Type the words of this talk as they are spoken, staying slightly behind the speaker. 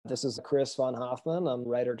This is Chris von Hoffman. I'm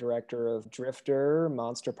writer-director of Drifter,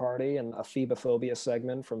 Monster Party, and a Phoebophobia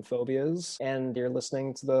segment from Phobias. And you're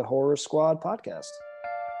listening to the Horror Squad podcast.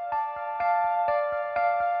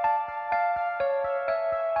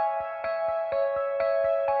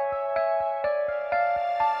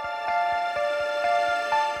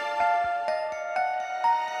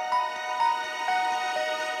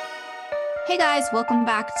 Hey guys, welcome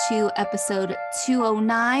back to episode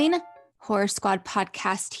 209, Horror Squad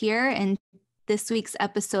podcast here. And this week's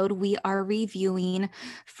episode, we are reviewing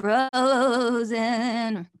Frozen.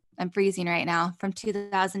 I'm freezing right now. From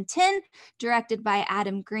 2010, directed by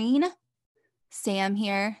Adam Green. Sam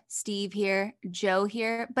here, Steve here, Joe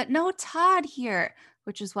here, but no Todd here,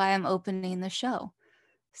 which is why I'm opening the show.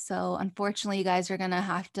 So unfortunately, you guys are going to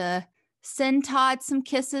have to send Todd some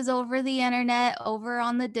kisses over the internet, over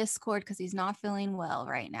on the Discord, because he's not feeling well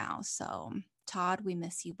right now. So, Todd, we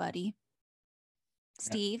miss you, buddy.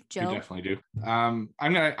 Steve, Joe, we definitely do. I'm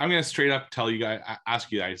gonna straight up tell you guys,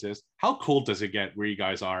 ask you guys this: how cold does it get where you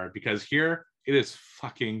guys are? Because here it is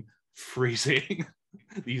fucking freezing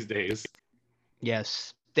these days.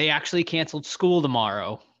 Yes, they actually canceled school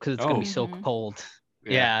tomorrow because it's gonna be so cold.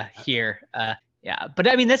 Yeah, here. Yeah, but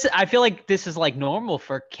I mean, I feel like this is like normal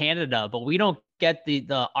for Canada, but we don't get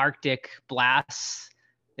the Arctic blasts,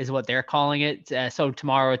 is what they're calling it. So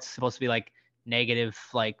tomorrow it's supposed to be like negative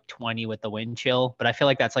like 20 with the wind chill, but I feel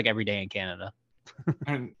like that's like every day in Canada.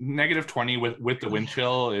 And negative 20 with the wind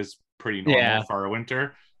chill is pretty normal for our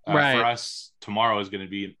winter. Right. For us, tomorrow is going to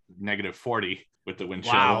be negative 40 with the wind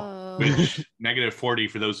Wow. chill, which negative 40,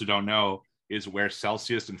 for those who don't know, is where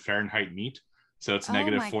Celsius and Fahrenheit meet. So it's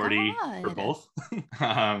negative 40 God. for both.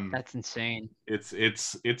 That's insane.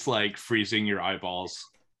 It's like freezing your eyeballs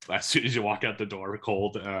as soon as you walk out the door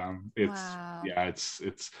cold.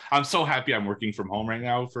 It's I'm so happy I'm working from home right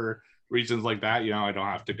now for reasons like that. You know, I don't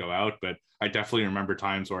have to go out, but I definitely remember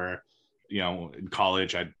times where, you know, in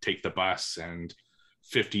college I'd take the bus and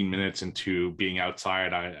 15 minutes into being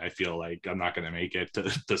outside, I feel like I'm not going to make it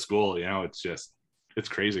to school. You know, it's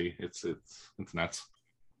crazy. It's nuts.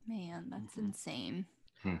 Man, that's insane.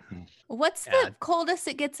 Mm-hmm. What's the coldest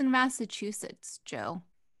it gets in Massachusetts, Joe?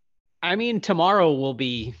 I mean, tomorrow will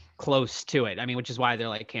be close to it. I mean, which is why they're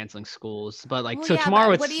like canceling schools. But like,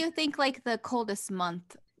 tomorrow, what do you think like the coldest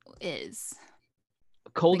month is?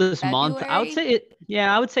 Coldest like month? I would say it.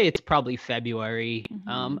 Yeah, I would say it's probably February.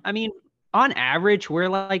 I mean, on average, we're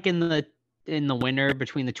like in the winter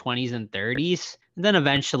between the 20s and 30s. And then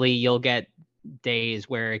eventually you'll get days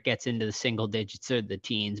where it gets into the single digits or the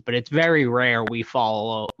teens, but it's very rare we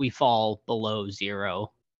fall below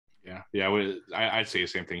zero. I'd say the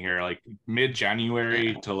same thing here. Like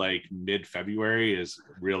mid-January to like mid-February is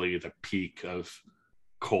really the peak of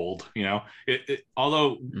cold, you know.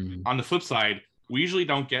 Although on the flip side, we usually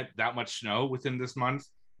don't get that much snow within this month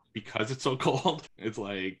because it's so cold. It's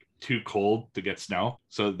like too cold to get snow,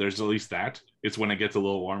 so there's at least that. It's when it gets a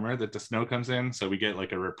little warmer that the snow comes in, so we get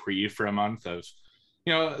like a reprieve for a month of,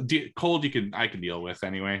 you know, cold I can deal with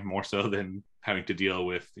anyway, more so than having to deal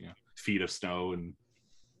with, you know, feet of snow in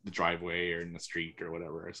the driveway or in the street or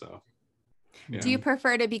whatever. So do you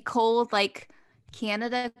prefer to be cold like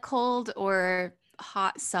Canada cold or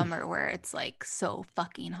hot summer where it's like so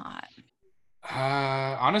fucking hot?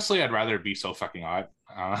 Honestly, I'd rather be so fucking hot.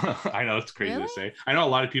 I know it's crazy to say. I know a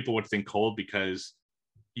lot of people would think cold because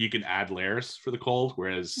you can add layers for the cold,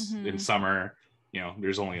 whereas in summer, you know,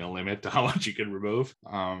 there's only a limit to how much you can remove.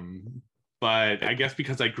 But I guess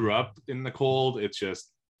because I grew up in the cold, it's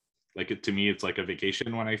just like to me, it's like a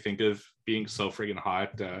vacation when I think of being so friggin'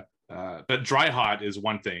 hot. But dry hot is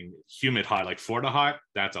one thing. Humid hot, like Florida hot,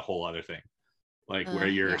 that's a whole other thing. Like where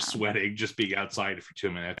you're sweating just being outside for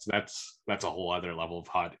 2 minutes. That's a whole other level of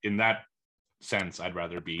hot. In that sense, I'd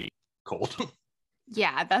rather be cold.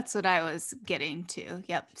 Yeah, that's what I was getting to.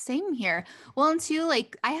 Yep, same here. Well, and too,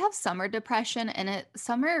 like I have summer depression, and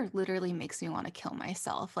summer literally makes me want to kill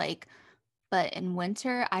myself. Like, but in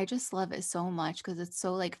winter, I just love it so much because it's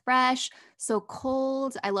so like fresh, so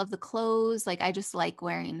cold. I love the clothes. Like I just like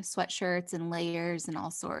wearing sweatshirts and layers and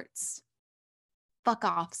all sorts. Fuck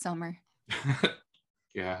off, summer.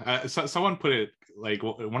 Yeah, so someone put it like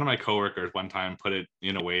one of my coworkers one time put it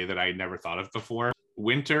in a way that I never thought of before.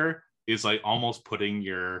 Winter is like almost putting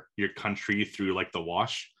your country through like the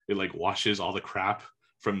wash. It like washes all the crap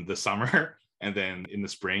from the summer, and then in the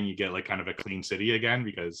spring you get like kind of a clean city again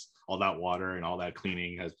because all that water and all that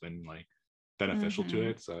cleaning has been like beneficial to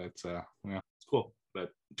it. So it's it's cool,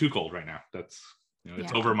 but too cold right now. That's, you know,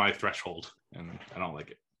 it's over my threshold and I don't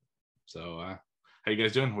like it. So how you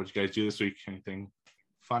guys doing? What did you guys do this week? Anything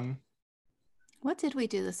fun? What did we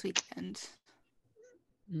do this weekend?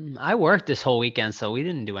 I worked this whole weekend, so we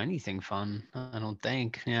didn't do anything fun. I don't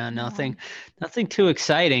think. Yeah, nothing too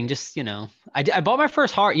exciting. Just, I bought my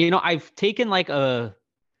first heart. I've taken like I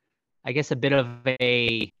guess a bit of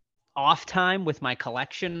a off time with my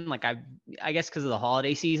collection. Like I guess because of the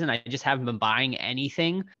holiday season, I just haven't been buying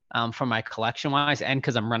anything for my collection wise, and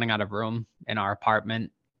because I'm running out of room in our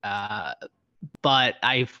apartment. But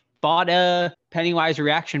I've bought a Pennywise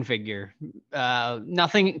reaction figure.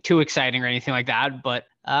 Nothing too exciting or anything like that, but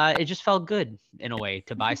it just felt good in a way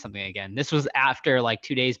to buy something again. This was after like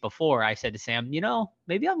 2 days before I said to Sam,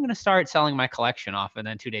 maybe I'm going to start selling my collection off. And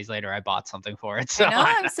then 2 days later, I bought something for it. So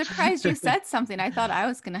I'm surprised you said something. I thought I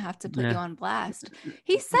was going to have to put you on blast.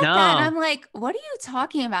 He said that. And I'm like, what are you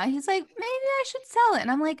talking about? He's like, maybe I should sell it.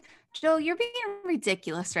 And I'm like, Joe, you're being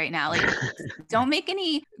ridiculous right now. Like, don't make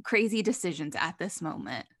any crazy decisions at this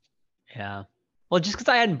moment. Yeah. Well, just because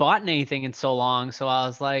I hadn't bought anything in so long. So I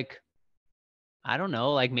was like, I don't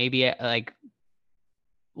know, like maybe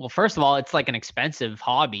well, first of all, it's like an expensive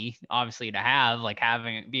hobby, obviously, to have, like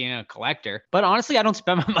being a collector. But honestly, I don't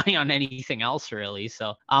spend my money on anything else really.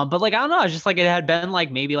 So, but like, I don't know, it's just like it had been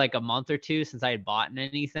like maybe like a month or two since I had bought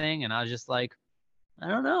anything. And I was just like, I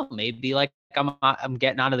don't know, maybe like I'm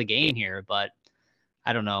getting out of the game here, but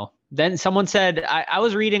I don't know. Then someone said, I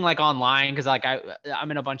was reading like online because like I'm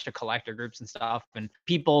in a bunch of collector groups and stuff and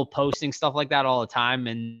people posting stuff like that all the time.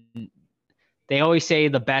 And they always say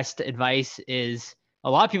the best advice is, a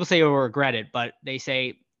lot of people say you'll regret it, but they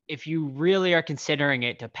say if you really are considering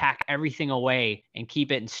it, to pack everything away and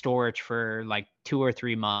keep it in storage for like 2 or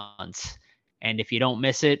 3 months. And if you don't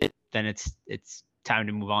miss it, then it's time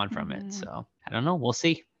to move on from it. So I don't know. We'll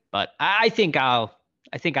see. But I think I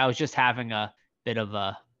was just having a bit of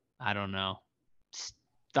a, I don't know,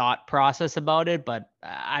 thought process about it, but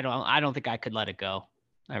I don't think I could let it go.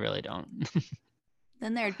 I really don't.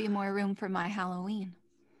 Then there'd be more room for my Halloween.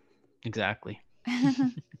 Exactly.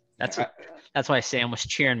 That's why Sam was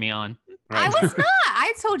cheering me on. Right. I was not.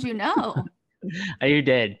 I told you no. You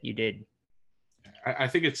did. I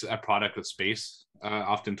think it's a product of space,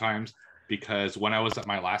 oftentimes, because when I was at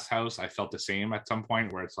my last house, I felt the same at some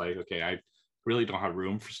point where it's like, okay, I really don't have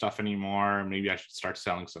room for stuff anymore. Maybe I should start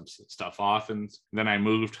selling some stuff off. And then I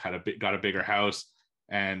moved, got a bigger house,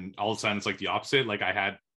 and all of a sudden it's like the opposite. Like I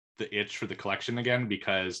had the itch for the collection again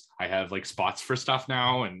because I have like spots for stuff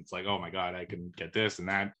now, and it's like, oh my god, I can get this and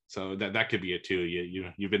that. So that could be it too.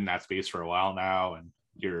 You've been in that space for a while now, and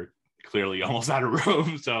you're clearly almost out of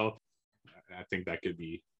room. So I think that could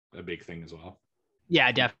be a big thing as well. Yeah,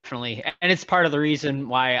 definitely. And it's part of the reason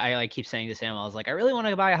why I like keep saying to Sam, I was like, I really want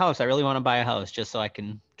to buy a house. I really want to buy a house just so I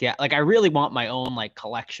can get, like, I really want my own like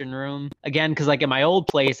collection room again. Cause like in my old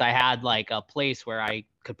place, I had like a place where I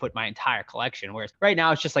could put my entire collection. Whereas right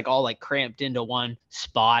now it's just like all like cramped into one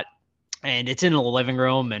spot, and it's in the living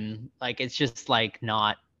room, and like, it's just like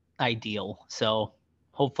not ideal. So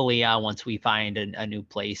hopefully once we find a new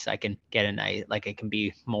place, I can get a night, like it can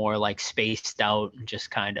be more like spaced out and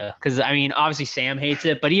just kind of, because I mean obviously Sam hates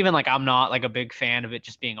it, but even like I'm not like a big fan of it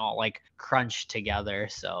just being all like crunched together.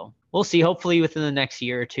 So we'll see, hopefully within the next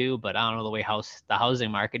year or two, but I don't know the way the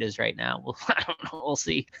housing market is right now. I don't know, we'll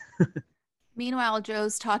see. Meanwhile,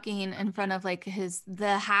 Joe's talking in front of like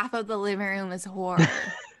the half of the living room is horror.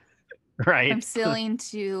 Right. From ceiling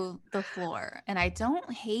to the floor. And I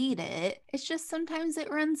don't hate it. It's just sometimes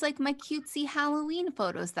it runs like my cutesy Halloween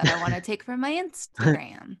photos that I want to take for my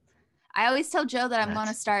Instagram. I always tell Joe that I'm going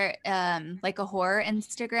to start like a horror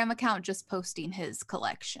Instagram account just posting his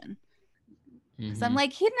collection. Because I'm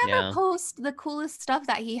like, he'd never post the coolest stuff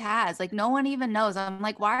that he has. Like no one even knows. I'm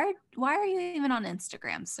like, why are you even on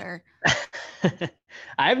Instagram, sir?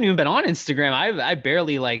 I haven't even been on Instagram. I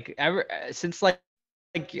barely like ever since like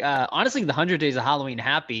honestly, the 100 Days of Halloween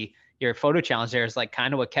Happy, your photo challenge there is like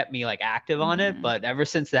kind of what kept me like active on it. But ever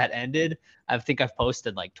since that ended, I think I've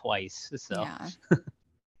posted like twice. So yeah.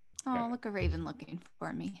 Oh, look, a raven looking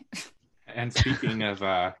for me. And speaking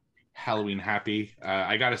of Halloween Happy,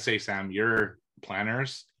 I gotta say, Sam, your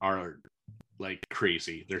planners are like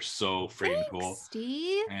crazy. They're so freaking cool.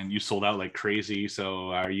 Steve. And you sold out like crazy.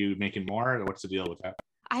 So are you making more, or what's the deal with that?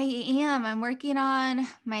 I am. I'm working on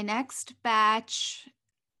my next batch.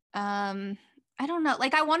 I don't know.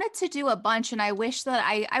 Like I wanted to do a bunch, and I wish that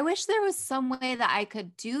I wish there was some way that I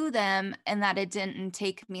could do them and that it didn't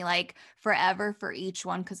take me like forever for each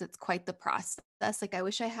one, because it's quite the process. Like I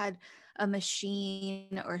wish I had a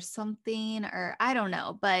machine or something, or I don't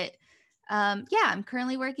know. But yeah, I'm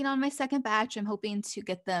currently working on my second batch. I'm hoping to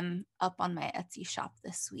get them up on my Etsy shop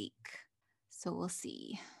this week. So we'll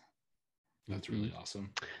see. That's really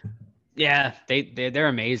awesome. Yeah, they're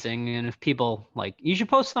amazing. And if people like, you should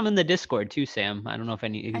post them in the Discord too, Sam. I don't know if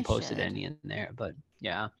you posted any in there, but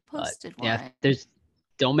yeah. Posted one. Yeah,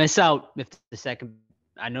 don't miss out if the second.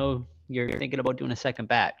 I know you're thinking about doing a second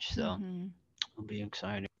batch, so it'll be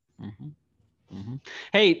exciting.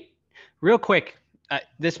 Hey, real quick,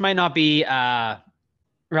 this might not be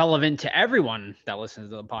relevant to everyone that listens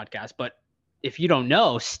to the podcast, but if you don't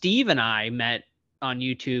know, Steve and I met on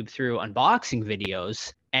YouTube through unboxing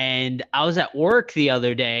videos. And I was at work the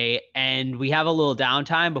other day and we have a little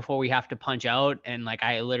downtime before we have to punch out. And like,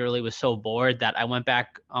 I literally was so bored that I went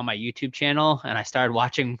back on my YouTube channel and I started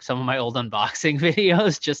watching some of my old unboxing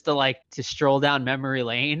videos just to stroll down memory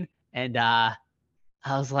lane. And I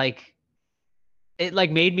was like, it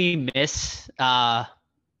like made me miss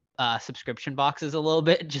subscription boxes a little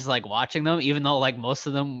bit, just like watching them, even though like most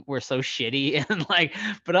of them were so shitty. And like,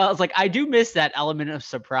 but I was like, I do miss that element of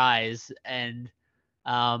surprise. And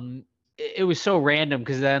it was so random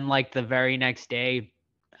because then like the very next day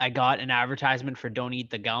I got an advertisement for Don't Eat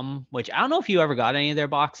the Gum, which I don't know if you ever got any of their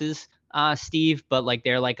boxes, Steve, but like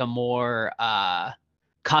they're like a more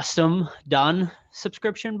custom done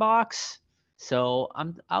subscription box. So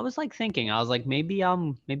I was like thinking, I was like, maybe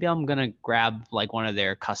I'm gonna grab like one of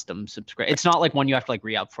their custom subscription. It's not like one you have to like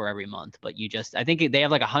re-up for every month, but I think they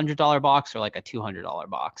have like $100 box or like a $200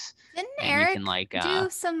 box. Didn't Eric do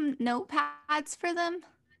some notepads for them?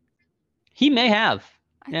 He may have.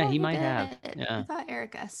 He might have. Yeah. I thought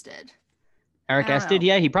Eric S did. Eric S did,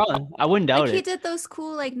 yeah. He probably. I wouldn't doubt it. He did those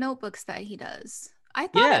cool like notebooks that he does. I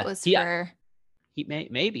thought it was for. He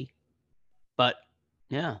maybe, but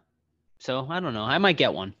yeah. So I don't know. I might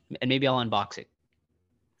get one, and maybe I'll unbox it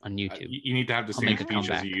on YouTube. You need to have the same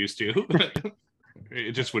speech as you used to.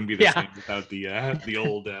 It just wouldn't be the same without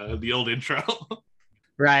the old intro.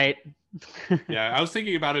 Right. Yeah, I was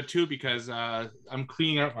thinking about it too because I'm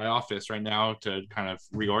cleaning out my office right now to kind of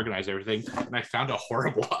reorganize everything, and I found a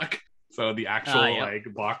horror block. So the actual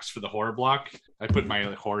like box for the horror block, I put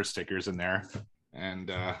my horror stickers in there.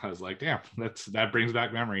 And I was like, damn, that brings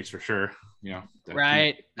back memories for sure. You know,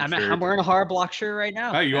 right. I'm wearing a horror block shirt right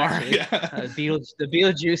now. Oh, you actually. are? Yeah. The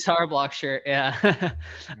Beetlejuice horror block shirt. Yeah.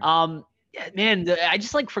 Man, I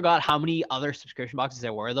just like forgot how many other subscription boxes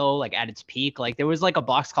there were though. Like at its peak, like there was like a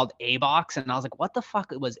box called A Box, and I was like, what the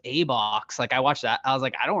fuck was A Box? Like I watched that. I was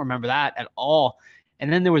like, I don't remember that at all.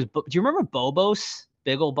 And then there was, do you remember Bobos?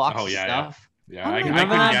 Big old box of stuff. Yeah, I can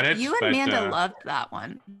get it. You and Amanda loved that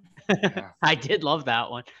one. Yeah. I did love that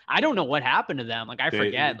one. I don't know what happened to them. Like I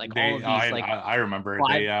forget. Like all of these. I remember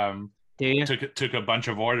they took a bunch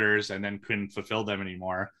of orders and then couldn't fulfill them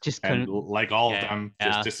anymore. Just couldn't. Like all of them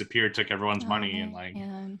just disappeared, took everyone's money, and like.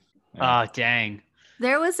 Yeah. Oh dang.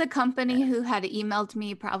 There was a company who had emailed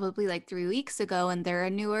me probably like 3 weeks ago, and they're a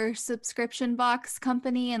newer subscription box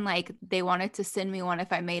company, and like they wanted to send me one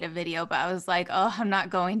if I made a video, but I was like, oh, I'm not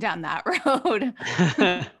going down that road.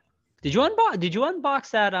 Did you unbox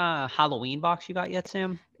that Halloween box you got yet,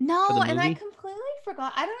 Sam? No, and I completely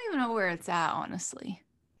forgot. I don't even know where it's at, honestly.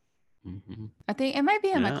 Mm-hmm. I think it might be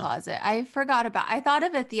in my closet. I thought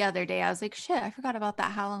of it the other day. I was like, shit, I forgot about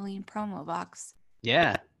that Halloween promo box.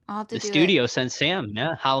 Yeah. I'll have to the studio sent Sam,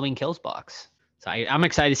 Halloween Kills box. So I'm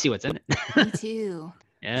excited to see what's in it. Me too.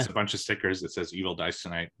 Yeah. It's a bunch of stickers that says Evil Dies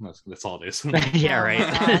Tonight. That's all it is. Yeah, right.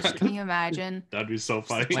 Oh my gosh, can you imagine? That'd be so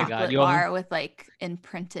funny. Oh my God, bar with like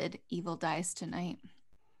imprinted Evil Dies Tonight.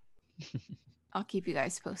 I'll keep you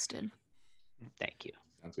guys posted. Thank you.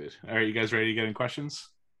 Sounds good. All right, you guys ready to get in questions?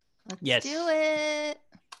 Let's do it.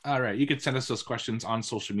 All right, you can send us those questions on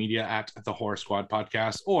social media at the Horror Squad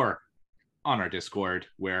Podcast or on our Discord,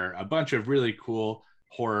 where a bunch of really cool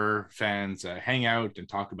horror fans hang out and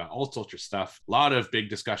talk about all sorts of stuff. A lot of big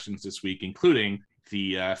discussions this week, including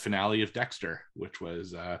the finale of Dexter, which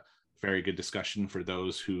was a very good discussion for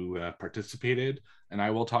those who participated. And I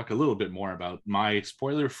will talk a little bit more about my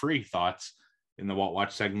spoiler-free thoughts in the What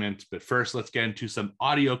Watch segment. But first, let's get into some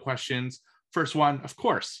audio questions. First one, of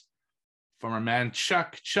course, from our man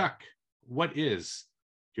Chuck. Chuck, what is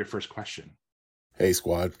your first question? Hey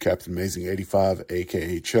squad, Captain Amazing 85,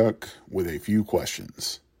 aka Chuck, with a few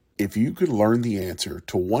questions. If you could learn the answer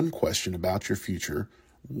to one question about your future,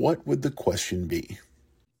 what would the question be?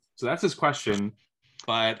 So that's his question,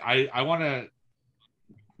 but I want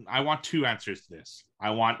two answers to this.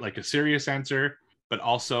 I want like a serious answer, but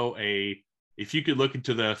also if you could look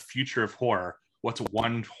into the future of horror, what's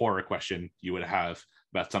one horror question you would have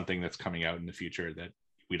about something that's coming out in the future that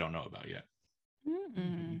we don't know about yet?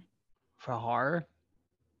 For horror?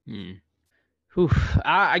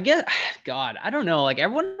 I guess, God, I don't know. Like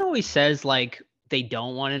everyone always says like they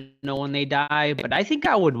don't want to know when they die, but I think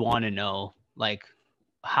I would want to know like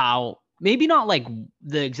how maybe not like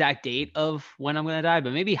the exact date of when I'm gonna die,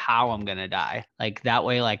 but maybe how I'm gonna die. Like that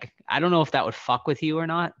way, like I don't know if that would fuck with you or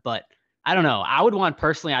not, but I don't know. I'd want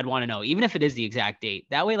to know, even if it is the exact date.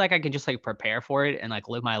 That way, like I can just like prepare for it and like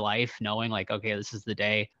live my life knowing like, okay, this is the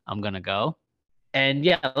day I'm gonna go. And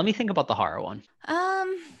yeah, let me think about the horror one.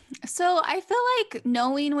 So I feel like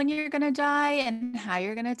knowing when you're gonna die and how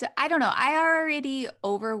you're gonna die, I don't know. I already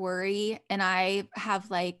over worry, and I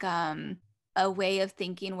have like a way of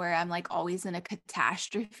thinking where I'm like always in a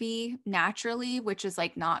catastrophe naturally, which is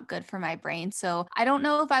like not good for my brain. So I don't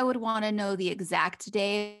know if I would want to know the exact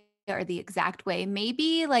day or the exact way,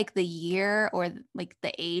 maybe like the year or like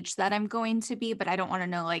the age that I'm going to be, but I don't want to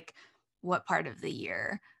know like what part of the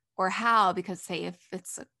year or how, because say if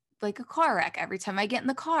it's like a car wreck, every time I get in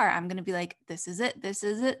the car, I'm going to be like, this is it, this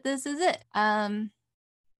is it, this is it.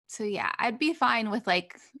 So yeah, I'd be fine with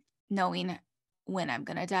like knowing when I'm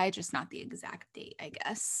going to die, just not the exact date, I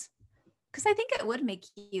guess. Because I think it would make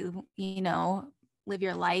you, live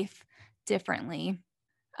your life differently.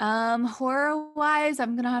 Horror wise,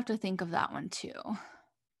 I'm going to have to think of that one too.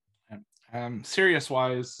 Serious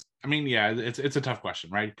wise, I mean, yeah, it's a tough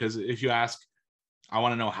question, right? Because if you ask, I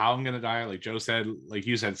want to know how I'm going to die, like Joe said, like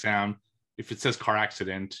you said, Sam, if it says car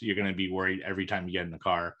accident, you're going to be worried every time you get in the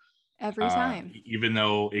car. Every time. Even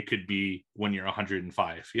though it could be when you're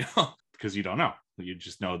 105, because you don't know. You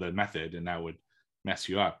just know the method, and that would mess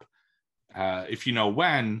you up. If you know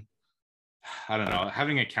when, I don't know,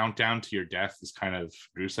 having a countdown to your death is kind of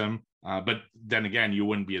gruesome. But then again, you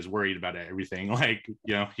wouldn't be as worried about everything. Like,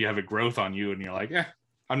 you have a growth on you and you're like,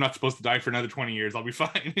 I'm not supposed to die for another 20 years. I'll be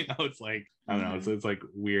fine. It's like, I don't know. It's like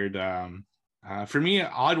weird. For me,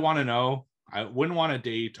 I'd want to know. I wouldn't want a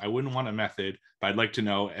date. I wouldn't want a method, but I'd like to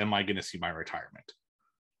know, am I going to see my retirement?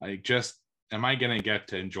 Like, am I going to get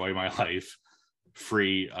to enjoy my life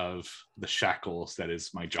free of the shackles that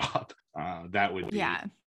is my job? That would be,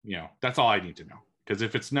 that's all I need to know. Because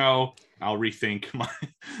if it's no, I'll rethink my,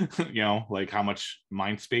 like how much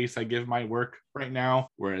mind space I give my work right now.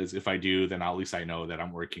 Whereas if I do, then at least I know that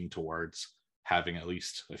I'm working towards having at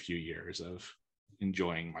least a few years of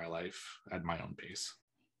enjoying my life at my own pace.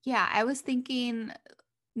 Yeah, I was thinking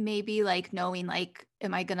maybe like knowing like,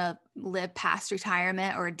 am I going to live past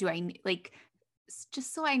retirement, or do I like,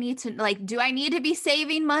 just so I need to like, do I need to be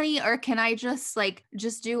saving money, or can I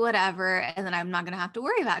just do whatever and then I'm not going to have to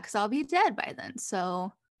worry about it because I'll be dead by then?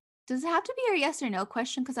 So does it have to be a yes or no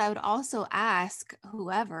question? Because I would also ask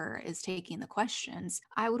whoever is taking the questions,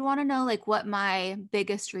 I would want to know like what my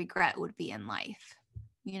biggest regret would be in life,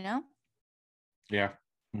 Yeah.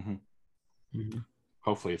 Mm-hmm. Mm-hmm.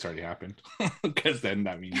 Hopefully it's already happened, because then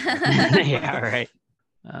that means yeah, right.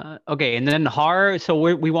 Okay, and then horror. So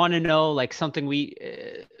we want to know like something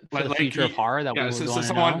for the future of horror that we would want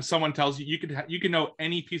to know. Someone tells you you can know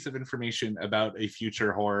any piece of information about a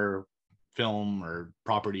future horror film or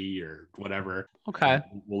property or whatever. Okay,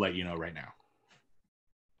 we'll let you know right now.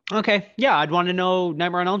 Okay, yeah, I'd want to know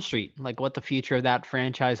Nightmare on Elm Street, like what the future of that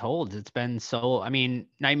franchise holds. It's been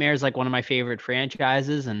Nightmare is like one of my favorite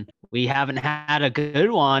franchises, and we haven't had a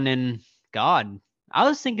good one. And God, I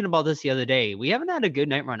was thinking about this the other day. We haven't had a good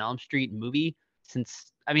Nightmare on Elm Street movie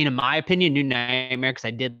since, in my opinion, New Nightmare, because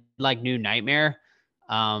I did like New Nightmare.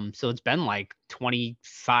 So it's been like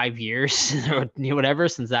 25 years or whatever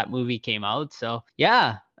since that movie came out. So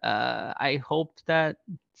yeah, I hope that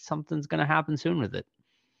something's gonna happen soon with it.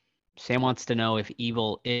 Sam wants to know if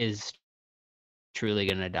Evil is truly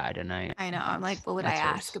gonna die tonight. I know. I'm like, what would I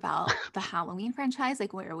ask about the Halloween franchise?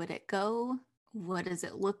 Like, where would it go? What does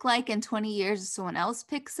it look like in 20 years if someone else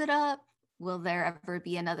picks it up? Will there ever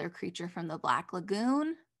be another Creature from the Black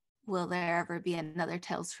Lagoon? Will there ever be another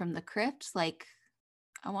Tales from the Crypt? Like,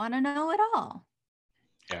 I want to know it all.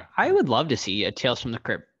 Yeah, I would love to see a Tales from the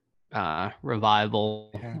Crypt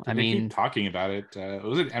revival. Yeah, keep talking about it.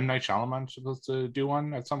 Was it M. Night Shyamalan supposed to do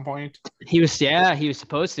one at some point? He was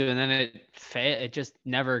supposed to, and then it just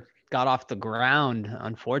never got off the ground,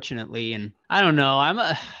 unfortunately. And I don't know.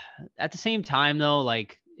 At the same time though,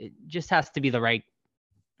 like it just has to be the right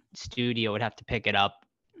studio would have to pick it up.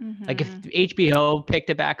 Mm-hmm. Like if HBO picked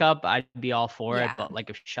it back up, I'd be all for it. But like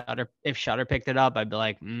if Shudder picked it up, I'd be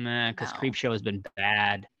like, meh, because Creepshow has been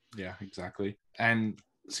bad. Yeah, exactly. And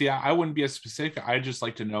see, I wouldn't be as specific. I just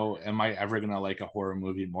like to know, am I ever gonna like a horror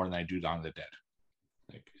movie more than I do Dawn of the Dead?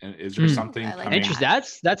 Like, is there something coming?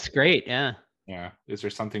 Interesting. That's great. Yeah. Yeah. Is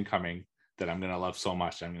there something coming that I'm gonna love so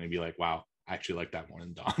much that I'm gonna be like, wow, I actually like that more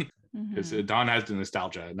than Dawn? Because Dawn has the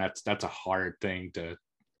nostalgia, and that's a hard thing to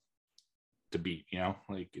beat.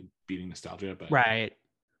 Like beating nostalgia. But right.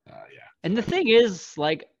 Yeah. And the thing is,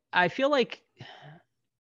 like, I feel like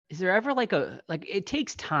is there ever like it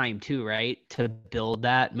takes time too, right? To build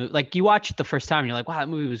that movie. Like you watch it the first time and you're like, wow, that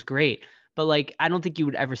movie was great. But like, I don't think you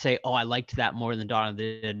would ever say, oh, I liked that more than Dawn of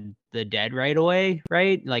the Dead right away,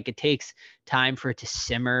 right? Like it takes time for it to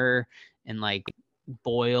simmer and like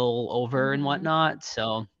boil over and whatnot.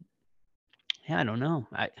 So yeah, I don't know.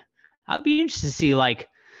 I'd be interested to see like,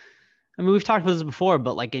 I mean, we've talked about this before,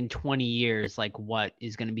 but like in 20 years, like what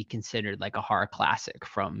is going to be considered like a horror classic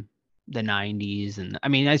from the 90s? And I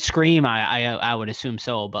mean, Scream, I would assume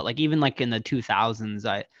so, but like even like in the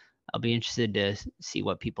 2000s, I'll be interested to see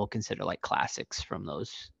what people consider like classics from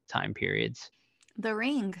those time periods. The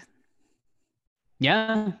Ring.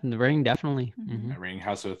 Yeah, The Ring, definitely. The Ring,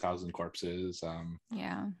 House of a Thousand Corpses.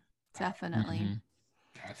 Yeah, definitely.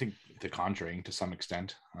 I think The Conjuring to some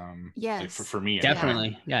extent. Yes. Like for me.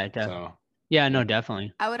 Definitely. Anyway. Yeah. So, yeah, no,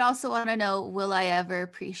 definitely. I would also want to know, will I ever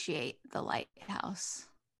appreciate The Lighthouse?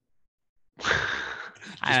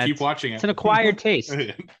 Just keep watching it. It's an acquired taste.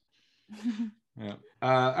 Yeah.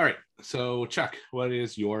 All right. So, Chuck, what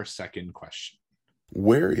is your second question?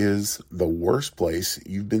 Where is the worst place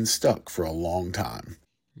you've been stuck for a long time?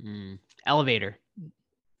 Elevator.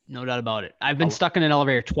 No doubt about it. I've been stuck in an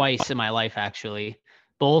elevator twice in my life, actually,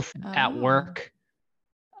 both at work.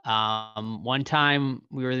 One time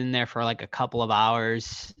we were in there for like a couple of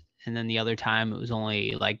hours, and then the other time it was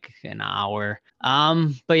only like an hour.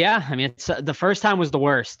 But yeah, I mean, it's the first time was the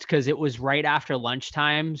worst because it was right after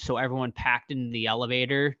lunchtime, so everyone packed into the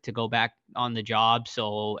elevator to go back on the job.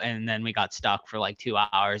 So, and then we got stuck for like 2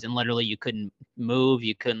 hours, and literally you couldn't move,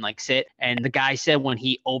 you couldn't like sit. And the guy said when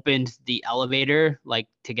he opened the elevator, like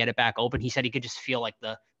to get it back open, he said he could just feel like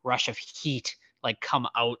the rush of heat like come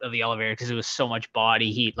out of the elevator because it was so much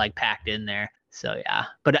body heat like packed in there. So yeah,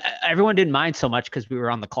 but everyone didn't mind so much because we were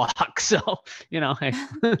on the clock. So, you know.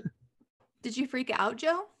 Did you freak out,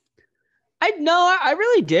 Joe? I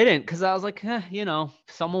really didn't, because I was like, you know,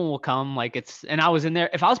 someone will come. Like and I was in there.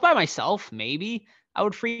 If I was by myself, maybe I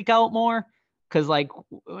would freak out more. Because like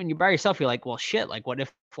when you're by yourself, you're like, well, shit. Like, what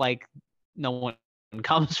if like no one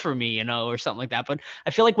comes for me, you know, or something like that. But I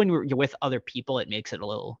feel like when you're with other people, it makes it a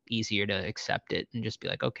little easier to accept it and just be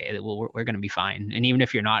like, okay, well, we're going to be fine. And even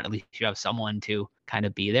if you're not, at least you have someone to kind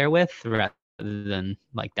of be there with rather than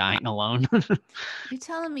like dying alone. You're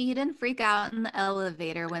telling me you didn't freak out in the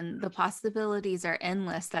elevator when the possibilities are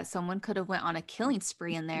endless that someone could have went on a killing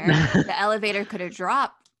spree in there. The elevator could have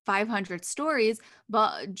dropped 500 stories,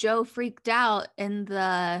 but Joe freaked out in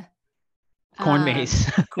the corn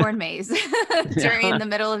maze during the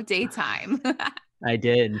middle of daytime. I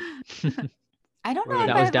did. I don't know.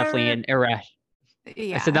 That was definitely an irrational.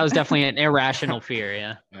 Yeah. I said that was definitely an irrational fear.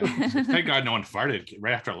 Yeah. Thank God no one farted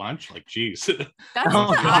right after lunch. Like, geez. That's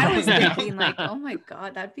what I was thinking. Like, oh my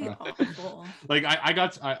God, that'd be awful. Like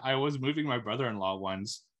I was moving my brother-in-law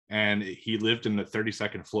once, and he lived in the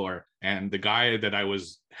 32nd floor, and the guy that I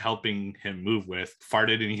was helping him move with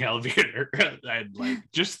farted in the elevator. I'd like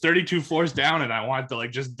just 32 floors down, and I wanted to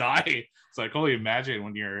like just die. It's like, only imagine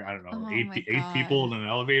when you're, I don't know, eight people in an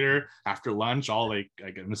elevator after lunch, all like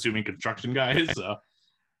I'm assuming construction guys. So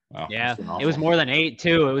yeah, it was more than 8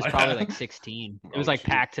 too. It was probably like 16. It was like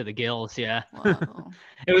packed to the gills. Yeah.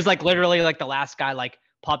 It was like literally like the last guy like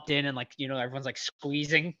popped in, and like, you know, everyone's like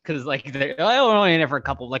squeezing because like they're only in there for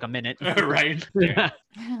a minute. Right. Yeah.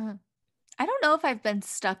 I don't know if I've been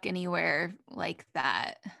stuck anywhere like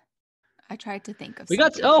that. I tried to think of we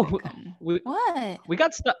got stuck.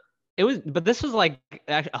 But this was like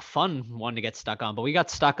a fun one to get stuck on. But we got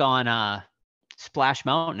stuck on Splash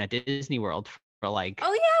Mountain at Disney World for like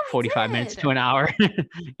 45 minutes to an hour.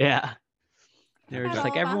 Yeah. They were just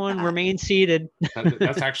like, everyone remain seated.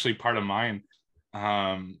 That's actually part of mine.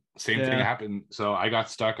 Same thing happened. So I got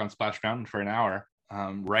stuck on Splash Mountain for an hour,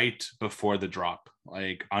 right before the drop,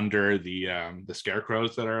 like under the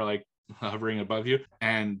scarecrows that are like hovering above you.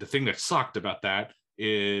 And the thing that sucked about that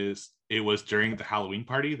is it was during the Halloween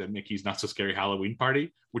party, the Mickey's Not So Scary Halloween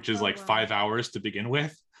party, which is 5 hours to begin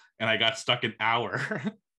with. And I got stuck an hour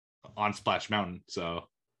on Splash Mountain. So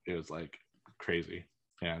it was like crazy.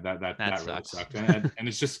 Yeah, that really sucked. And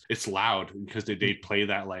it's loud because they play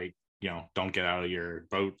that like, you know, don't get out of your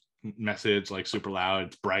boat message like super loud.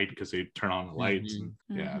 It's bright because they turn on the lights. And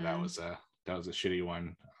that was a shitty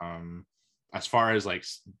one. As far as like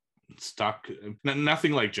stuck,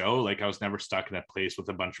 nothing like Joe, like I was never stuck in a place with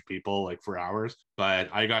a bunch of people like for hours, but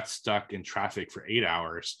I got stuck in traffic for 8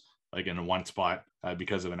 hours like in one spot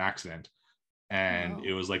because of an accident. And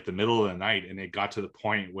it was like the middle of the night, and it got to the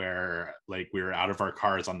point where like we were out of our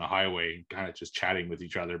cars on the highway kind of just chatting with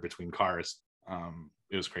each other between cars.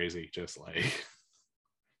 It was crazy. Just like,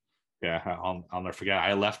 yeah, I'll never forget.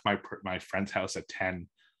 I left my friend's house at 10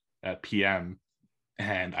 p.m.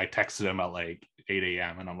 and I texted him at like 8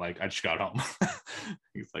 a.m. and I'm like, I just got home.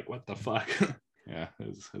 He's like, what the fuck? Yeah,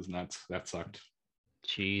 it was nuts. That sucked.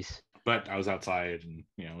 Jeez. But I was outside, and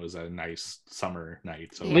it was a nice summer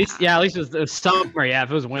night. So at least it was the summer. Yeah, if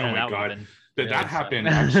it was winter, oh my that would God. have been. That happened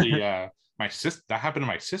actually. That happened to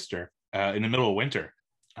my sister in the middle of winter.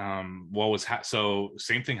 So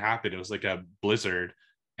same thing happened. It was like a blizzard,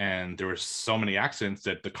 and there were so many accidents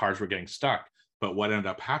that the cars were getting stuck. But what ended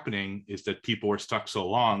up happening is that people were stuck so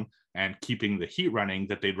long and keeping the heat running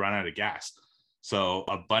that they'd run out of gas. So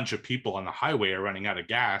a bunch of people on the highway are running out of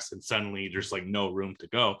gas, and suddenly there's like no room to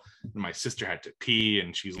go. And my sister had to pee,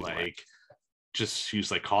 and she was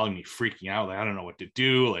like calling me, freaking out. Like, I don't know what to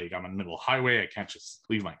do. Like, I'm in the middle of the highway. I can't just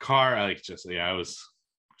leave my car.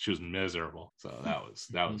 She was miserable. So that was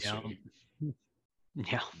shitty.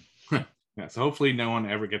 Yeah. Yeah. So hopefully no one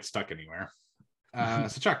ever gets stuck anywhere.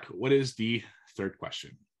 So Chuck, what is the third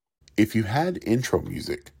question? If you had intro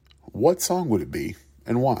music, what song would it be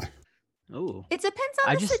and why? Oh, it depends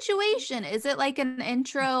on the situation. Is it like an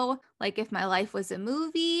intro, like if my life was a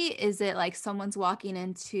movie? Is it like someone's walking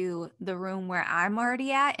into the room where I'm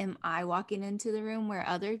already at? Am I walking into the room where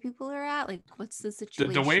other people are at? Like, what's the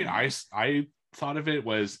situation? The way I thought of it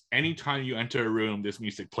was, anytime you enter a room, this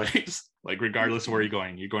music plays. Like, regardless of where you're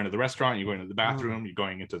going to the restaurant, you're going to the bathroom, you're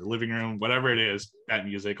going into the living room, whatever it is, that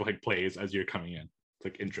music like plays as you're coming in. It's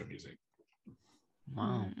like intro music.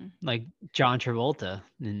 Wow. Like John Travolta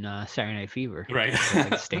in Saturday Night Fever. Right.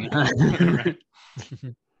 Right.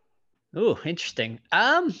 Oh, interesting.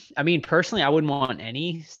 I mean, personally, I wouldn't want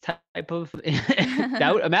any type of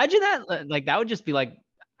imagine that. Like, that would just be like,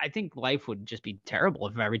 I think life would just be terrible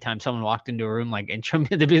if every time someone walked into a room, like intro,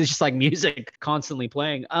 there'd be just like music constantly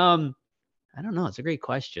playing. I don't know. It's a great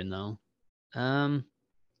question though. In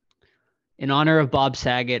honor of Bob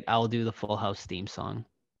Saget, I'll do the Full House theme song.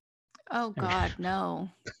 Oh God, no.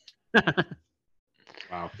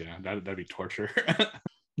 Wow, yeah, that'd be torture.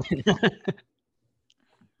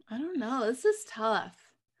 I don't know. This is tough.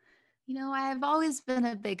 I've always been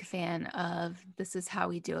a big fan of This Is How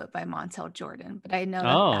We Do It by Montel Jordan, but I know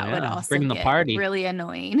that would also bring the get party. really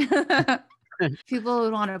annoying. People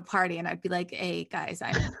would want to party, and I'd be like, hey, guys,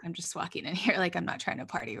 I'm just walking in here. Like, I'm not trying to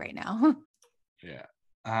party right now. Yeah.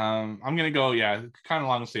 I'm going to go, kind of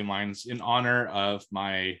along the same lines. In honor of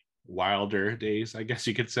my wilder days, I guess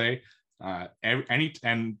you could say,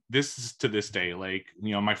 and this is to this day, like,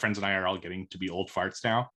 my friends and I are all getting to be old farts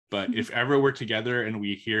now, but if ever we're together and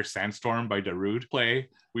we hear Sandstorm by Darude play,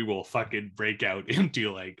 we will fucking break out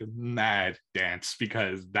into like mad dance,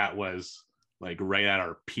 because that was like right at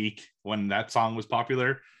our peak when that song was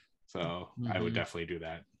popular. So I would definitely do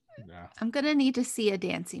that. Yeah. I'm gonna need to see a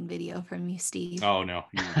dancing video from you, Steve. Oh no,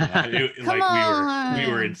 Come on.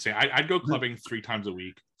 we were insane. I'd go clubbing 3 times a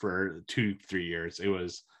week for 2-3 years. It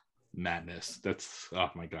was madness. That's, oh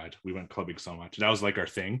my God, we went clubbing so much. That was like our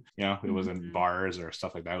thing. It wasn't bars or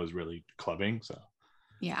stuff like that. It was really clubbing. So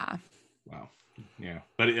yeah. Wow. Yeah,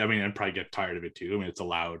 but I mean, I'd probably get tired of it too. I mean, it's a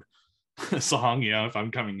loud song. If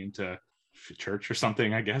I'm coming into church or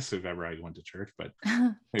something, I guess, if ever I went to church, but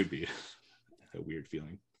it would be a weird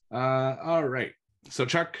feeling. All right. So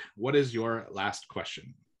Chuck, what is your last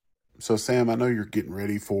question? So Sam, I know you're getting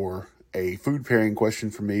ready for a food pairing question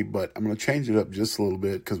for me, but I'm going to change it up just a little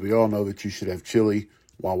bit, because we all know that you should have chili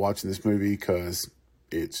while watching this movie because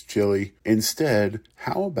it's chili. Instead,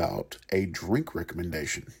 how about a drink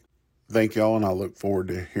recommendation? Thank y'all, and I look forward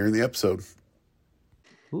to hearing the episode.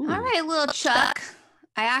 Ooh. All right, little Chuck.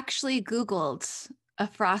 I actually Googled a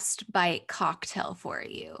frostbite cocktail for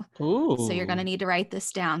you. Ooh. So you're going to need to write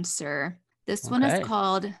this down, sir. This one is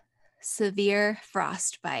called Severe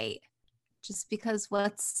Frostbite. Just because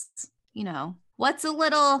what's a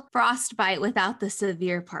little frostbite without the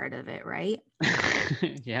severe part of it, right?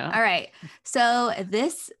 Yeah. All right. So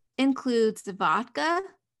this includes the vodka,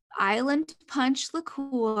 Island Punch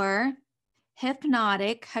liqueur,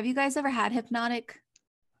 Hypnotic. Have you guys ever had Hypnotic?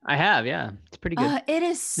 I have, yeah. It's pretty good. It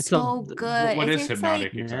is so good. What is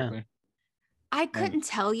Hypnotic exactly? I couldn't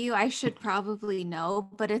tell you. I should probably know,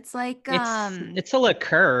 but it's like it's a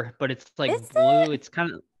liqueur, but it's like blue. It's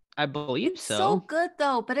kind of, I believe so. So good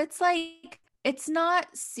though, but it's like, it's not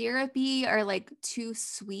syrupy or like too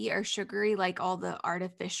sweet or sugary like all the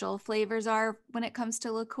artificial flavors are when it comes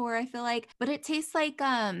to liqueur, I feel like. But it tastes like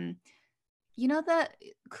the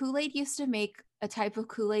Kool-Aid used to make a type of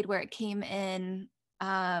Kool-Aid where it came in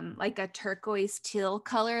like a turquoise teal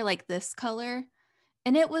color, like this color.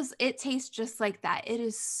 And it tastes just like that. It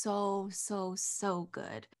is so, so, so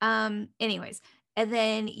good. Anyways, and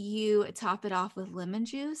then you top it off with lemon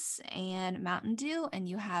juice and Mountain Dew, and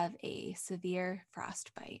you have a severe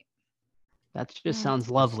frostbite. That just sounds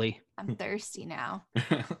lovely. I'm thirsty now.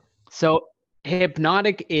 So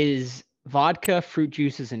Hypnotic is vodka, fruit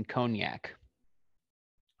juices, and cognac.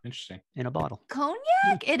 Interesting. In a bottle.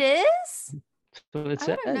 Cognac? It is? So it I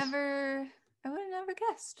says. would have never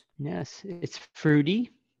guessed. Yes, it's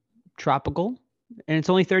fruity, tropical, and it's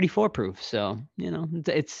only 34 proof. So,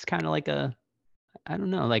 it's kind of like I don't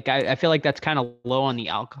know. Like I feel like that's kind of low on the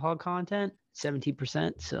alcohol content,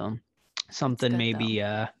 17%. So something maybe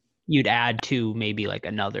you'd add to maybe like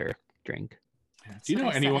another drink. Yeah. Do you know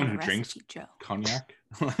anyone who drinks cognac?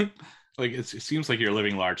 Like it seems like you're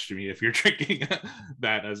living large to me if you're drinking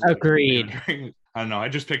that as agreed. I don't know. I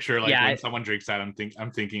just picture like when someone drinks that,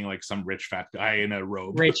 I'm thinking like some rich fat guy in a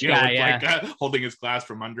robe, like holding his glass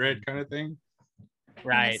from under it, kind of thing.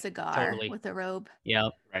 Right. And a cigar with a robe.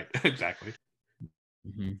 Yep. Right. Exactly.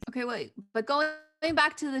 Mm-hmm. Okay, wait. But going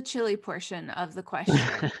back to the chili portion of the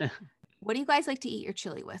question, what do you guys like to eat your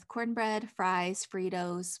chili with? Cornbread, fries,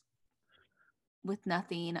 Fritos, with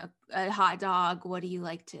nothing, a hot dog? What do you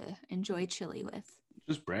like to enjoy chili with?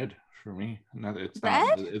 Just bread for me. It's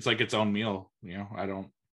bread? It's like its own meal. I don't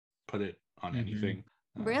put it on anything.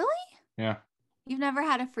 Really? Yeah. You've never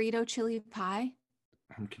had a Frito chili pie?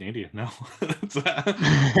 I'm Canadian. No.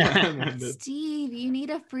 Steve, you need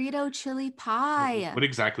a Frito chili pie. What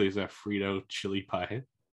exactly is a Frito chili pie?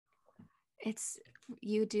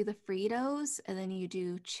 You do the Fritos and then you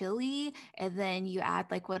do chili and then you add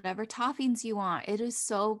like whatever toppings you want. It is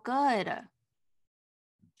so good.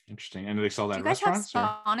 Interesting. And do they sell that at restaurants? Do you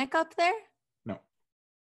guys have Sonic up there? No.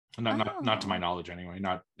 Not to my knowledge anyway.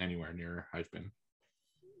 Not anywhere near I've been.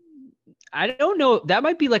 I don't know. That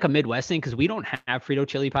might be like a Midwest thing because we don't have Frito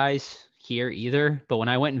chili pies here either. But when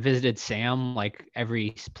I went and visited Sam, like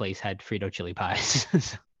every place had Frito chili pies.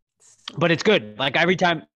 But it's good. Like every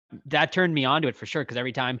time that turned me on to it for sure. Because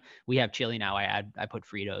every time we have chili now, I put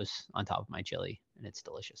Fritos on top of my chili and it's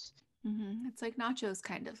delicious. Mm-hmm. It's like nachos,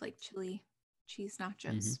 kind of like chili cheese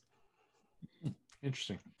nachos. Mm-hmm.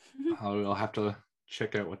 Interesting. I'll have to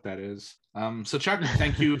check out what that is. So Chuck,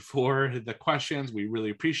 thank you for the questions. We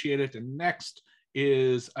really appreciate it. And next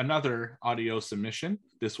is another audio submission.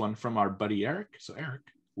 This one from our buddy Eric. So Eric,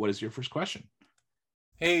 what is your first question?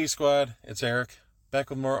 Hey squad, it's Eric. Back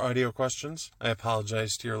with more audio questions. I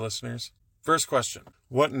apologize to your listeners. First question.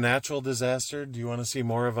 What natural disaster do you want to see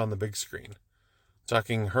more of on the big screen?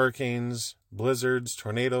 Talking hurricanes, blizzards,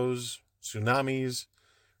 tornadoes, tsunamis,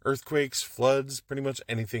 earthquakes, floods, pretty much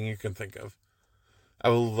anything you can think of. I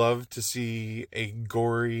would love to see a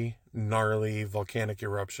gory, gnarly volcanic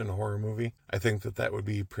eruption horror movie. I think that would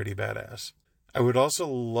be pretty badass. I would also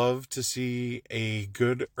love to see a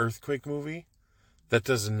good earthquake movie that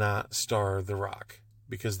does not star The Rock,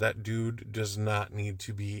 because that dude does not need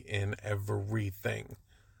to be in everything.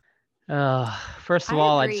 First of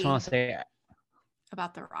all, I just want to say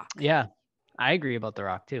about The Rock. Yeah, I agree about The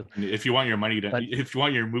Rock too. If you want your movie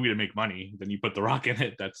to make money, then you put The Rock in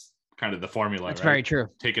it. That's kind of the formula. That's right? Very true.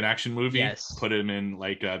 Take an action movie, yes. Put him in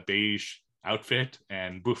like a beige outfit,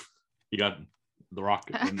 and boof, you got The Rock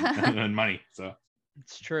and money. So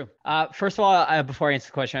it's true. First of all, before I answer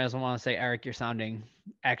the question, I just want to say, Eric, you're sounding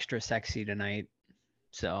extra sexy tonight.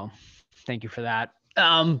 So thank you for that.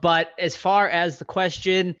 But as far as the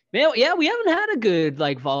question, man, yeah, we haven't had a good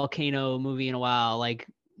like volcano movie in a while. Like,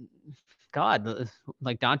 God,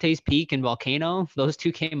 like Dante's Peak and Volcano, those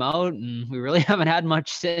two came out and we really haven't had much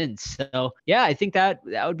since. So yeah, I think that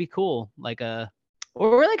would be cool.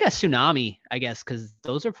 Or like a tsunami, I guess, because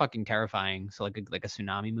those are fucking terrifying. So like a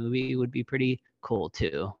tsunami movie would be pretty cool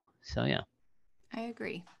too. So yeah, I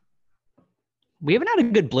agree. We haven't had a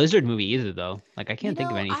good Blizzard movie either, though. Like I can't think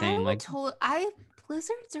of anything.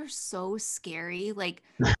 Blizzards are so scary. Like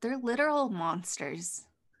they're literal monsters.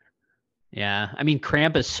 Yeah, I mean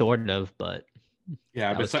Krampus sort of, but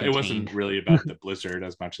yeah, but it wasn't really about the blizzard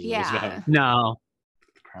as much as it was about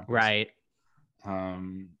Krampus. Right.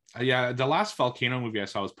 Yeah, the last volcano movie I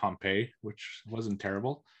saw was Pompeii, which wasn't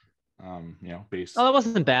terrible. Based. Oh, it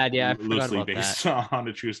wasn't bad. Yeah, loosely based on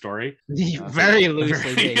a true story. Very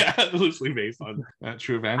loosely based. Yeah, loosely based on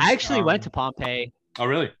true events. I actually went to Pompeii. Oh,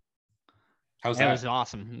 really? How's that? It was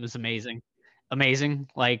awesome. It was amazing.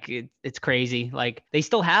 Like it's crazy. Like they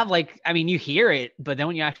still have you hear it, but then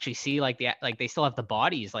when you actually see they still have the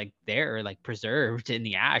bodies like there like preserved in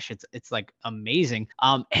the ash. It's like amazing.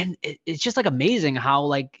 And it's just like amazing how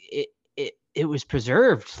like it was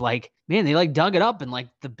preserved. Like, man, they like dug it up and like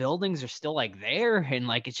the buildings are still like there and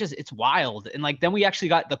like it's wild. And like then we actually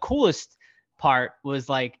got the coolest part was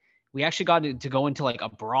like we actually got to go into like a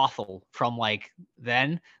brothel from like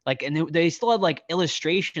then, like, and they still had like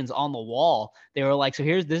illustrations on the wall. They were like, so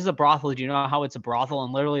this is a brothel. Do you know how it's a brothel?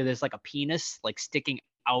 And literally there's like a penis like sticking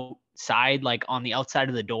outside, like on the outside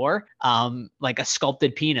of the door, like a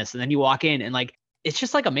sculpted penis. And then you walk in and like, it's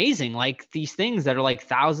just like amazing. Like these things that are like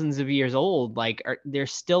thousands of years old, like they're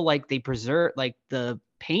still like, they preserve, like the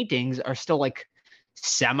paintings are still like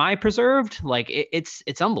semi-preserved. Like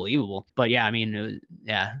it's unbelievable. But yeah, I mean,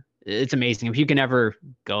 yeah, it's amazing. If you can ever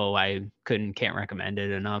go, I can't recommend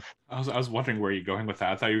it enough. I was wondering where you're going with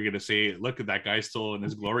that. I thought you were gonna say, look at that guy still in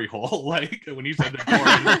his glory hole. Like when you said the door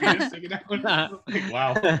and the penis sticking out. Like,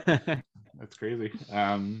 wow. That's crazy.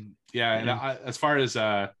 Yeah, and as far as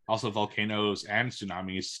also volcanoes and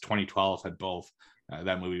tsunamis, 2012 had both.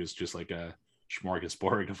 That movie was just like a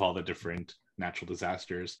smorgasbord of all the different natural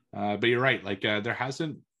disasters. But you're right. Like there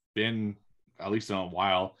hasn't been, at least in a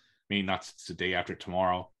while, maybe not since The Day After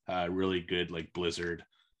Tomorrow, really good like blizzard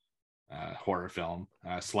horror film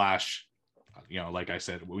slash, like I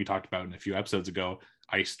said, what we talked about in a few episodes ago,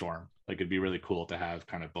 ice storm. Like it'd be really cool to have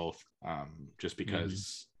kind of both, just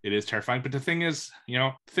because it is terrifying. But the thing is,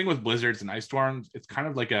 the thing with blizzards and ice storms, it's kind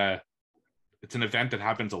of like it's an event that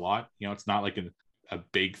happens a lot. It's not like a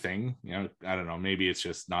big thing. I don't know, maybe it's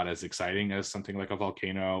just not as exciting as something like a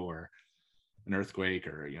volcano or an earthquake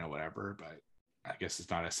or whatever, but I guess it's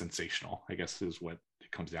not as sensational, I guess is what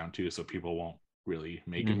it comes down to. So people won't really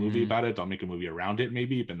make a movie about it. They'll make a movie around it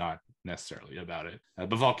maybe, but not necessarily about it.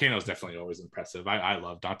 But volcano is definitely always impressive. I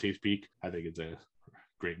love Dante's Peak. I think it's a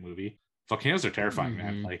great movie. Volcanoes are terrifying,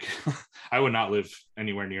 man. Like I would not live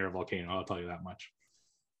anywhere near a volcano, I'll tell you that much.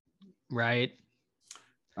 Right.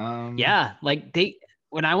 Yeah, like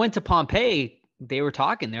when I went to Pompeii, they were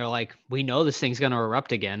talking, they're like, we know this thing's going to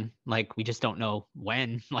erupt again. Like, we just don't know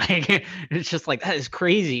when. Like, it's just like, that is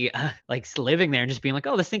crazy. Like living there and just being like,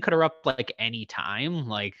 oh, this thing could erupt like any time.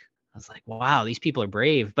 Like, I was like, wow, these people are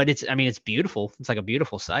brave, but it's beautiful. It's like a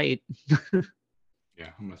beautiful sight. Yeah.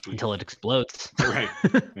 It must be. Until it explodes. Right.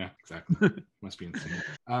 Yeah, exactly. Must be insane.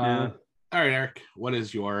 All right, Eric, what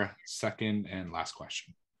is your second and last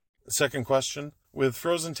question? Second question. With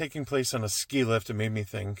Frozen taking place on a ski lift, it made me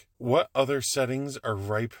think, what other settings are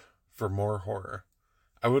ripe for more horror?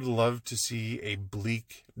 I would love to see a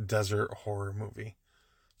bleak desert horror movie.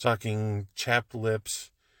 Talking chapped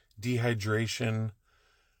lips, dehydration,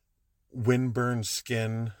 windburned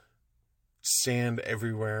skin, sand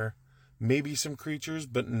everywhere. Maybe some creatures,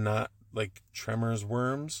 but not like Tremors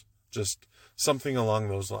worms. Just something along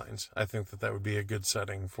those lines. I think that would be a good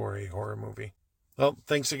setting for a horror movie. Well,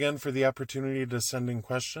 thanks again for the opportunity to send in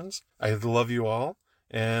questions. I love you all,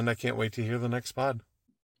 and I can't wait to hear the next pod.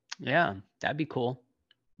 Yeah, that'd be cool.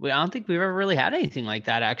 I don't think we've ever really had anything like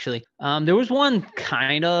that, actually. There was one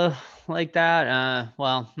kind of like that.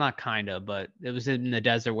 Well, not kind of, but it was in the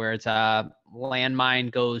desert where it's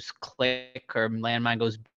landmine goes click or landmine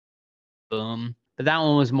goes boom. But that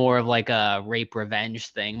one was more of like a rape revenge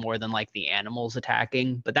thing more than like the animals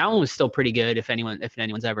attacking. But that one was still pretty good if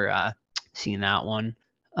anyone's ever seen that one.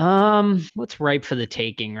 What's ripe for the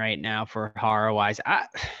taking right now for horror wise? I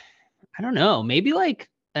don't know. Maybe like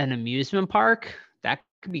an amusement park. That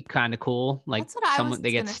could be kind of cool. Like someone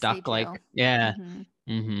they get stuck. Like yeah.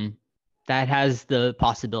 That has the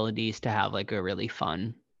possibilities to have like a really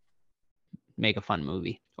make a fun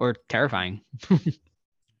movie or terrifying.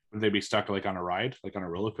 Would they be stuck like on a ride, like on a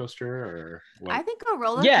roller coaster, or what? I think a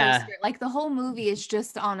roller coaster. Like the whole movie is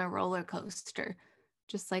just on a roller coaster,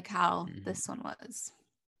 just like how this one was.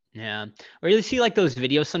 Yeah. Or you see like those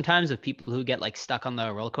videos sometimes of people who get like stuck on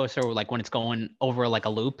the roller coaster, or like when it's going over like a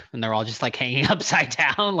loop and they're all just like hanging upside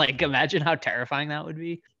down. Like imagine how terrifying that would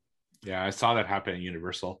be. Yeah, I saw that happen at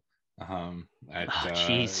Universal at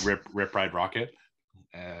Rip Ride Rocket.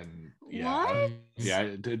 And yeah, what? Yeah,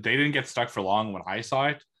 they didn't get stuck for long when I saw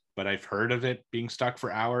it, but I've heard of it being stuck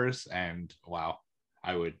for hours, and wow,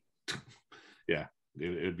 I would, yeah,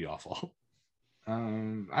 it would be awful. I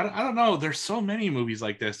don't know. There's so many movies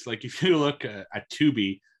like this. Like if you look at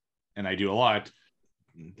Tubi, and I do a lot,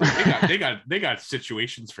 they got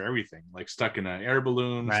situations for everything. Like stuck in an air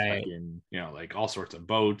balloon, right. Stuck in like all sorts of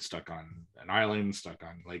boats, stuck on an island, stuck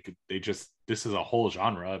on like this is a whole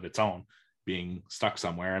genre of its own. Being stuck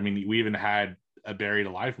somewhere. I mean, we even had a Buried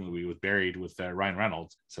Alive movie with Ryan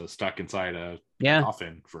Reynolds. So stuck inside a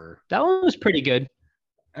coffin for. That one was pretty good.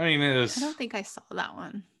 I mean, I don't think I saw that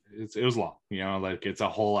one. It was long, like it's a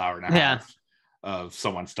whole hour and a half of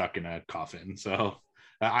someone stuck in a coffin. So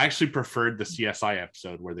I actually preferred the CSI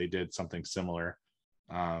episode where they did something similar,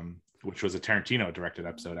 which was a Tarantino directed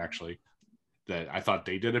episode actually. That I thought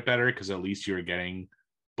they did it better because at least you were getting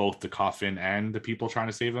both the coffin and the people trying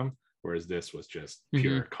to save them. whereas this was just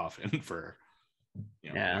pure coffin for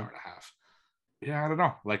an hour and a half. Yeah, I don't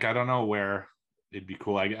know. Like, I don't know where it'd be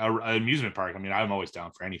cool. Like an amusement park. I mean, I'm always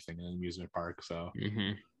down for anything in an amusement park, so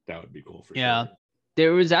that would be cool for sure.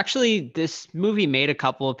 There was actually, this movie made a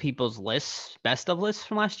couple of people's lists, best of lists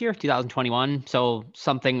from last year, 2021. So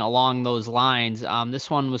something along those lines. This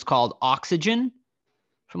one was called Oxygen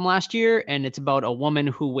from last year, and it's about a woman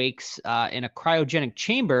who wakes in a cryogenic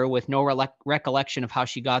chamber with no recollection of how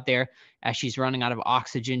she got there. As she's running out of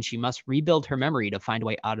oxygen, she must rebuild her memory to find a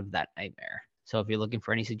way out of that nightmare. So if you're looking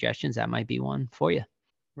for any suggestions, that might be one for you.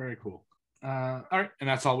 Very cool. All right, and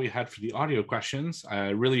that's all we had for the audio questions. I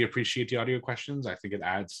really appreciate the audio questions. I think it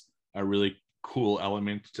adds a really cool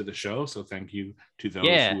element to the show. So thank you to those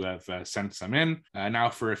who have sent some in. Now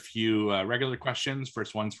for a few regular questions.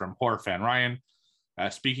 First one's from horror fan Ryan.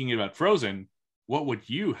 Speaking about Frozen, what would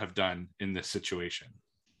you have done in this situation?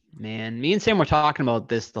 Man, me and Sam were talking about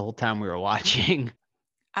this the whole time we were watching.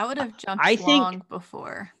 I would have jumped long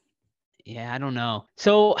before. Yeah, I don't know.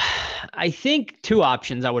 So I think two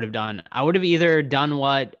options I would have done. I would have either done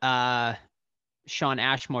what Shawn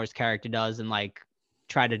Ashmore's character does and like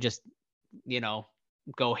try to just,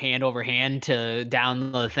 go hand over hand to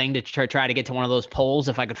down the thing to try to get to one of those poles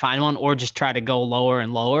if I could find one, or just try to go lower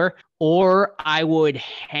and lower. Or I would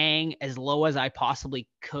hang as low as I possibly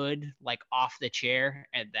could, like off the chair,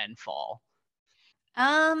 and then fall.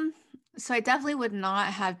 So I definitely would not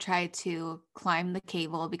have tried to climb the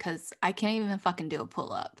cable because I can't even fucking do a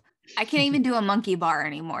pull-up. I can't even do a monkey bar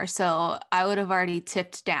anymore. So I would have already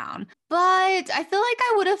tipped down. But I feel like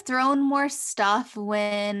I would have thrown more stuff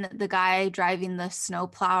when the guy driving the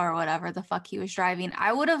snowplow or whatever the fuck he was driving,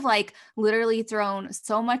 I would have like literally thrown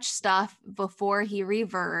so much stuff before he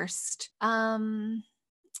reversed. Yeah.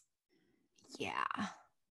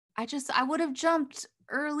 I would have jumped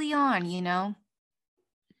early on, And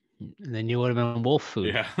then you would have been wolf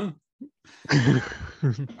food. Yeah.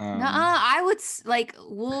 I would like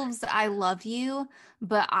wolves. I love you,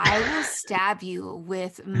 but I will stab you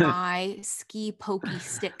with my ski pokey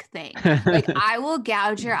stick thing. Like I will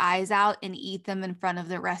gouge your eyes out and eat them in front of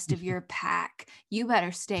the rest of your pack. You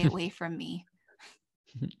better stay away from me.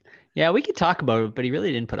 Yeah, we could talk about it, but he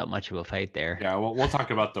really didn't put up much of a fight there. Yeah, we'll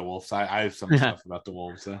talk about the wolves. I have some stuff about the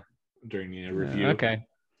wolves during the review. Okay.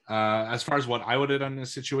 As far as what I would have done in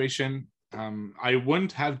this situation, I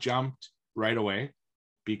wouldn't have jumped right away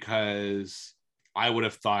because I would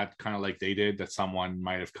have thought kind of like they did that someone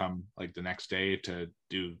might have come like the next day to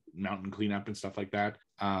do mountain cleanup and stuff like that.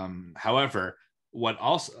 However,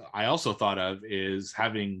 I also thought of is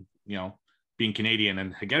having, being Canadian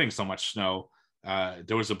and getting so much snow,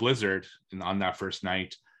 there was a blizzard on that first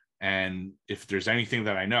night. And if there's anything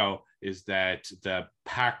that I know is that the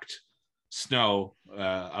packed snow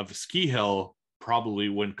of a ski hill probably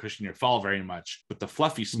wouldn't cushion your fall very much, but the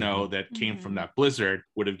fluffy snow that came from that blizzard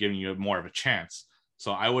would have given you more of a chance.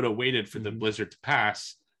 So I would have waited for the blizzard to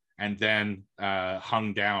pass and then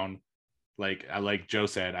hung down, like Joe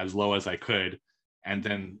said, as low as I could, and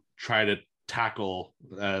then try to tackle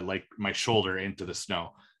like my shoulder into the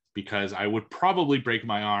snow, because I would probably break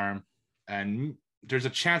my arm, and there's a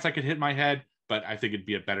chance I could hit my head, but I think it'd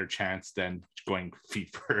be a better chance than going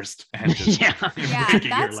feet first and just that's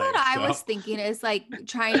what I was thinking, is like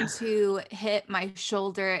trying to hit my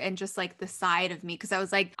shoulder and just like the side of me, because I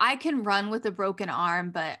was like, I can run with a broken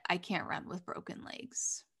arm, but I can't run with broken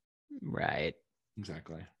legs. Right.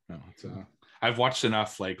 Exactly. No, it's I've watched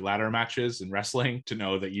enough like ladder matches in wrestling to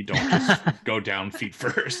know that you don't just go down feet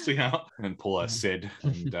first, and pull a Sid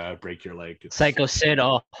and break your leg. Psycho Sid.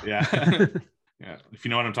 Oh, yeah. Yeah, if you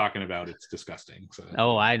know what I'm talking about, it's disgusting.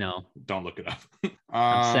 So I know. Don't look it up.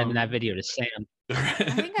 I'm sending that video to Sam. I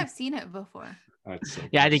think I've seen it before. That's so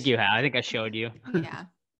yeah, I think you have. I think I showed you. Yeah.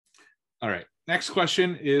 All right. Next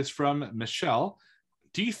question is from Michelle.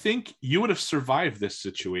 Do you think you would have survived this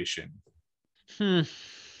situation? It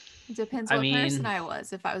depends what person I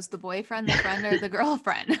was. If I was the boyfriend, the friend, or the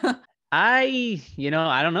girlfriend. I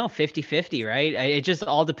don't know, 50-50, right? It just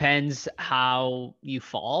all depends how you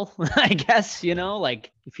fall, I guess,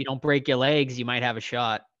 like if you don't break your legs, you might have a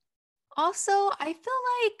shot. Also, I feel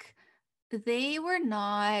like they were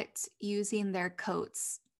not using their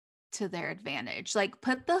coats to their advantage. Like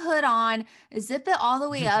put the hood on, zip it all the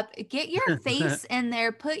way up, get your face in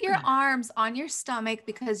there, put your arms on your stomach,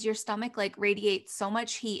 because your stomach like radiates so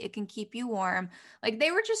much heat, it can keep you warm. Like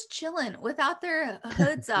they were just chilling without their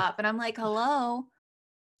hoods up, and I'm like, hello.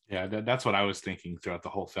 Yeah, that's what I was thinking throughout the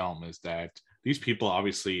whole film, is that these people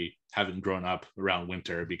obviously haven't grown up around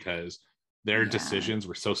winter, because their decisions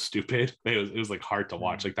were so stupid. It was like hard to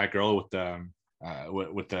watch. Like that girl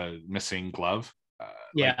with the missing glove.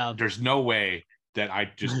 Like, there's no way that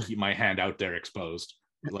I just keep my hand out there exposed.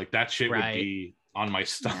 Like that shit would be on my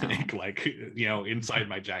stomach, like, you know, inside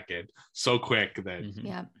my jacket so quick that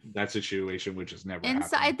that situation would just never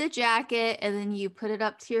inside happen. the jacket, and then you put it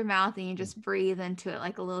up to your mouth and you just breathe into it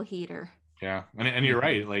like a little heater. Yeah, and you're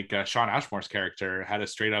right. Like Sean Ashmore's character had a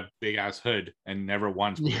straight up big ass hood and never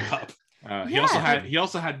once blew it up. He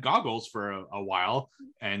also had goggles for a while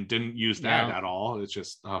and didn't use that at all. It's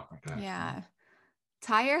just, oh my god. Yeah.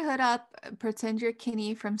 Tie your hood up, pretend you're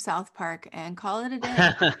Kenny from South Park, and call it a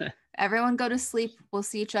day. Everyone go to sleep. We'll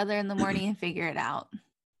see each other in the morning and figure it out.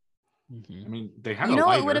 I mean, they had a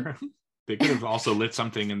lighter. They could have also lit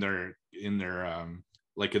something in their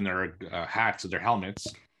hats or their helmets.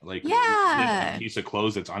 Like a piece of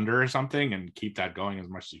clothes that's under or something, and keep that going as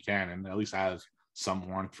much as you can, and at least have some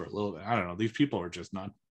warmth for a little bit. I don't know. These people are just not.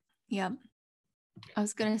 Yep. I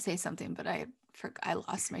was gonna say something, but I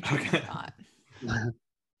lost my train of thought.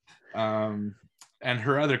 And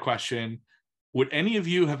her other question: would any of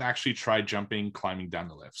you have actually tried climbing down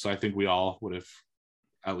the lift? So I think we all would have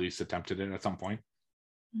at least attempted it at some point.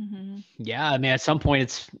 Mm-hmm. Yeah, I mean, at some point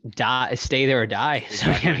it's stay there or die.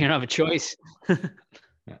 Exactly. So you don't have a choice.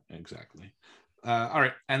 Yeah, exactly. All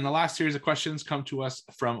right, and the last series of questions come to us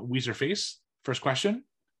from Weezerface. First question: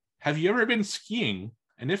 have you ever been skiing?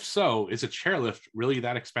 And if so, is a chairlift really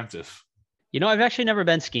that expensive? You know, I've actually never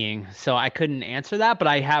been skiing, so I couldn't answer that, but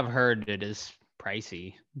I have heard it is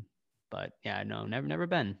pricey. But yeah, no, never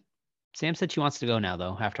been. Sam said she wants to go now,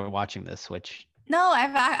 though, after watching this, which... No,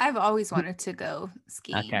 I've always wanted to go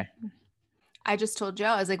skiing. Okay. I just told Joe,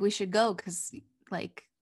 I was like, we should go, because, like,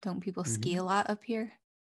 don't people ski a lot up here?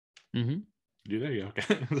 Mm-hmm. Do they?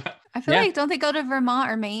 Okay. I feel like, don't they go to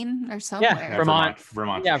Vermont or Maine or somewhere? Yeah, Vermont.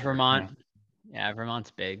 Yeah, sure. Vermont. Yeah,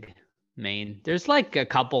 Vermont's big. Maine. There's like a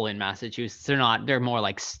couple in Massachusetts. They're more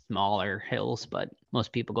like smaller hills, but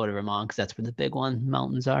most people go to Vermont because that's where the big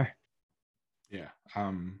mountains are. Yeah.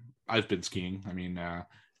 I've been skiing. I mean,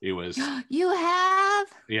 it was. You have?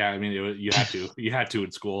 Yeah, I mean, you had to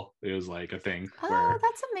in school. It was like a thing. Oh,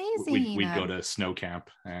 that's amazing. We'd go to snow camp,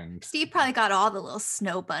 and Steve probably got all the little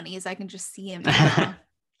snow bunnies. I can just see him now.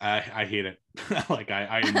 I hate it. Like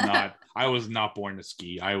I was not born to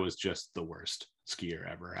ski. I was just the worst skier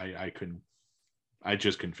ever. I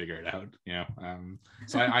just couldn't figure it out, you know.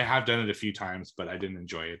 So I have done it a few times, but I didn't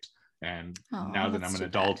enjoy it. And now that I'm an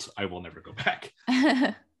adult, I will never go back.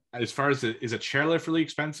 As far as is a chairlift really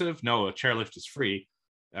expensive? No, a chairlift is free.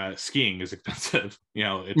 Skiing is expensive. You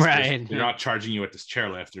know, it's right. They're not charging you at this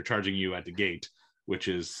chairlift. They're charging you at the gate, which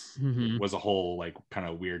was a whole like kind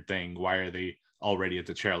of weird thing. Why are they already at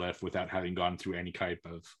the chairlift without having gone through any type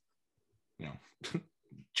of, you know,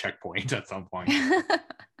 checkpoint at some point?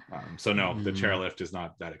 So no, the chairlift is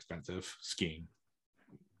not that expensive. Skiing,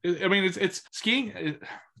 I mean, it's skiing.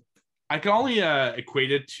 I can only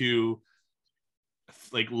equate it to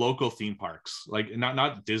like local theme parks, like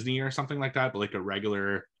not Disney or something like that, but like a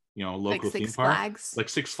regular, you know, local like theme park, like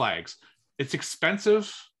Six Flags. It's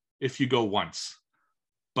expensive if you go once,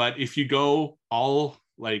 but if you go all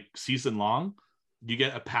like season long, you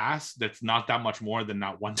get a pass that's not that much more than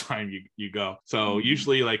that one time you go. So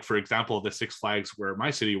usually, like for example, the Six Flags where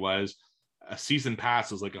my city was, a season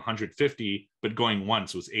pass was like 150, but going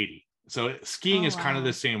once was 80. So skiing is kind of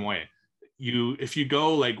the same way. If you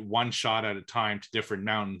go like one shot at a time to different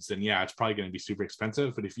mountains, then yeah, it's probably going to be super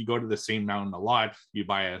expensive. But if you go to the same mountain a lot, you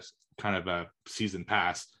buy a kind of a season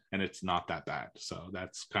pass, and it's not that bad. So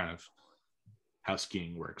that's kind of how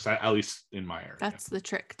skiing works, at least in my area. That's the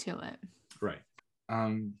trick to it. Right.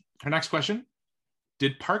 Her next question: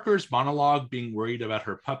 did Parker's monologue being worried about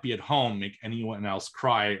her puppy at home make anyone else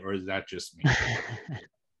cry, or is that just me?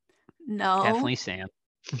 No. Definitely Sam.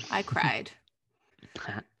 I cried.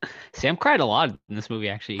 Sam cried a lot in this movie,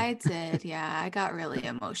 actually. I did, yeah. I got really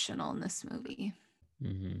emotional in this movie.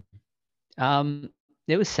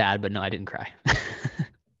 It was sad, but no, I didn't cry.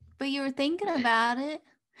 But you were thinking about it.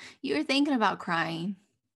 You were thinking about crying.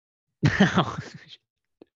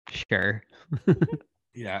 Sure.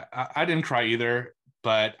 Yeah, I didn't cry either,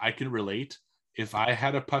 but I can relate. If I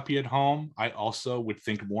had a puppy at home, I also would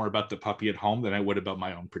think more about the puppy at home than I would about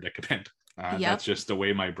my own predicament. That's just the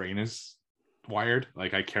way my brain is wired.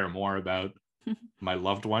 Like I care more about my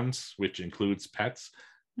loved ones, which includes pets,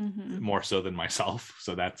 more so than myself.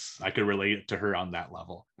 So I could relate to her on that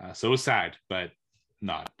level. So it was sad, but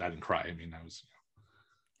I didn't cry. I mean, I was,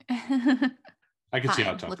 I could see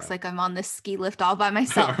how tough. Looks like I'm on this ski lift all by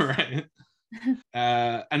myself. Right.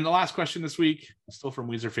 And the last question this week, still from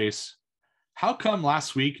Weezerface: how come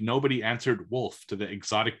last week nobody answered Wolf to the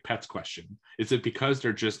exotic pets question? Is it because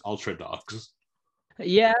they're just ultra dogs?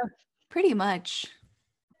 Yeah, Pretty much.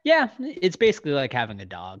 Yeah, it's basically like having a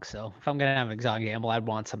dog. So if I'm gonna have an exotic animal, I'd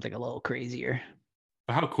want something a little crazier.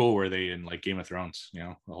 But how cool were they in like Game of Thrones? You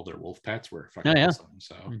know, all their wolf pets were fucking awesome.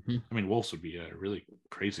 So I mean, wolves would be a really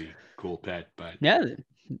crazy cool pet, but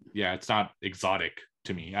yeah, it's not exotic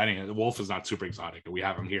to me. I mean, the wolf is not super exotic. We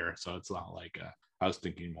have them here, so it's not like I was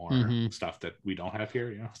thinking more stuff that we don't have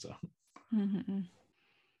here. You know, so.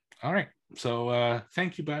 All right. So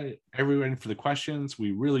thank you, everyone, for the questions.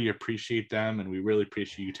 We really appreciate them, and we really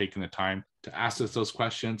appreciate you taking the time to ask us those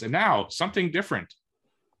questions. And now something different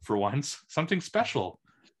for once, something special.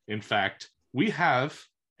 In fact, we have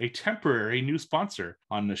a temporary new sponsor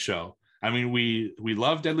on the show. I mean, we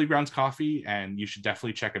love Deadly Grounds Coffee, and you should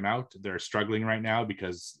definitely check them out. They're struggling right now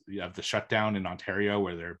because of the shutdown in Ontario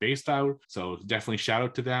where they're based out. So definitely shout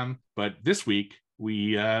out to them. But this week,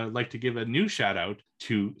 we like to give a new shout out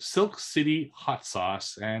to Silk City Hot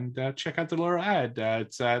Sauce, and check out the little ad.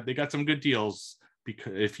 They got some good deals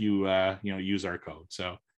because if you use our code.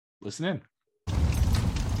 So listen in.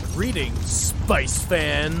 Greetings, Spice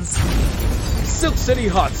fans. Silk City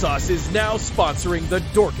Hot Sauce is now sponsoring the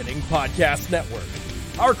Dorkening Podcast Network.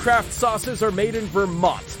 Our craft sauces are made in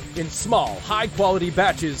Vermont in small, high-quality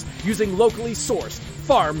batches using locally sourced,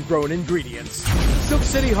 farm-grown ingredients. Silk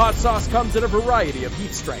City Hot Sauce comes in a variety of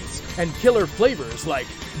heat strengths and killer flavors like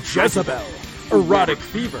Jezebel, Erotic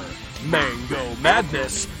Fever, Mango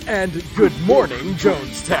Madness, and Good Morning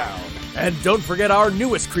Jonestown. And don't forget our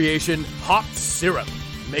newest creation, Hot Syrup.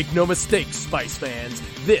 Make no mistake, Spice fans,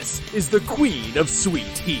 this is the queen of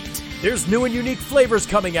sweet heat. There's new and unique flavors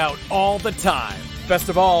coming out all the time. Best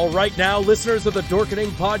of all, right now, listeners of the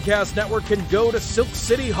Dorkening Podcast Network can go to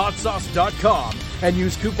silkcityhotsauce.com and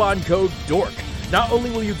use coupon code DORK. Not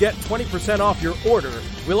only will you get 20% off your order,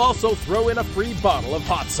 we'll also throw in a free bottle of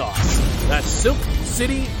hot sauce. That's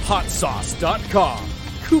silkcityhotsauce.com.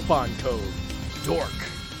 Coupon code DORK.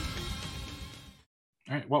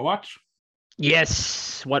 All right, what watch?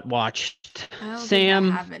 Yes, what watched? I don't Sam.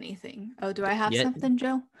 think I have anything. Oh, do I have something,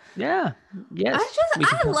 Joe? Yeah. Yes.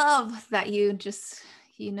 I love that you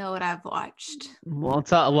know what I've watched. Well, I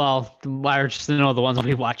just know the ones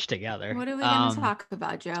we watched together. What are we going to talk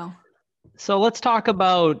about, Joe? So let's talk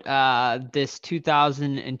about this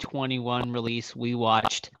 2021 release we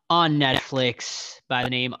watched on Netflix by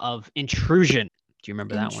the name of Intrusion. Do you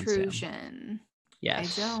remember that one, Sam? Intrusion.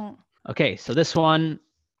 Yes. I don't. Okay, so this one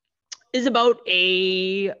is about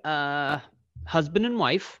a husband and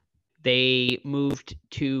wife. They moved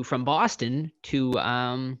from Boston to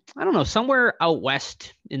I don't know, somewhere out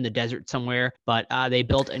west in the desert somewhere, but they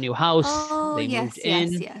built a new house. Oh, they moved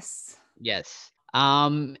in. Yes.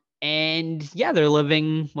 And yeah, they're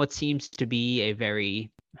living what seems to be a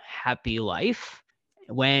very happy life.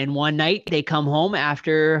 When one night they come home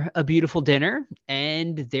after a beautiful dinner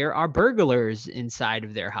and there are burglars inside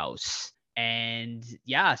of their house. And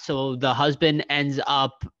yeah, so the husband ends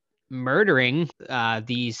up murdering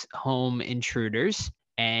these home intruders.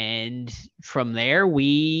 And from there,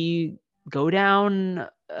 we go down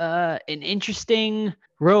an interesting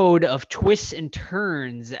road of twists and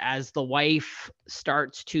turns as the wife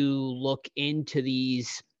starts to look into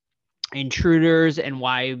these intruders and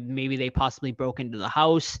why maybe they possibly broke into the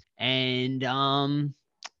house. And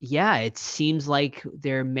yeah, it seems like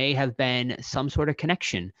there may have been some sort of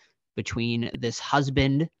connection between this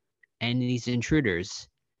husband and these intruders.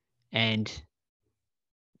 And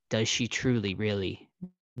does she truly really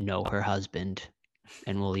know her husband?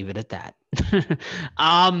 And we'll leave it at that.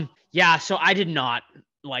 Yeah, so I did not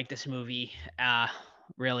like this movie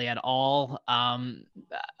really at all.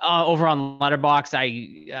 Over on Letterboxd,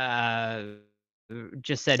 I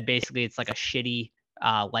just said basically it's like a shitty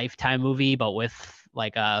Lifetime movie, but with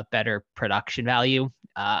like a better production value.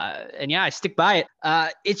 And yeah, I stick by it.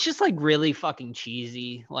 It's just like really fucking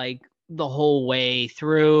cheesy, like the whole way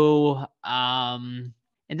through. And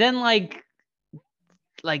then like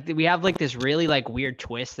we have like this really like weird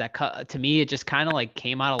twist that to me, it just kind of like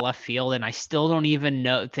came out of left field, and I still don't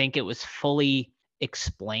even think it was fully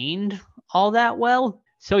explained all that well.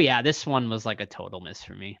 So yeah, this one was like a total miss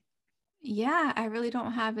for me. Yeah, I really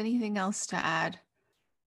don't have anything else to add.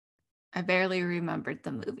 I barely remembered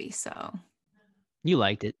the movie, so. You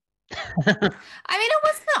liked it. I mean, it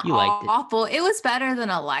wasn't awful. It was better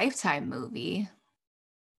than a Lifetime movie.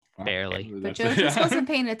 Barely. But Joe just wasn't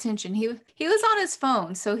paying attention. He was on his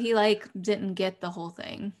phone, so he like didn't get the whole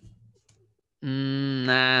thing.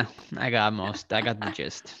 Nah, I got the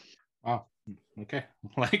gist. Oh, okay.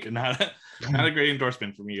 Like not a great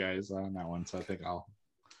endorsement from you guys on that one, so I think I'll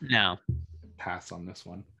pass on this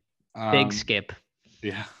one. Big skip.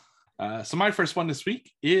 Yeah. So my first one this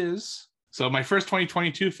week is So my first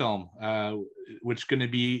 2022 film, which is going to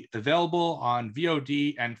be available on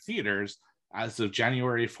VOD and theaters as of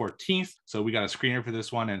January 14th. So we got a screener for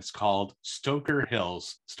this one, and it's called Stoker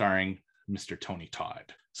Hills, starring Mr. Tony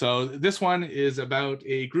Todd. So this one is about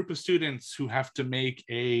a group of students who have to make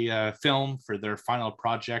a film for their final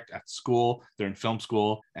project at school. They're in film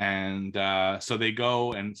school. And so they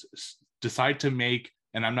go and decide to make,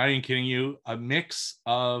 and I'm not even kidding you, a mix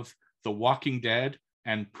of The Walking Dead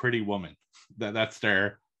and Pretty Woman. That's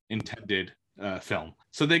their intended film.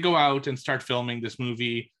 So they go out and start filming this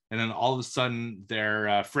movie. And then all of a sudden,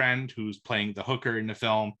 their friend who's playing the hooker in the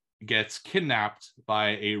film gets kidnapped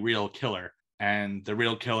by a real killer. And the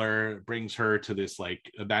real killer brings her to this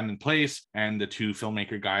like abandoned place, and the two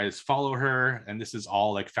filmmaker guys follow her. And this is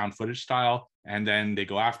all like found footage style. And then they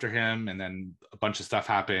go after him, and then a bunch of stuff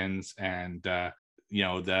happens. And,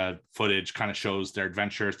 the footage kind of shows their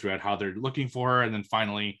adventure throughout how they're looking for her. And then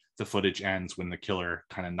finally, the footage ends when the killer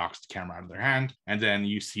kind of knocks the camera out of their hand. And then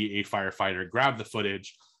you see a firefighter grab the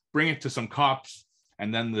footage, bring it to some cops.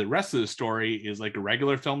 And then the rest of the story is like a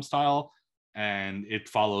regular film style. And it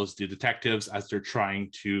follows the detectives as they're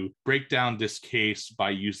trying to break down this case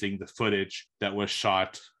by using the footage that was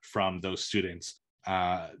shot from those students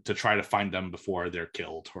to try to find them before they're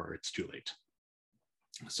killed or it's too late.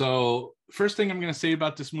 So first thing I'm going to say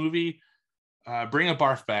about this movie, bring a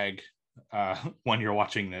barf bag when you're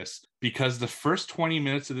watching this, because the first 20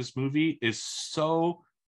 minutes of this movie is so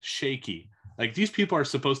shaky. Like, these people are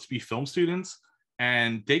supposed to be film students,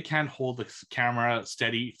 and they can't hold the camera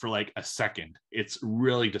steady for like a second. It's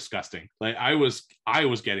really disgusting. Like, I was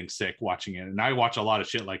getting sick watching it, and I watch a lot of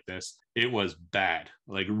shit like this. It was bad,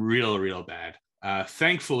 like real bad.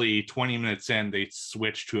 Thankfully, 20 minutes in, they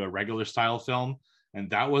switched to a regular style film, and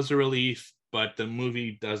that was a relief. But the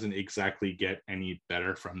movie doesn't exactly get any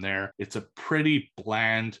better from there. It's a pretty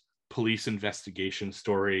bland police investigation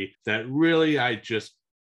story that really I just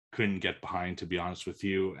couldn't get behind, to be honest with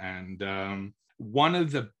you. And one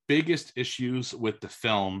of the biggest issues with the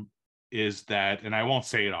film is that, and I won't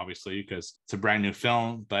say it obviously because it's a brand new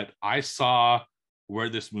film, but I saw where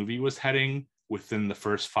this movie was heading within the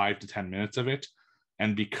first 5 to 10 minutes of it.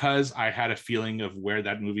 And because I had a feeling of where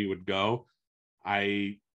that movie would go,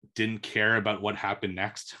 I didn't care about what happened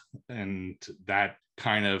next. And that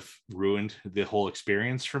kind of ruined the whole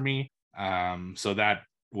experience for me. So that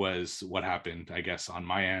was what happened, I guess, on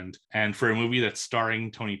my end. And for a movie that's starring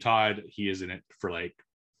Tony Todd, he is in it for like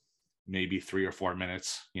maybe 3 or 4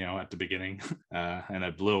 minutes, at the beginning, and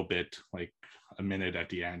a little bit, like a minute at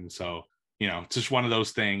the end. So, it's just one of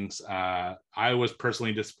those things. I was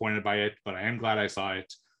personally disappointed by it, but I am glad I saw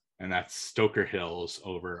it. And that's Stoker Hills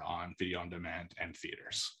over on video on demand and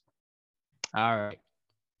theaters. All right.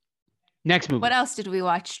 Next movie. What else did we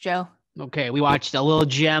watch, Joe? Okay, we watched a little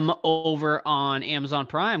gem over on Amazon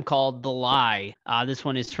Prime called The Lie. This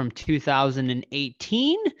one is from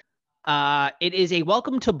 2018. It is a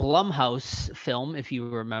Welcome to Blumhouse film, if you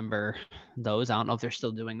remember those. I don't know if they're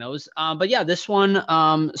still doing those. But yeah, this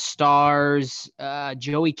one stars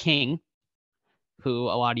Joey King, who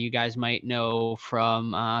a lot of you guys might know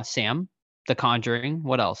from Sam, The Conjuring.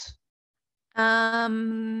 What else?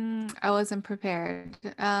 I wasn't prepared.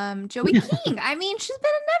 Joey King. I mean, she's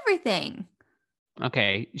been in everything.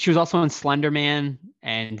 Okay. She was also in Slender Man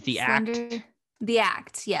and The Act. The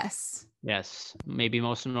Act, yes. Yes. Maybe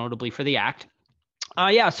most notably for The Act.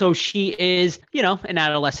 Yeah, so she is, an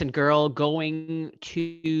adolescent girl going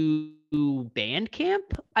to band camp,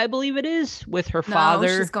 I believe it is, with her father.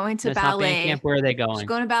 No, she's going to ballet. Band camp. Where are they going? She's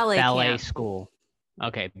going to ballet camp. School.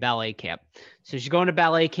 Okay, ballet camp. So she's going to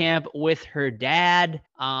ballet camp with her dad.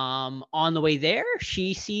 On the way there,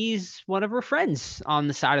 she sees one of her friends on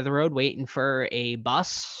the side of the road waiting for a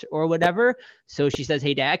bus or whatever. So she says,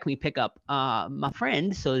 "Hey, Dad, can we pick up my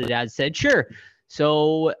friend?" So the dad said, "Sure."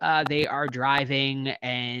 So they are driving,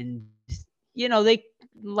 and they,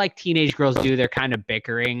 like teenage girls do, they're kind of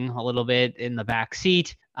bickering a little bit in the back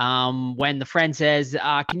seat. When the friend says,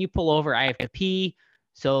 "Can you pull over? I have to pee."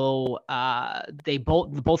 So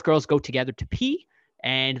both girls go together to pee,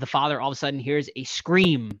 and the father all of a sudden hears a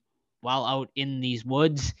scream while out in these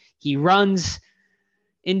woods. He runs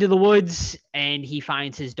into the woods, and he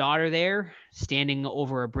finds his daughter there standing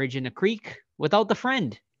over a bridge in a creek without the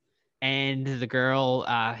friend. And the girl,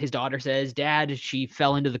 his daughter says, "Dad, she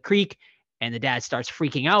fell into the creek." And the dad starts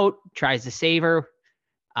freaking out, tries to save her,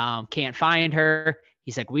 can't find her.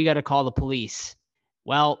 He's like, "We got to call the police."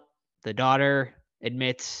 Well, the daughter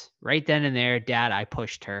admits right then and there, "Dad, I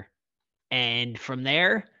pushed her." And from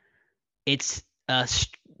there, it's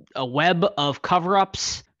a web of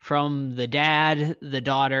cover-ups from the dad, the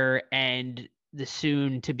daughter, and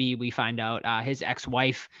soon to be, we find out his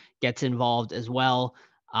ex-wife gets involved as well.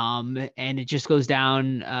 And it just goes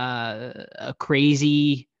down a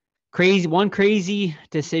crazy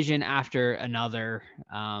decision after another.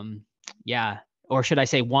 Or should I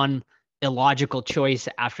say one illogical choice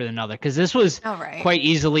after another, because this was quite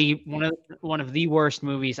easily one of the worst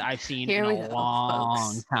movies I've seen in a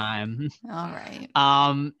long time. All right.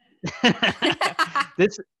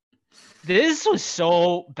 This was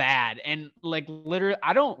so bad, and like literally,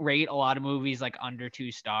 I don't rate a lot of movies like under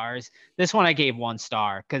 2 stars. This one I gave 1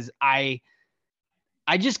 star because I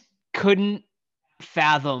just couldn't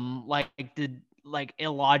fathom the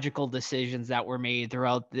illogical decisions that were made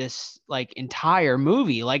throughout this like entire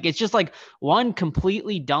movie. Like it's just like one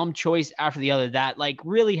completely dumb choice after the other that like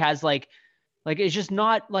really has like it's just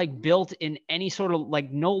not like built in any sort of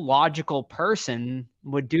like, no logical person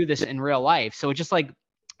would do this in real life. So it just like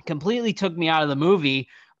completely took me out of the movie.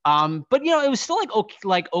 But it was still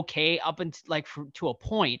okay up until to a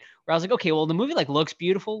point where I was like, okay, well the movie like looks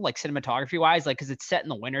beautiful, like cinematography wise, like, cause it's set in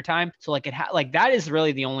the wintertime. So like that is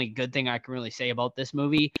really the only good thing I can really say about this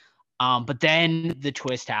movie. But then the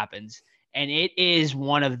twist happens, and it is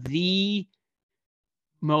one of the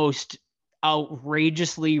most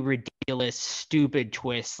outrageously ridiculous, stupid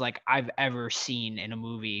twists like I've ever seen in a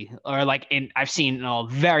movie, or I've seen in a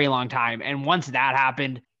very long time. And once that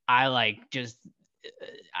happened, I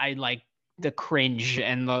the cringe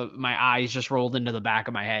and my eyes just rolled into the back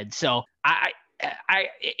of my head. So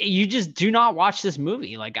you just do not watch this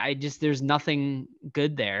movie. Like there's nothing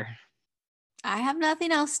good there. I have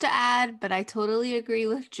nothing else to add, but I totally agree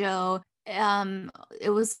with Joe. It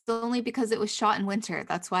was only because it was shot in winter.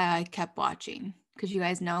 That's why I kept watching, because you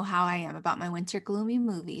guys know how I am about my winter gloomy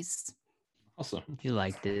movies. Awesome. You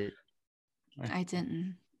liked it. I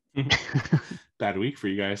didn't. Bad week for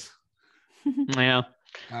you guys. Yeah.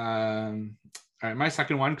 All right, my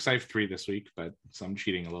second one, because I have 3 this week, but so I'm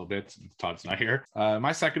cheating a little bit since Todd's not here.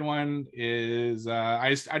 My second one is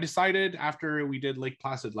I decided after we did Lake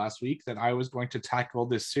Placid last week that I was going to tackle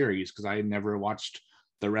this series because I had never watched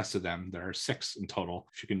the rest of them. There are 6 in total,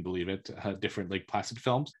 if you can believe it, different Lake Placid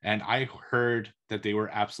films, and I heard that they were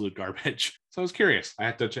absolute garbage. So I was curious. I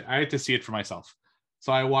had to see it for myself.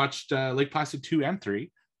 So I watched Lake Placid 2 and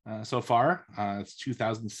 3 so far. It's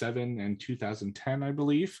 2007 and 2010, I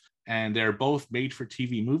believe. And they're both made for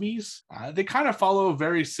TV movies. They kind of follow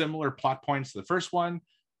very similar plot points to the first one.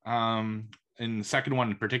 In the second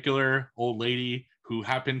one in particular, old lady who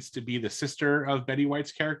happens to be the sister of Betty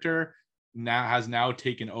White's character has now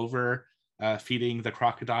taken over feeding the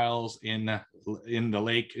crocodiles in the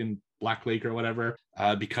lake, in Black Lake or whatever,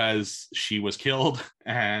 because she was killed.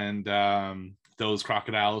 And those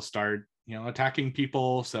crocodiles start attacking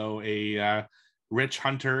people. So a rich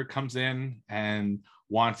hunter comes in and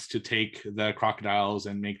wants to take the crocodiles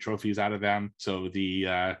and make trophies out of them. So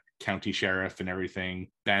the county sheriff and everything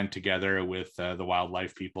band together with the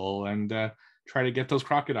wildlife people and try to get those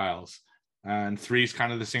crocodiles. And 3 is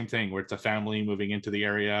kind of the same thing, where it's a family moving into the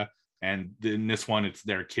area, and in this one it's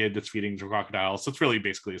their kid that's feeding the crocodiles. So it's really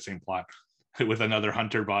basically the same plot with another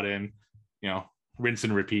hunter brought in, rinse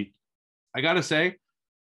and repeat. I gotta say,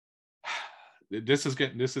 this is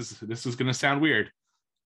going to sound weird.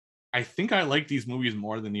 I think I like these movies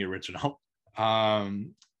more than the original.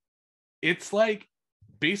 It's like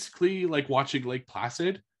basically like watching Lake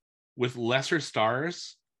Placid with lesser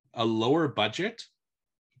stars, a lower budget,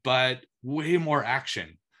 but way more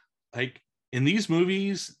action. Like in these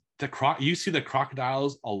movies, you see the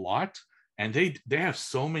crocodiles a lot, and they have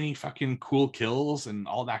so many fucking cool kills and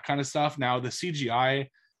all that kind of stuff. Now the CGI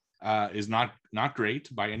is not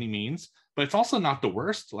great by any means, but it's also not the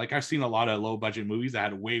worst. Like I've seen a lot of low budget movies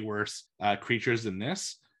that had way worse creatures than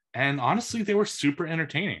this, and honestly they were super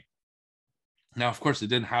entertaining. Now of course it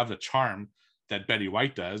didn't have the charm that Betty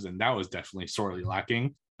White does, and that was definitely sorely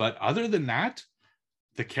lacking. But other than that,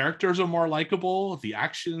 the characters are more likable. The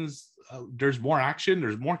actions, there's more action,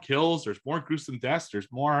 there's more kills, there's more gruesome deaths, there's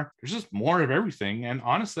just more of everything. And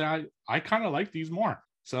honestly, I kind of like these more.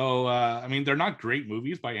 So, I mean, they're not great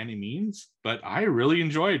movies by any means, but I really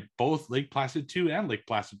enjoyed both Lake Placid 2 and Lake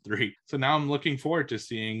Placid 3. So now I'm looking forward to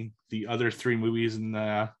seeing the other 3 movies in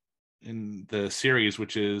the series,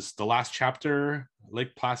 which is The Last Chapter,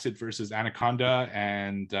 Lake Placid versus Anaconda,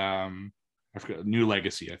 and I forgot, New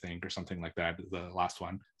Legacy, I think, or something like that, the last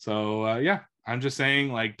one. So, yeah, I'm just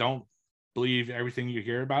saying, like, don't believe everything you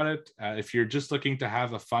hear about it. If you're just looking to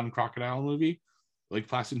have a fun crocodile movie, Lake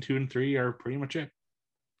Placid 2 and 3 are pretty much it.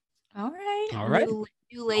 All right.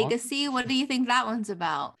 New Legacy. What do you think that one's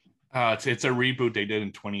about? It's a reboot they did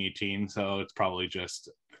in 2018, so it's probably just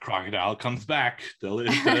crocodile comes back,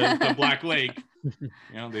 the Black Lake.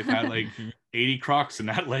 They've had like 80 crocs in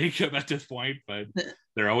that lake at this point, but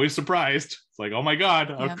they're always surprised. It's like, oh my God,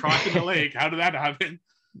 a croc in the lake. How did that happen?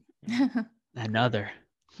 Another.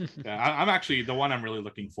 I'm actually, the one I'm really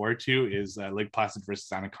looking forward to is Lake Placid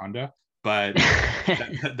versus Anaconda. But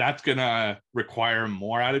that's gonna require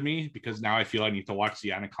more out of me, because now I feel I need to watch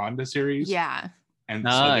the Anaconda series. Yeah. And so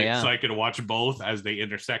I could watch both as they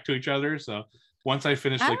intersect to each other. So once I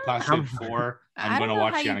finish Lake Placid 4, I'm gonna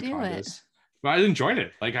watch the Anacondas. But I enjoyed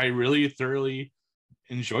it. Like, I really thoroughly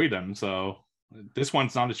enjoyed them. So this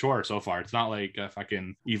one's not a chore so far. It's not like a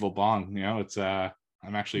fucking evil bong. It's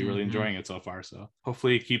I'm actually really enjoying it so far. So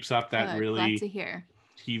hopefully it keeps up that really glad to hear.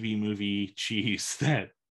 TV movie cheese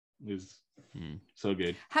that is so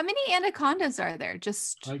good. How many Anacondas are there?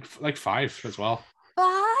 Just like 5 as well. 5?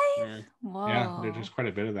 Whoa. Yeah, there's just quite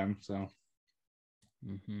a bit of them. So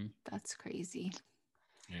that's crazy.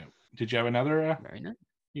 Yeah. Did you have another? Very nice.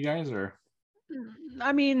 You guys, or?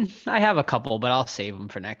 I mean, I have a couple, but I'll save them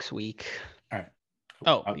for next week. All right.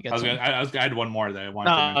 Oh, I had one more that I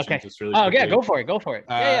wanted to mention. Okay. Just really quickly. Yeah, go for it.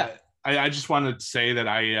 I just wanted to say that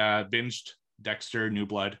I binged Dexter New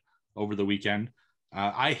Blood over the weekend.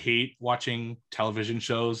 I hate watching television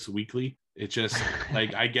shows weekly. It just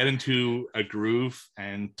like I get into a groove,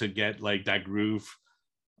 and to get like that groove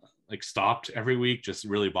like stopped every week just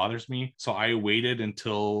really bothers me. So I waited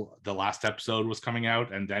until the last episode was coming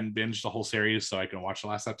out and then binged the whole series so I can watch the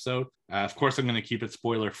last episode. Of course, I'm going to keep it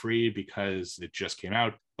spoiler free because it just came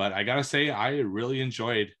out. But I got to say, I really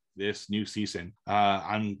enjoyed this new season.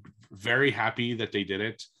 I'm very happy that they did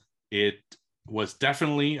it. It was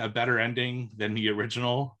definitely a better ending than the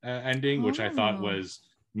original ending, which I thought was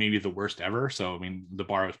maybe the worst ever. So, I mean, the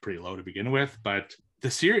bar was pretty low to begin with, but the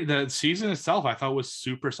season itself, I thought was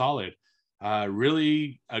super solid.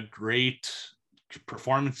 Really a great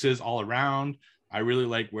performances all around. I really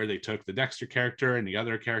like where they took the Dexter character and the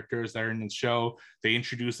other characters that are in the show. They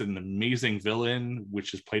introduced an amazing villain,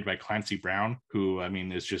 which is played by Clancy Brown, who, I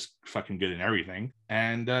mean, is just fucking good in everything.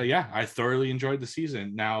 And I thoroughly enjoyed the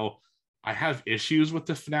season. Now, I have issues with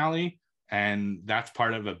the finale, and that's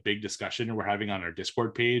part of a big discussion we're having on our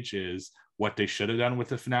Discord page, is what they should have done with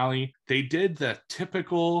the finale. They did the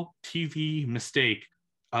typical TV mistake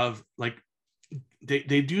of like,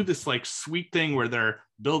 they do this like sweet thing where they're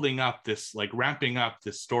building up this, like ramping up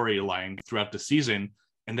this storyline throughout the season,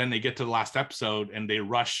 and then they get to the last episode and they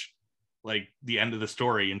rush like the end of the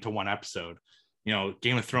story into one episode.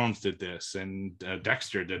 Game of Thrones did this, and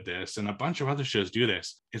Dexter did this, and a bunch of other shows do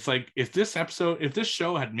this. It's like, if this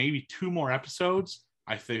show had maybe 2 more episodes,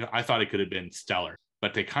 I thought it could have been stellar.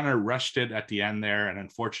 But they kind of rushed it at the end there, and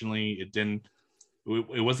unfortunately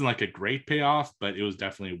it wasn't like a great payoff, but it was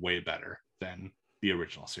definitely way better than the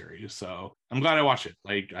original series. So I'm glad I watched it.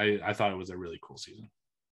 Like, I thought it was a really cool season.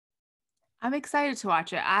 I'm excited to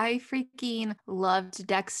watch it. I freaking loved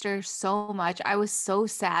Dexter so much. I was so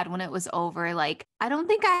sad when it was over. Like, I don't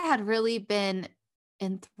think I had really been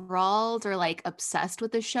enthralled or like obsessed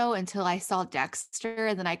with the show until I saw Dexter,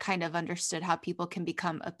 and then I kind of understood how people can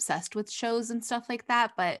become obsessed with shows and stuff like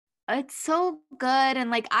that. But it's so good, and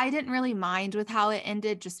like I didn't really mind with how it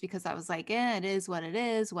ended, just because I was like, it is what it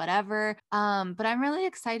is, whatever. But I'm really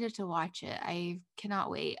excited to watch it. I cannot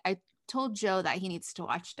wait. I told Joe that he needs to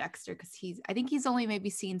watch Dexter because I think he's only maybe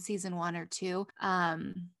seen season 1 or 2. But I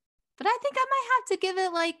think I might have to give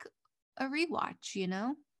it like a rewatch,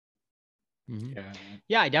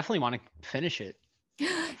 Yeah, I definitely want to finish it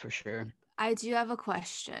for sure. I do have a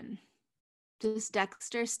question. Does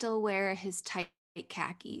Dexter still wear his tight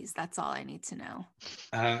khakis? That's all I need to know.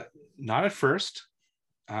 Not at first.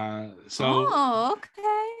 Okay.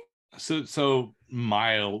 So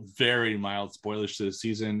mild, very mild spoilers to the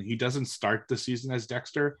season. He doesn't start the season as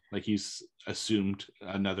Dexter. Like, he's assumed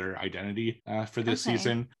another identity for this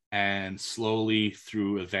season, and slowly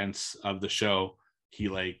through events of the show, he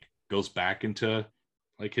like goes back into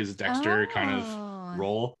like his Dexter kind of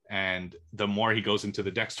role. And the more he goes into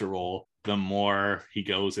the Dexter role, the more he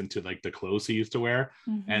goes into like the clothes he used to wear.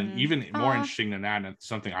 And even more interesting than that, and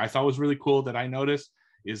something I thought was really cool that I noticed,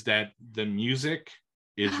 is that the music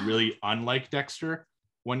is really unlike Dexter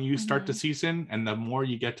when you start the season. And the more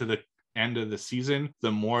you get to the end of the season,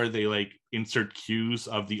 the more they like insert cues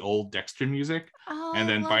of the old Dexter music. And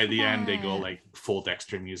then by the end, they go like full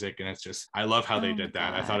Dexter music. And it's just, I love how they did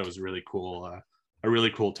that. I thought it was really cool. A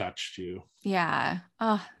really cool touch too. Yeah.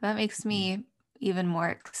 Oh, that makes me even more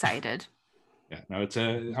excited. Yeah, no, it's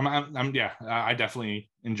I definitely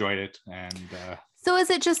enjoyed it. And so is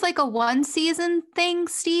it just like a 1 season thing,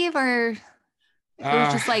 Steve, or it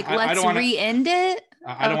was just like, let's re-end it?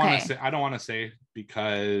 I don't want to say. I don't want to say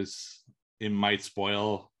because it might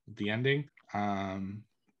spoil the ending.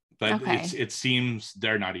 But it seems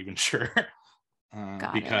they're not even sure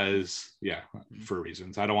because for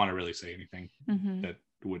reasons. I don't want to really say anything that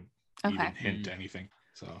would even hint anything.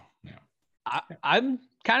 So yeah. I'm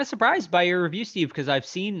kind of surprised by your review, Steve, because I've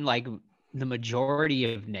seen like the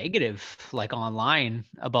majority of negative like online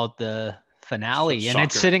about the finale, and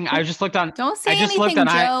it's sitting. I just looked on. Don't say anything,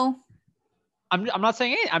 Joe. I'm not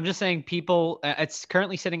saying it. I'm just saying people. It's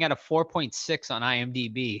currently sitting at a 4.6 on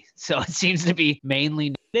IMDb, so it seems to be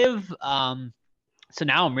mainly negative. So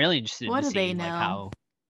now I'm really interested in seeing like how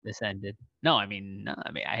this ended.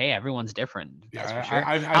 Hey, everyone's different. That's for sure.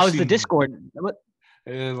 How's the Discord?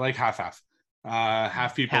 Like half.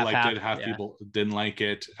 Half people liked it, half people didn't like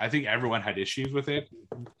it. I think everyone had issues with it,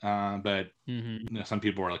 but some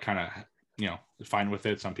people were like kind of fine with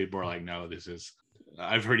it. Some people are like, no, this is.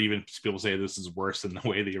 I've heard even people say this is worse than the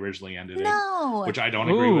way they originally ended it, which I don't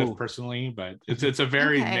agree with personally. But it's a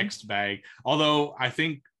very mixed bag. Although I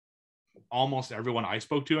think almost everyone I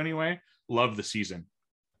spoke to anyway loved the season.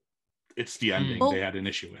 It's the ending they had an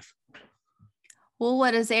issue with. Well,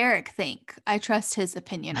 what does Eric think? I trust his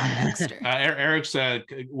opinion on Dexter. Eric said,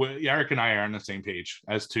 Eric and I are on the same page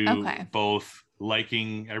as to both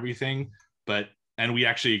liking everything, and we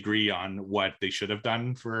actually agree on what they should have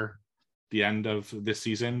done for the end of this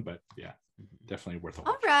season. But yeah, definitely worth a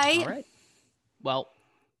watch. All right. Well,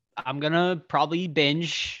 I'm gonna probably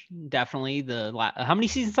binge. Definitely how many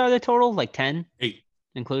seasons are there total? Like 10? 8,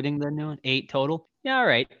 including the new one. 8 total. Yeah, all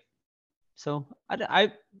right. So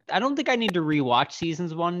I don't think I need to rewatch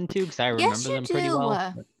seasons 1 and 2 because I remember them pretty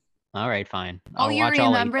well. All right, fine. You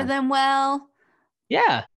remember them well?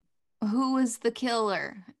 Yeah. Who was the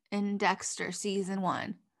killer in Dexter season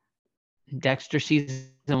 1? Dexter season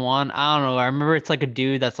 1. I don't know. I remember it's like a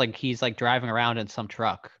dude that's like he's like driving around in some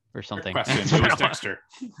truck or something. Question. It was Dexter.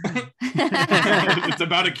 It's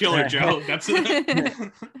about a killer, Joe. That's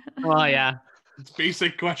it. Well, yeah. It's a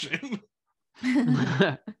basic question.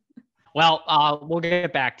 Well, we'll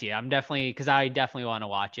get back to you. I definitely want to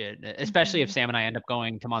watch it, especially if Sam and I end up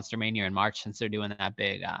going to Monster Mania in March since they're doing that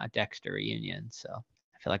big Dexter reunion. So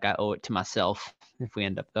I feel like I owe it to myself if we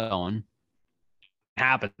end up going. It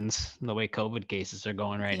happens the way COVID cases are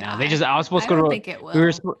going right now. I was supposed to go to. Think it will.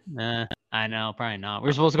 I know, probably not. We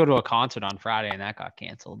were supposed to go to a concert on Friday and that got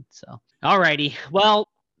canceled. So, alrighty. Well,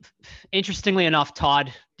 interestingly enough,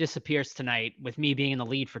 Todd disappears tonight with me being in the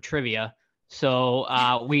lead for trivia. So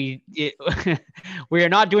we are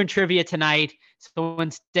not doing trivia tonight. So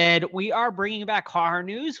instead, we are bringing back horror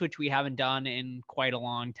news, which we haven't done in quite a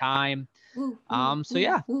long time. So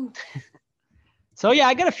yeah,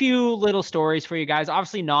 I got a few little stories for you guys.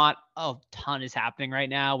 Obviously, not a ton is happening right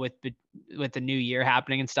now with the new year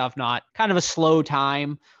happening and stuff. Not kind of a slow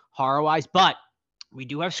time horror-wise, but we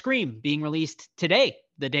do have Scream being released today.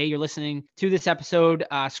 The day you're listening to this episode,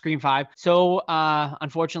 Scream 5. So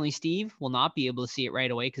unfortunately, Steve will not be able to see it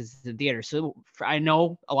right away because it's in theater. So I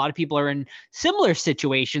know a lot of people are in similar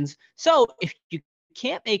situations. So if you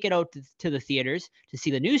can't make it out to the theaters to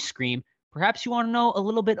see the new Scream, perhaps you want to know a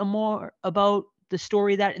little bit more about the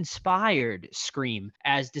story that inspired Scream,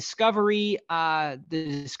 as the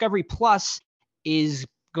Discovery Plus is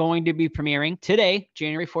going to be premiering today,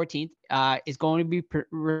 January 14th, is going to be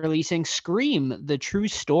releasing Scream, The True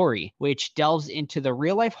Story, which delves into the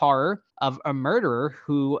real-life horror of a murderer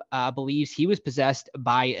who believes he was possessed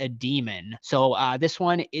by a demon. So this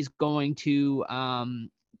one is going to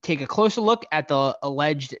take a closer look at the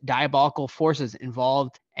alleged diabolical forces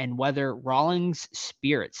involved and whether Rawlings'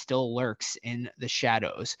 spirit still lurks in the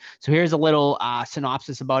shadows. So here's a little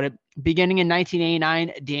synopsis about it. Beginning in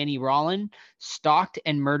 1989, Danny Rawlings stalked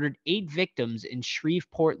and murdered 8 victims in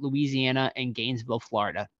Shreveport, Louisiana, and Gainesville,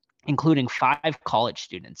 Florida, including 5 college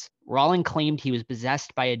students. Rawlings claimed he was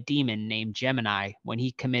possessed by a demon named Gemini when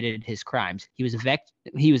he committed his crimes. He was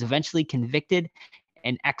eventually convicted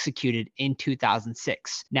and executed in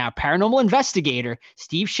 2006. Now, paranormal investigator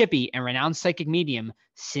Steve Shippey and renowned psychic medium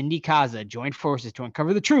Cindy Kaza joined forces to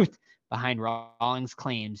uncover the truth behind Rawlings'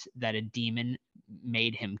 claims that a demon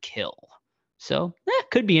made him kill. So,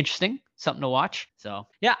 could be interesting, something to watch. So,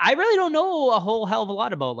 yeah, I really don't know a whole hell of a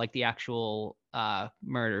lot about like the actual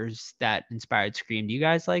murders that inspired Scream. Do you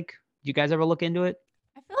guys ever look into it?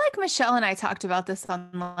 I feel like Michelle and I talked about this on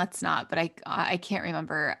Let's Not, but I can't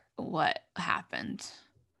remember what happened.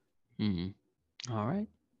 All right.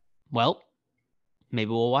 Well,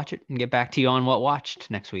 maybe we'll watch it and get back to you on what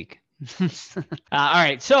watched next week. All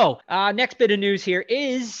right. So next bit of news here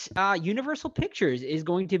is Universal Pictures is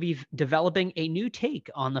going to be developing a new take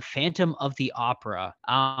on the Phantom of the Opera,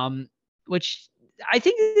 which I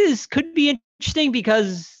think this could be interesting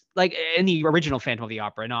because, like, in the original Phantom of the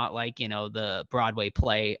Opera, not like, the Broadway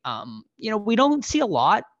play, we don't see a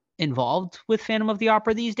lot involved with Phantom of the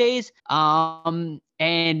Opera these days. And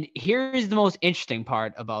here's the most interesting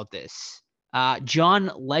part about this.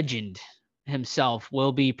 John Legend himself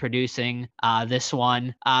will be producing this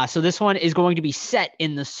one. So this one is going to be set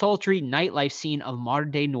in the sultry nightlife scene of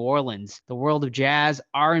modern-day New Orleans, the world of jazz,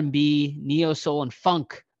 R&B, neo-soul, and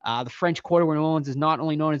funk. The French Quarter, where New Orleans is not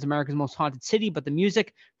only known as America's most haunted city, but the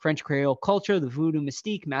music, French Creole culture, the voodoo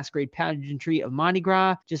mystique, masquerade pageantry of Mardi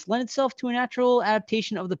Gras just lend itself to a natural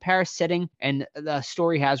adaptation of the Paris setting, and the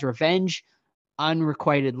story has revenge,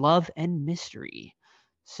 unrequited love, and mystery.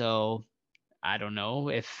 So I don't know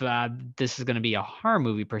if this is going to be a horror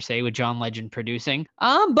movie per se with John Legend producing.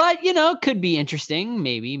 But could be interesting.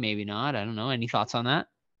 Maybe, maybe not. I don't know. Any thoughts on that?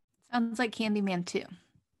 Sounds like Candyman 2.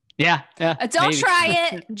 Yeah. Don't maybe. Try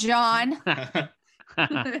it, John.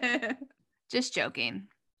 Just joking.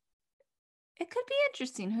 It could be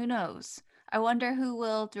interesting. Who knows? I wonder who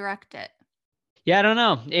will direct it. Yeah, I don't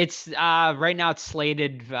know. It's right now it's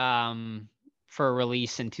slated for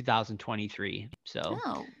release in 2023. So.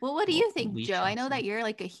 Oh, well, what do you think, Joe? I know that you're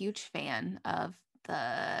like a huge fan of the.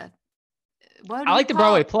 I like the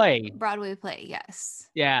Broadway play. Broadway play, yes.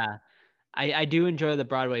 Yeah, I do enjoy the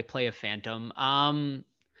Broadway play of Phantom.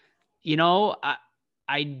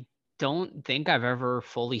 I don't think I've ever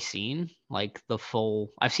fully seen like the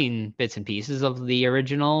full. I've seen bits and pieces of the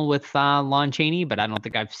original with Lon Chaney, but I don't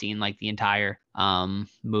think I've seen like the entire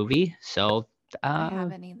movie. So I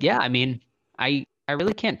haven't either. Yeah, I mean, I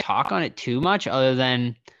really can't talk on it too much other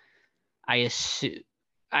than I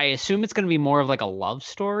assume it's going to be more of like a love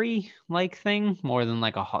story like thing more than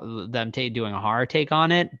like them doing a horror take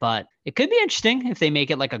on it. But it could be interesting if they make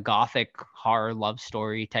it like a gothic horror love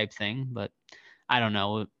story type thing. But I don't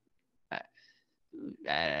know.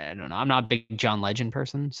 I don't know. I'm not a big John Legend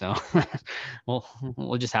person, so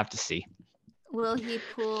we'll just have to see. Will he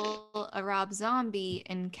pull a Rob Zombie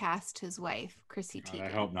and cast his wife, Chrissy Teigen? I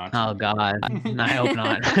hope not. Oh God, I hope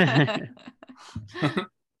not.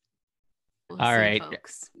 All right,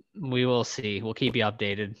 folks. We will see. We'll keep you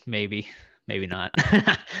updated. Maybe not.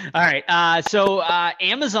 All right. So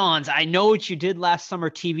Amazon's I Know What You Did Last Summer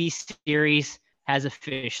TV series has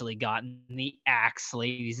officially gotten the axe,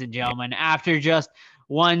 ladies and gentlemen. After just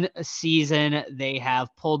one season, they have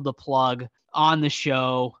pulled the plug on the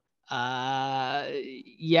show.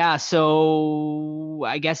 So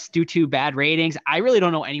I guess due to bad ratings, I really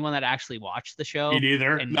don't know anyone that actually watched the show. Me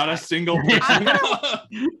neither. Not a single person.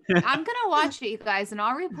 I'm gonna watch it, you guys, and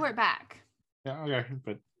I'll report back. Yeah, okay.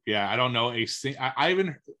 But yeah, I don't know I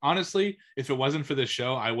even honestly, if it wasn't for this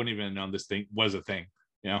show, I wouldn't even have known this thing was a thing.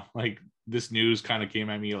 Like this news kind of came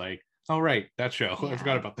at me like, oh right, that show. Yeah. I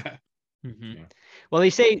forgot about that. Mm-hmm. Yeah. Well,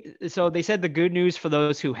 they said the good news for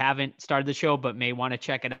those who haven't started the show but may want to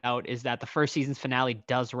check it out is that the first season's finale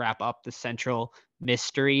does wrap up the central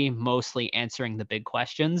mystery, mostly answering the big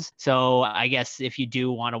questions. So I guess if you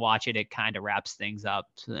do want to watch it, it kind of wraps things up.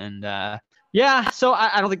 And so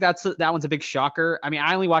I don't think that one's a big shocker. I mean,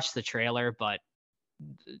 I only watched the trailer, but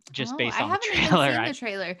just based on the trailer. I haven't even seen the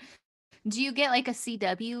trailer. Do you get like a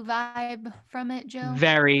CW vibe from it, Joe?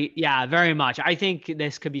 Very much. I think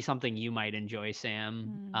this could be something you might enjoy,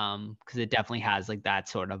 Sam. Because it definitely has like that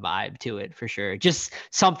sort of vibe to it for sure. Just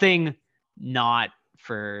something not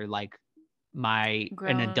for like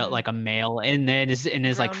an adult, like a male, and then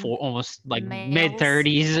is like almost like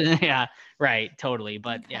mid-30s. Yeah, right, totally.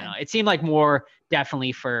 But okay. It seemed like more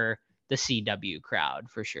definitely for the CW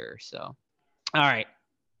crowd for sure. So, all right,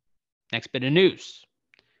 next bit of news.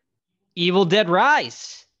 Evil Dead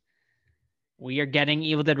Rise. We are getting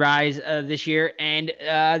Evil Dead Rise this year, and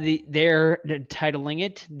they're titling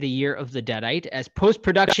it The Year of the Deadite, as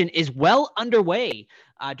post-production is well underway.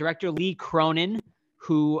 Director Lee Cronin,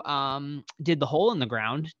 who did The Hole in the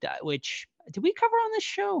Ground, which did we cover on this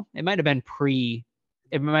show? It might have been pre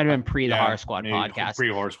the Horror Squad podcast.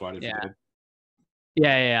 Pre-Horror Squad, if you did.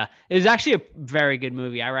 Yeah. It was actually a very good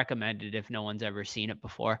movie. I recommend it if no one's ever seen it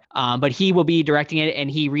before. But he will be directing it, and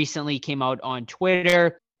he recently came out on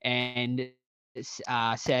Twitter and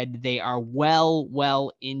said they are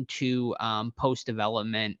well into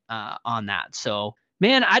post-development on that. So,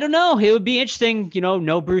 man, I don't know. It would be interesting.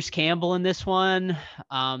 No Bruce Campbell in this one,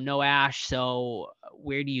 no Ash. So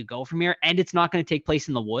where do you go from here? And it's not going to take place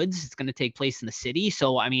in the woods. It's going to take place in the city.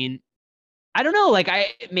 So, I mean, I don't know, like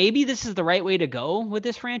maybe this is the right way to go with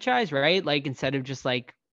this franchise, right? Like instead of just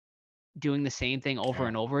like doing the same thing over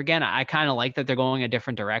and over again, I kind of like that they're going a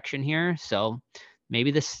different direction here. So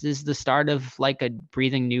maybe this is the start of like a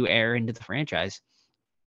breathing new air into the franchise.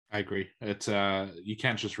 I agree. It's you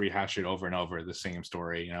can't just rehash it over and over, the same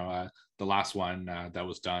story. You know, the last one that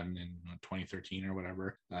was done in 2013 or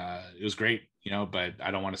whatever, it was great, you know, but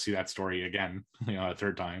I don't want to see that story again, you know, a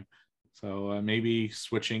third time. So maybe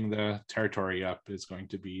switching the territory up is going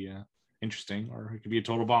to be interesting, or it could be a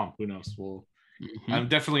total bomb. Who knows? I'm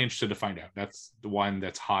definitely interested to find out. That's the one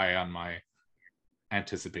that's high on my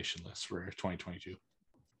anticipation list for 2022.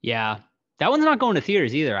 Yeah. That one's not going to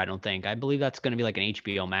theaters either, I don't think. I believe that's going to be like an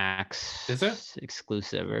HBO Max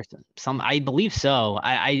exclusive or some. I believe so.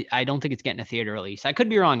 I don't think it's getting a theater release. I could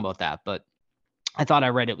be wrong about that, but I thought I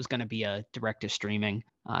read it was going to be a direct to streaming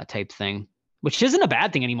type thing, which isn't a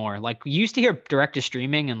bad thing anymore. Like, we used to hear direct to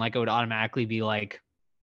streaming and like it would automatically be like,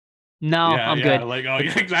 no, I'm good. Like, oh,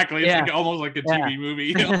 yeah, exactly. It's like almost like a TV movie.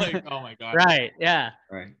 You know, like, oh my God. Right. Yeah.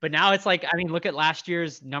 Right. But now it's like, I mean, look at last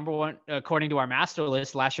year's number one, according to our master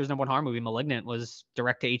list, last year's number one horror movie, Malignant, was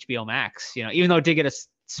direct to HBO Max, you know, even though it did get a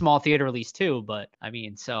small theater release too. But I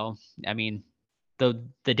mean, the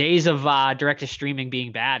days of direct to streaming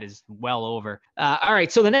being bad is well over. All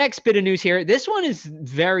right. So the next bit of news here, this one is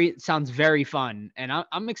sounds very fun. And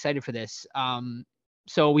I'm excited for this.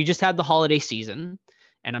 So we just had the holiday season,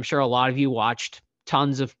 and I'm sure a lot of you watched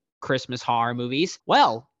tons of Christmas horror movies.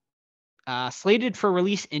 Well, slated for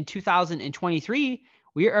release in 2023,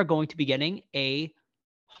 we are going to be getting a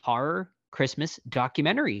horror Christmas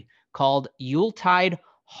documentary called Yuletide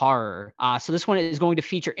Horror. So this one is going to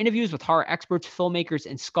feature interviews with horror experts, filmmakers,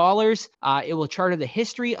 and scholars. It will chart the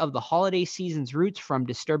history of the holiday season's roots, from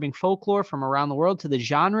disturbing folklore from around the world to the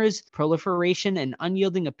genre's proliferation and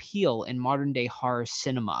unyielding appeal in modern-day horror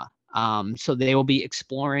cinema. So they will be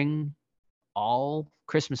exploring all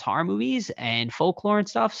Christmas horror movies and folklore and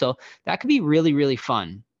stuff. So that could be really, really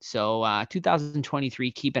fun. So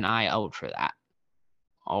 2023, keep an eye out for that.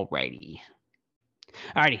 Alrighty.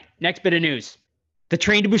 Next bit of news. The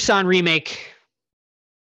Train to Busan remake.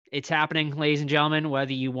 It's happening, ladies and gentlemen,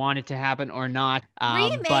 whether you want it to happen or not.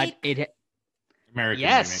 Remake? But it American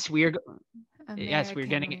remake. We're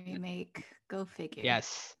getting a remake. Go figure.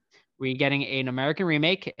 Yes. We're getting an American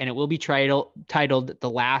remake, and it will be titled The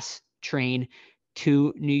Last Train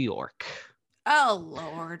to New York. Oh,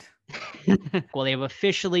 Lord. Well, they have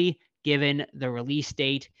officially given the release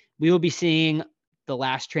date. We will be seeing The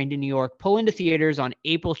Last Train to New York pull into theaters on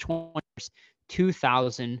April 21st,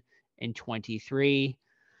 2023.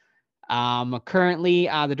 Currently,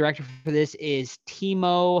 the director for this is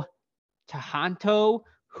Timo Tahanto,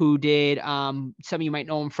 who did, some of you might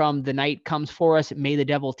know him from The Night Comes For Us, May the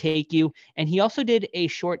Devil Take You. And he also did a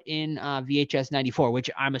short in VHS 94, which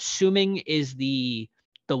I'm assuming is the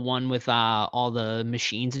one with all the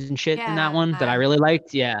machines and shit in that one that I really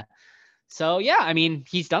liked. Yeah. So, yeah, I mean,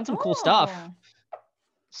 he's done some cool stuff.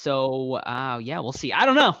 So, yeah, we'll see. I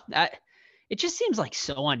don't know. It just seems like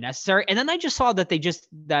so unnecessary. And then I just saw that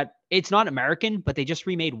that it's not American, but they just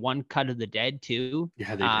remade One Cut of the Dead too.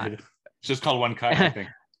 Yeah, they did. It's just called One Cut, I think.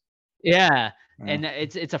 Yeah. And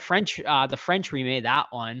it's a French, the French remade that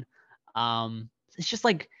one. It's just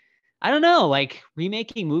like, I don't know, like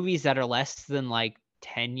remaking movies that are less than like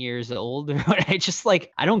 10 years old. I just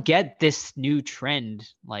like, I don't get this new trend.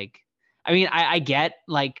 Like, I mean, I get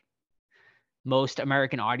like most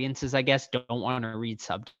American audiences, I guess, don't want to read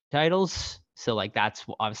subtitles. So like, that's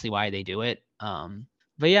obviously why they do it.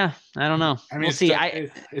 But yeah, I don't know. I mean, we'll see.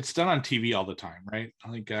 It's done on TV all the time, right?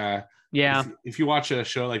 Like, yeah. If you watch a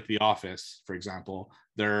show like The Office, for example,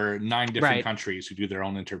 there are 9 different countries who do their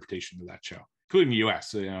own interpretation of that show, including the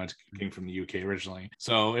US. You know, it came from the UK originally.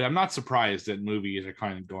 So I'm not surprised that movies are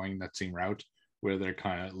kind of going that same route where they're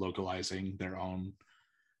kind of localizing their own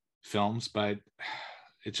films. But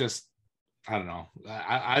it's just, I don't know.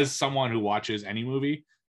 As someone who watches any movie,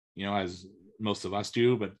 you know, as most of us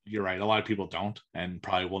do, but you're right, a lot of people don't and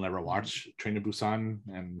probably will never watch Train to Busan,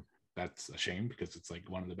 and that's a shame because it's like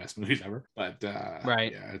one of the best movies ever. But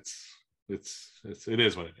yeah, it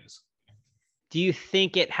is what it is. Do you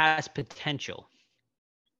think it has potential?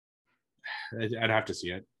 I'd have to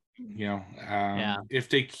see it. You know, if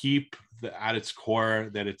they keep at its core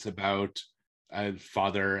that it's about a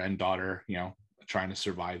father and daughter, you know, trying to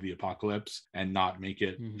survive the apocalypse and not make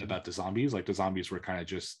it about the zombies. Like the zombies were kind of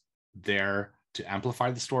just there to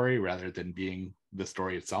amplify the story rather than being the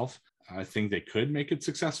story itself. I think they could make it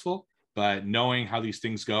successful, but knowing how these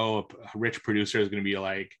things go, a rich producer is going to be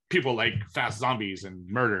like, people like fast zombies and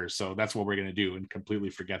murders, so that's what we're going to do, and completely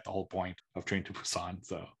forget the whole point of Train to Busan.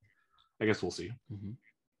 So I guess we'll see.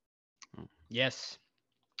 Yes.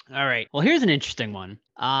 All right. Well, here's an interesting one.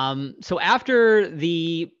 So after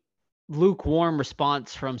the lukewarm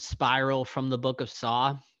response from Spiral from the Book of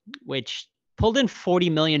Saw, which pulled in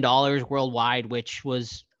 $40 million worldwide, which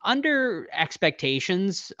was under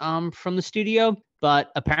expectations from the studio,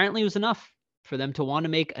 but apparently it was enough for them to want to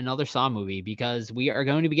make another Saw movie, because we are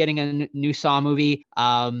going to be getting a new Saw movie.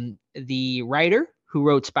 The writer who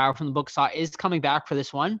wrote Spiral from the book Saw is coming back for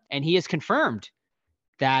this one, and he has confirmed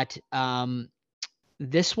that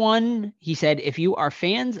this one, he said, if you are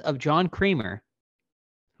fans of John Kramer,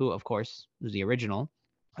 who of course was the original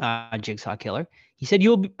Jigsaw Killer, he said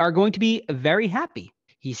you are going to be very happy.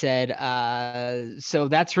 He said, so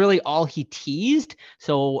that's really all he teased.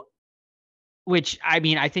 So, which I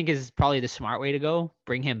mean, I think is probably the smart way to go.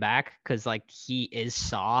 Bring him back, because like he is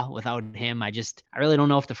Saw. Without him, I really don't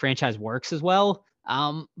know if the franchise works as well.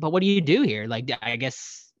 But what do you do here? Like, I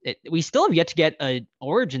guess we still have yet to get an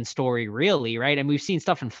origin story, really, right? And we've seen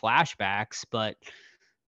stuff in flashbacks, but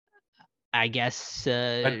I guess.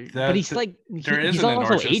 But he's like, he's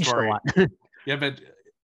also aged story. A lot. Yeah, but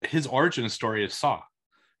his origin story is Saw.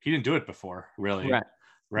 He didn't do it before, really.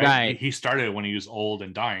 Right. He started when he was old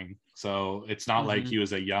and dying. So it's not like he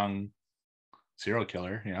was a young serial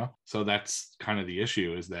killer, you know? So that's kind of the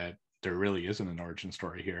issue, is that there really isn't an origin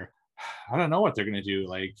story here. I don't know what they're going to do.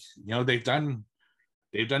 Like, you know, they've done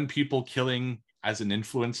people killing as an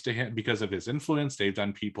influence to him because of his influence. They've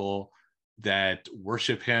done people that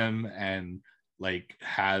worship him and like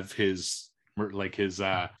have his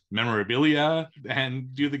memorabilia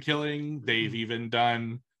and do the killing. They've even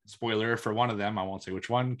done, spoiler for one of them, I won't say which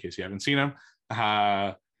one in case you haven't seen them,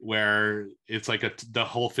 where it's like the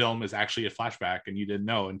whole film is actually a flashback and you didn't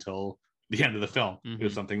know until the end of the film. It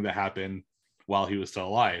was something that happened while he was still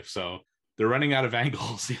alive. So they're running out of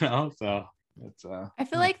angles, you know? So it's I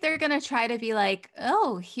feel like they're gonna try to be like,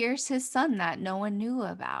 oh, here's his son that no one knew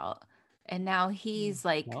about, and now he's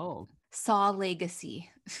like Saw legacy.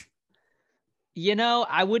 You know,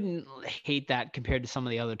 I wouldn't hate that compared to some of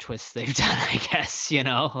the other twists they've done, I guess, you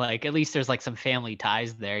know, like at least there's like some family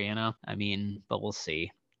ties there, you know, I mean, but we'll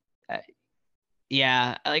see.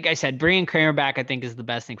 Yeah, like I said, bringing Kramer back, I think, is the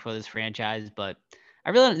best thing for this franchise, but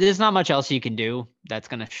there's not much else you can do that's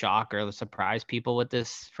going to shock or surprise people with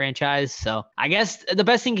this franchise. So I guess the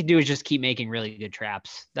best thing you can do is just keep making really good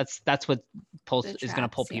traps. That's what is going to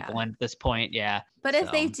pull people in at this point. Yeah. But if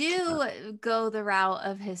they do go the route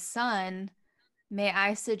of his son, may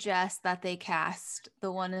I suggest that they cast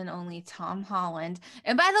the one and only Tom Holland?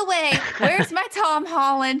 And by the way, where's my Tom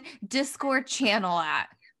Holland Discord channel at?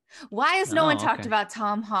 Why has no one talked about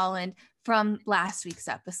Tom Holland from last week's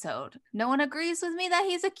episode? No one agrees with me that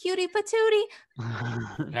he's a cutie patootie.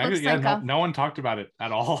 No one talked about it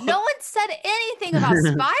at all. No one said anything about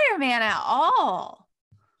Spider-Man at all.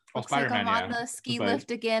 Well, Looks like I'm on the ski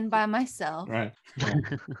lift again by myself. Right.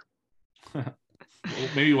 Well,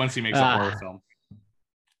 maybe once he makes a horror film.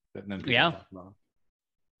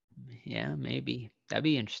 Yeah, maybe. That'd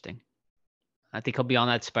be interesting. I think he'll be on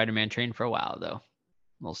that Spider-Man train for a while, though.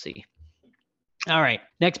 We'll see. All right.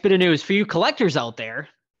 Next bit of news for you collectors out there.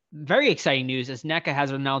 Very exciting news, as NECA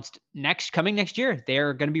has announced coming next year,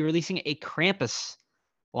 they're going to be releasing a Krampus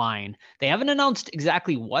line. They haven't announced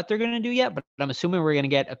exactly what they're going to do yet, but I'm assuming we're going to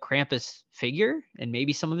get a Krampus figure and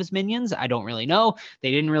maybe some of his minions. I don't really know.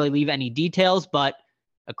 They didn't really leave any details, but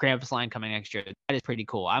a Krampus line coming next year. That is pretty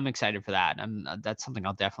cool. I'm excited for that. That's something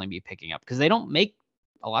I'll definitely be picking up because they don't make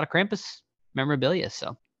a lot of Krampus memorabilia,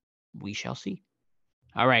 so we shall see.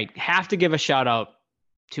 All right, have to give a shout out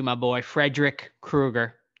to my boy Frederick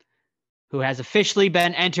Krueger, who has officially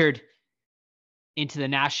been entered into the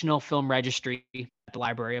National Film Registry at the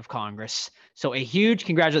Library of Congress. So a huge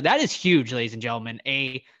congratulations. That is huge, ladies and gentlemen.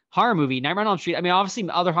 A horror movie, Nightmare on Elm Street. I mean, obviously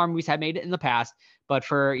other horror movies have made it in the past, but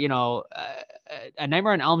for, a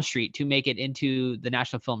Nightmare on Elm Street to make it into the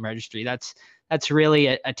National Film Registry, that's really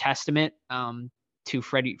a testament to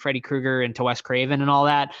Freddy Krueger and to Wes Craven and all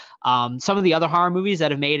that. Some of the other horror movies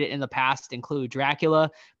that have made it in the past include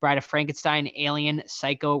Dracula, Bride of Frankenstein, Alien,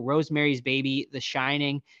 Psycho, Rosemary's Baby, The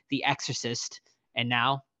Shining, The Exorcist, and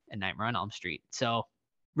now A Nightmare on Elm Street. So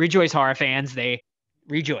rejoice, horror fans. They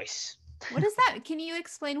rejoice. What is that? Can you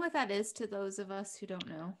explain what that is to those of us who don't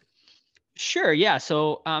know? Sure. Yeah.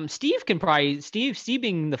 So Steve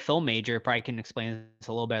being the film major, probably can explain this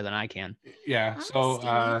a little better than I can. Yeah.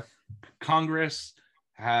 So Congress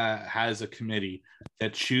has a committee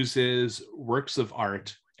that chooses works of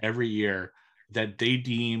art every year that they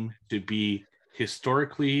deem to be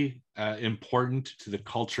historically important to the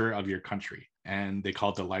culture of your country. And they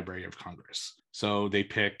call it the Library of Congress. So they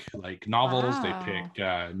pick like novels, They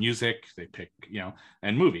pick music, they pick,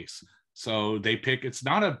 and movies. So they pick, it's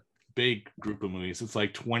not a big group of movies. It's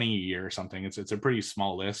like 20 a year or something. It's a pretty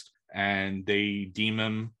small list. and they deem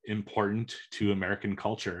them important to American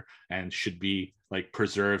culture and should be like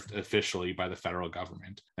preserved officially by the federal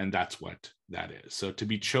government. And that's what that is. So to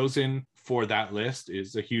be chosen for that list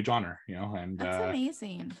is a huge honor, you know, and that's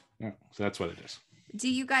amazing. Yeah, so that's what it is. Do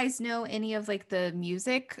you guys know any of like the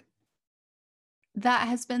music that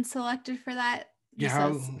has been selected for that? Just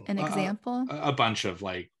as an example? A bunch of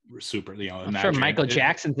like super, you know, I'm sure Michael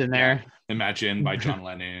Jackson's in there. Imagine by John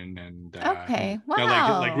Lennon and okay, wow. You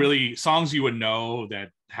know, like really songs you would know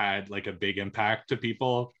that had like a big impact to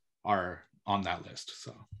people are on that list.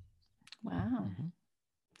 So wow.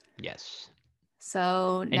 Yes.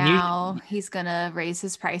 So now he's gonna raise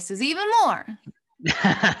his prices even more.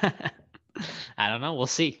 I don't know. We'll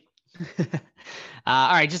see.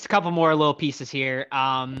 All right, just a couple more little pieces here.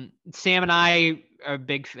 Sam and I have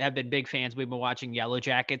been big fans. We've been watching Yellow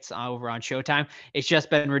Jackets over on Showtime. It's just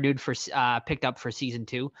been renewed for picked up for season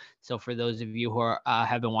 2. So for those of you who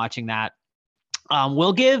have been watching that,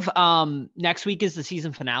 we'll give next week is the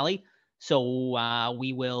season finale. So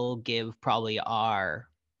we will give probably our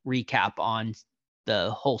recap on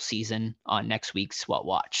the whole season on next week's What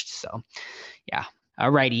Watched. So yeah.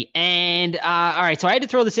 Alrighty. And all right, so I had to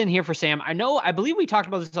throw this in here for Sam. I believe we talked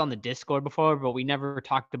about this on the Discord before, but we never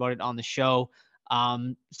talked about it on the show.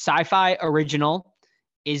 Sci-Fi Original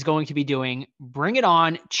is going to be doing Bring It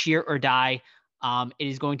On, Cheer or Die. It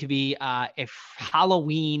is going to be a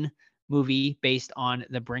Halloween movie based on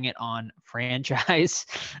the Bring It On franchise.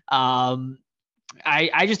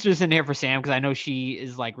 I just threw this in here for Sam because I know she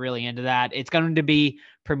is like really into that. It's going to be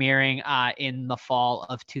premiering in the fall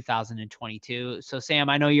of 2022. So Sam,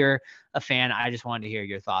 I know you're a fan. I just wanted to hear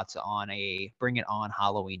your thoughts on a Bring It On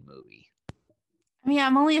Halloween movie. I mean,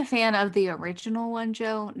 I'm only a fan of the original one,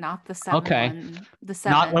 Joe, not the 7 one. The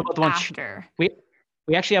 7 not what the after. We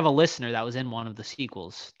actually have a listener that was in one of the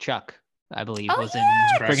sequels. Chuck, I believe, was in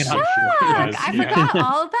Bring It On. I forgot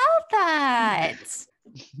all about that.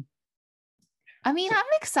 I mean, I'm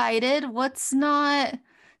excited. What's not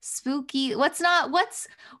spooky? What's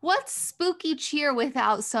spooky cheer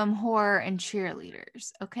without some horror and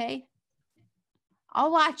cheerleaders? Okay.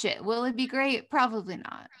 I'll watch it. Will it be great? Probably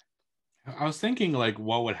not. I was thinking like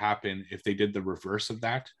what would happen if they did the reverse of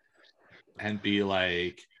that and be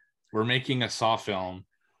like, we're making a Saw film,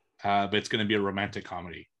 but it's going to be a romantic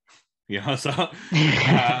comedy, you know? So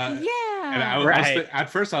yeah. And at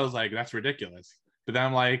first I was like, that's ridiculous. But then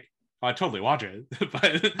I'm like, I'd totally watch it.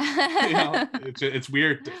 But you know, it's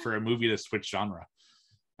weird for a movie to switch genre.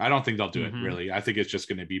 I don't think they'll do it really. I think it's just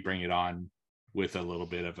going to be Bring It On with a little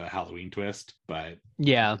bit of a Halloween twist. But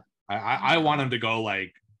yeah, I want them to go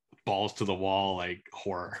like balls to the wall, like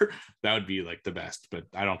horror. That would be like the best. But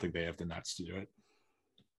I don't think they have the nuts to do it.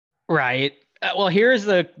 Right. Well, here's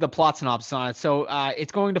the plot synopsis on it. So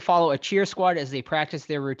it's going to follow a cheer squad as they practice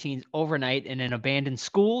their routines overnight in an abandoned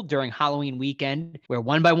school during Halloween weekend, where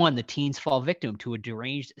one by one the teens fall victim to a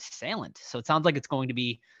deranged assailant. So it sounds like it's going to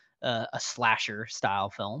be a slasher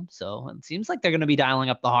style film. So it seems like they're going to be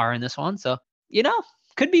dialing up the horror in this one. So, you know,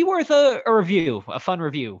 could be worth a review, a fun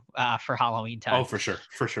review for Halloween time. Oh, for sure.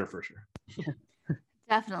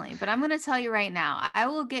 Definitely. But I'm going to tell you right now, I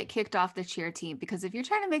will get kicked off the cheer team because if you're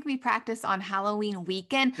trying to make me practice on Halloween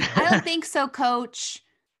weekend, I don't think so, coach.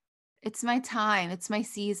 It's my time. It's my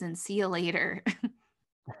season. See you later.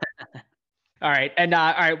 All right. And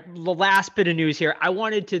all right, the last bit of news here. I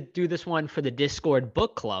wanted to do this one for the Discord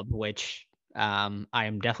book club, which I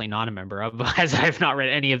am definitely not a member of, as I've not read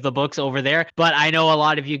any of the books over there. But I know a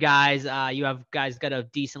lot of you guys, you have guys got a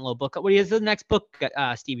decent little book. What is the next book,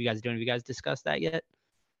 Steve, you guys are doing? Have you guys discussed that yet?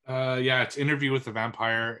 Yeah, it's Interview with the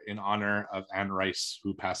Vampire in honor of Anne Rice,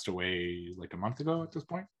 who passed away like a month ago at this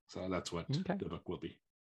point. So that's what the book will be.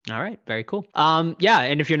 All right, very cool. Yeah,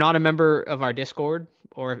 and if you're not a member of our Discord,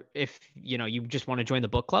 or if you just want to join the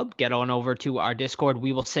book club, get on over to our Discord.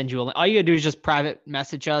 We will send you a link. All you gotta do is just private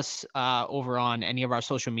message us over on any of our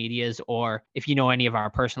social medias, or if you know any of our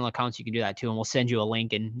personal accounts, you can do that too, and we'll send you a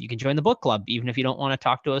link, and you can join the book club, even if you don't want to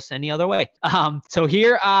talk to us any other way. So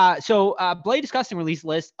here, Bloody Disgusting released a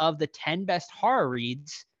list of the 10 best horror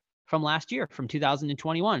reads from last year, from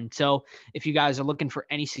 2021. So if you guys are looking for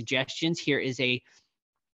any suggestions, here is a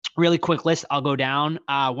really quick list. I'll go down.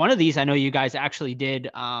 One of these I know you guys actually did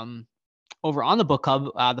over on the book club,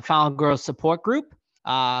 the Final Girls support group.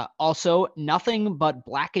 Also, Nothing But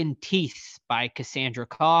Blackened Teeth by Cassandra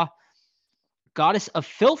Kaw. Goddess of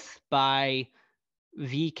Filth by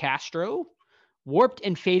V. Castro. Warped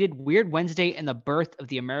and Faded, Weird Wednesday and the Birth of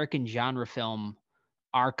the American Genre Film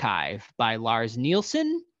Archive by Lars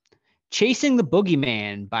Nielsen. Chasing the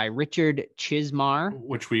Boogeyman by Richard Chismar,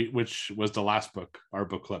 which was the last book our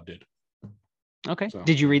book club did. Okay. So,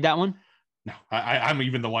 did you read that one? No, I'm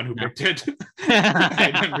even the one who picked it.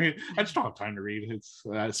 I just don't have time to read. It's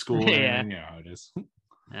school, and you know how it is.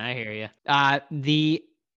 I hear you. The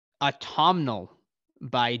Autumnal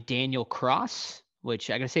by Daniel Cross, which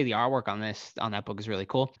I gotta say the artwork on that book is really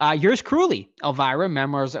cool. Yours Cruelly, Elvira,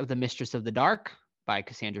 Memoirs of the Mistress of the Dark by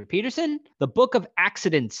Cassandra Peterson. The Book of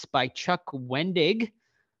Accidents by Chuck Wendig.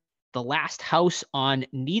 The Last House on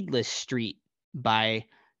Needless Street by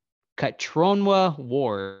Katronwa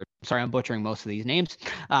Ward. Sorry, I'm butchering most of these names.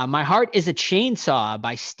 My Heart is a Chainsaw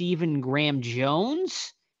by Stephen Graham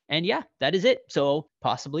Jones. And yeah, that is it. So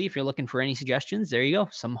possibly if you're looking for any suggestions, there you go.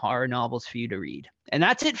 Some horror novels for you to read. And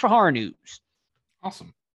that's it for horror news.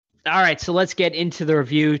 Awesome. All right, so let's get into the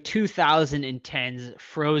review. 2010's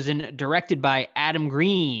Frozen, directed by Adam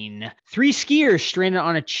Green. 3 skiers stranded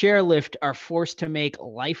on a chairlift are forced to make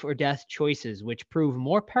life or death choices, which prove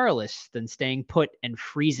more perilous than staying put and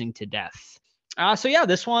freezing to death. So yeah,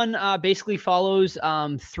 this one basically follows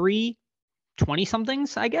 3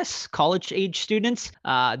 20-somethings, I guess, college-age students.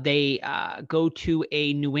 They go to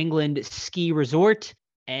a New England ski resort.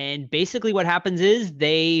 And basically what happens is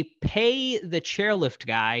they pay the chairlift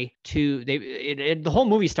guy the whole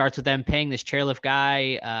movie starts with them paying this chairlift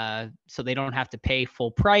guy so they don't have to pay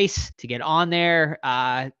full price to get on there.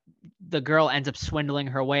 The girl ends up swindling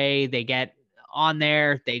her way. They get on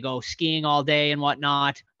there. They go skiing all day and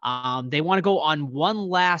whatnot. They want to go on one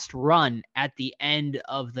last run at the end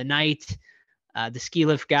of the night. The ski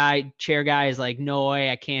lift guy, chair guy is like, no way,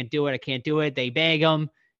 I can't do it. They beg him.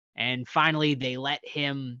 And finally, they let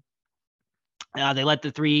him. He lets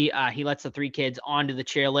the 3 kids onto the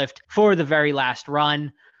chairlift for the very last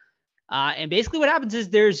run. And basically, what happens is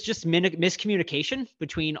there's just miscommunication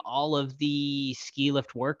between all of the ski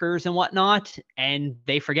lift workers and whatnot, and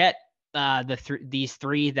they forget these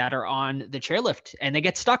 3 that are on the chairlift, and they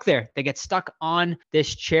get stuck there. They get stuck on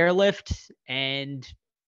this chairlift, and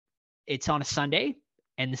it's on a Sunday.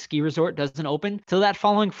 And the ski resort doesn't open till that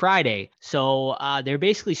following Friday. So they're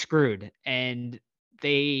basically screwed. And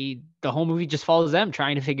the whole movie just follows them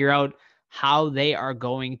trying to figure out how they are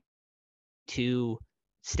going to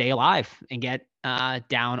stay alive and get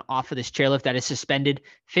down off of this chairlift that is suspended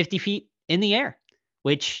 50 feet in the air,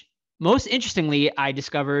 which most interestingly, I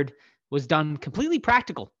discovered was done completely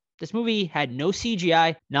practical. This movie had no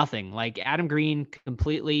CGI, nothing. Like Adam Green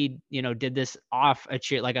completely, did this off a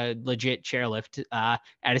chair, like a legit chairlift at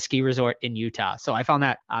a ski resort in Utah. So I found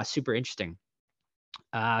that super interesting.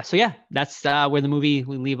 So yeah, that's where the movie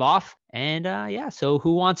we leave off. And yeah, so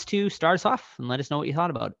who wants to start us off and let us know what you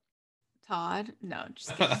thought about it? Todd? No,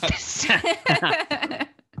 just kidding.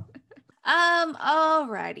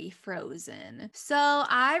 Alrighty, Frozen. So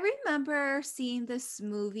I remember seeing this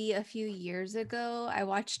movie a few years ago. I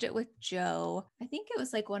watched it with Joe. I think it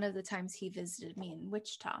was like one of the times he visited me in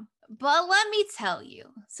Wichita. But let me tell you,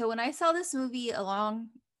 so when I saw this movie a long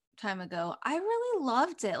time ago, I really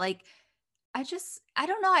loved it. Like, I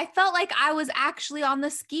don't know. I felt like I was actually on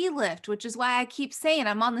the ski lift, which is why I keep saying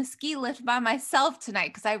I'm on the ski lift by myself tonight,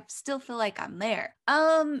 because I still feel like I'm there.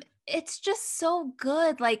 It's just so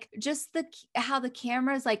good. Like, just how the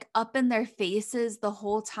camera's like up in their faces the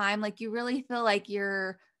whole time. Like, you really feel like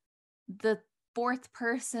you're the 4th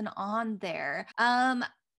person on there.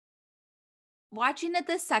 Watching it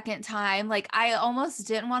the second time, like, I almost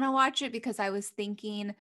didn't want to watch it because I was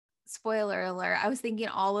thinking, spoiler alert, I was thinking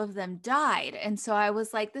all of them died. And so I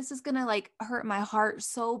was like, this is gonna like hurt my heart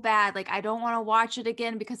so bad. Like, I don't want to watch it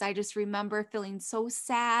again because I just remember feeling so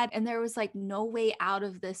sad. And there was like no way out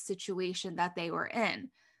of this situation that they were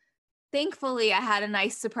in. Thankfully, I had a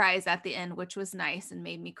nice surprise at the end, which was nice and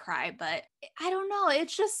made me cry. But I don't know.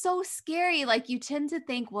 It's just so scary. Like, you tend to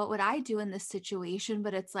think, what would I do in this situation?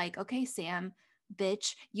 But it's like, okay, Sam,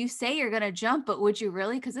 bitch, you say you're gonna jump, but would you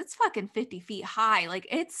really? Because it's fucking 50 feet high. Like,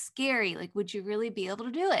 it's scary. Like, would you really be able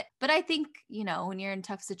to do it? But I think, when you're in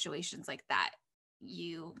tough situations like that,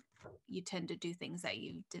 you tend to do things that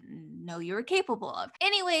you didn't know you were capable of.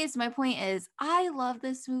 Anyways, my point is, I love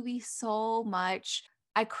this movie so much.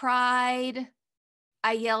 I cried.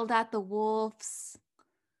 I yelled at the wolves.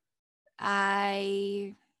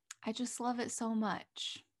 I just love it so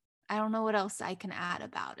much. I don't know what else I can add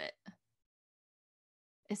about it.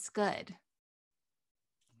 It's good.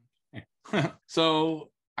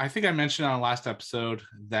 So I think I mentioned on the last episode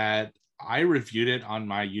that I reviewed it on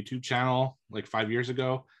my YouTube channel like 5 years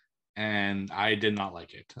ago, and I did not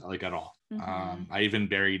like it, like, at all. Mm-hmm. I even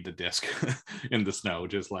buried the disc in the snow,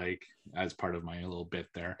 just like as part of my little bit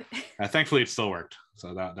there. Thankfully, it still worked,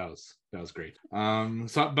 so that was great.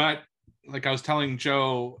 But like I was telling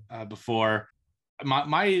Joe before,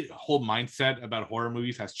 my whole mindset about horror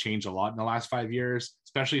movies has changed a lot in the last 5 years,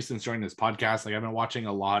 especially since joining this podcast. Like I've been watching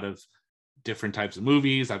a lot of different types of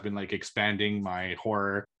movies. I've been like expanding my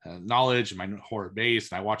horror knowledge, my horror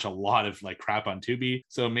base, and I watch a lot of like crap on Tubi.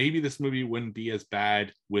 So maybe this movie wouldn't be as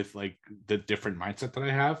bad with like the different mindset that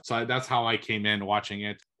I have. So that's how I came in watching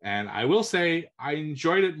it. And I will say I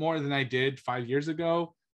enjoyed it more than I did 5 years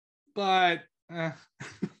ago, but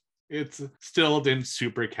it still didn't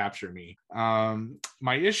super capture me.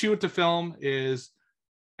 My issue with the film is,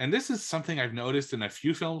 and this is something I've noticed in a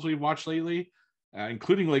few films we've watched lately,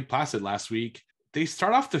 including Lake Placid last week, they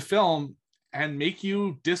start off the film and make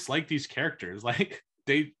you dislike these characters. Like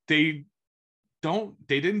they didn't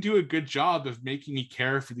do a good job of making me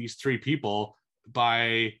care for these three people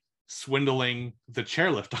by swindling the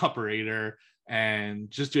chairlift operator and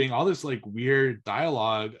just doing all this like weird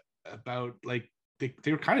dialogue about like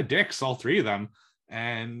they were kind of dicks, all three of them.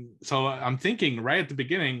 And so I'm thinking right at the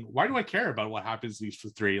beginning, why do I care about what happens to these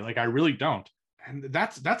three? Like I really don't. And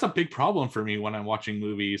that's a big problem for me when I'm watching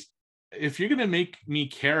movies. If you're going to make me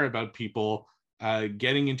care about people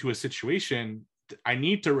getting into a situation, I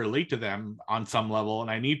need to relate to them on some level, and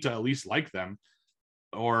I need to at least like them,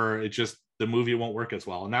 or it just, the movie won't work as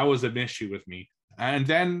well. And that was an issue with me. And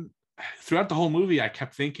then throughout the whole movie, I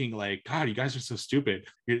kept thinking like, God, you guys are so stupid.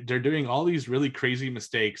 They're doing all these really crazy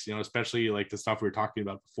mistakes, you know, especially like the stuff we were talking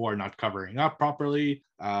about before, not covering up properly,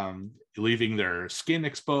 leaving their skin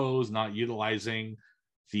exposed, not utilizing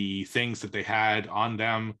the things that they had on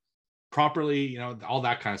them properly. You know, all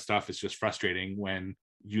that kind of stuff is just frustrating when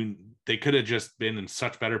they could have just been in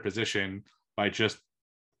such better position by just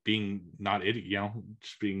being not idiot, you know,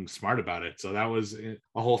 just being smart about it. So that was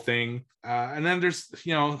a whole thing. And then there's,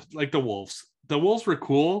 you know, like the wolves were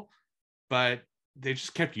cool, but they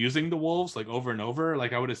just kept using the wolves like over and over.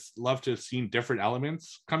 Like I would have loved to have seen different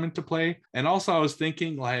elements come into play. And also I was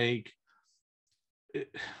thinking like,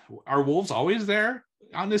 are wolves always there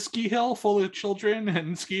on this ski hill full of children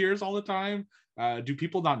and skiers all the time? Do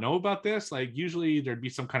people not know about this? Like usually there'd be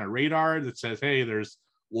some kind of radar that says, hey, there's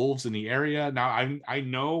wolves in the area. Now I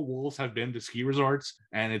know wolves have been to ski resorts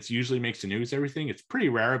and it's usually makes the news, everything. It's pretty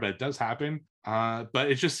rare, but it does happen. But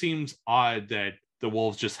it just seems odd that the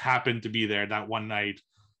wolves just happened to be there that one night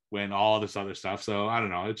when all this other stuff. So I don't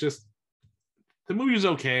know. It's just, the movie was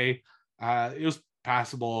okay. It was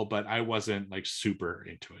passable, but I wasn't like super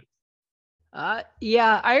into it.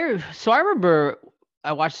 Yeah, I remember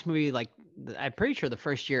I watched this movie like, I'm pretty sure the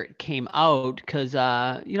first year it came out because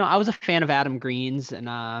you know, I was a fan of Adam Green's,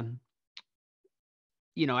 and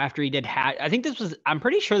you know, after he did I think I'm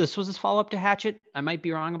pretty sure this was his follow-up to Hatchet. I might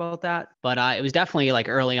be wrong about that, but it was definitely like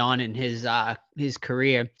early on in his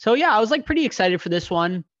career. So yeah, I was like pretty excited for this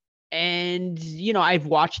one. And, you know, I've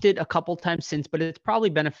watched it a couple times since, but it's probably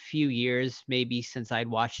been a few years maybe since I'd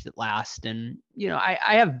watched it last. And, you know,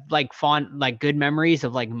 I have like good memories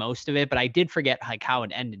of like most of it, but I did forget like how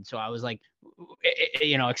it ended. So I was like,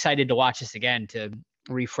 you know, excited to watch this again to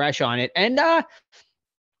refresh on it. And,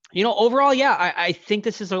 you know, overall, yeah, I think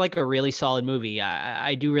this is like a really solid movie.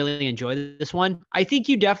 I do really enjoy this one. I think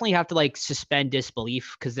you definitely have to like suspend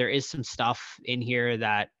disbelief because there is some stuff in here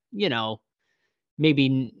that, you know,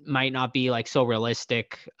 maybe might not be like so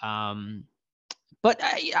realistic. But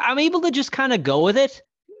I'm able to just kind of go with it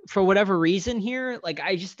for whatever reason here. Like,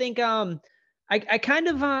 I just think I kind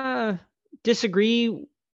of disagree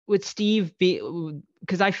with Steve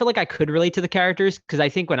because I feel like I could relate to the characters, because I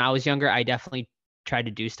think when I was younger, I definitely tried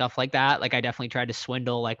to do stuff like that. Like I definitely tried to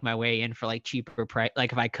swindle like my way in for like cheaper price.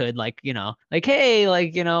 Like if I could, like, you know, like, hey,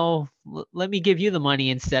 like, you know, let me give you the money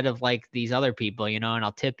instead of like these other people, you know, and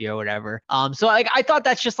I'll tip you or whatever. So like, I thought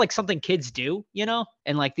that's just like something kids do, you know,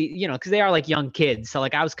 and like you know, cause they are like young kids. So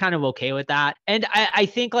like, I was kind of okay with that. And I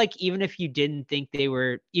think like, even if you did think they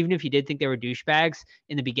were douchebags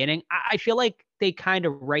in the beginning, I feel like they kind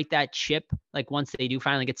of right that ship. Like once they do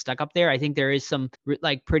finally get stuck up there, I think there is some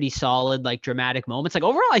like pretty solid, like dramatic moments. Like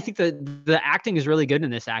overall, I think the acting is really good in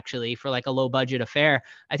this actually for like a low budget affair.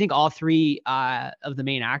 I think all three of the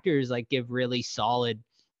main actors like give really solid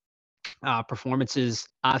performances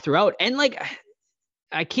throughout. And like,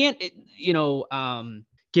 I can't, you know,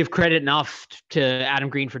 give credit enough to Adam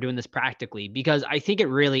Green for doing this practically, because I think it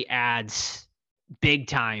really adds big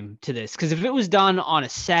time to this. Because if it was done on a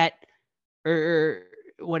set or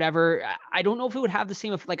whatever, I don't know if it would have the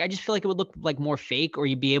same, like, I just feel like it would look like more fake, or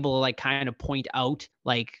you'd be able to like kind of point out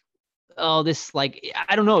like, oh, this, like,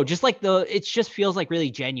 I don't know, just like it just feels like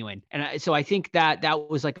really genuine. And so I think that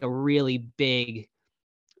was like a really big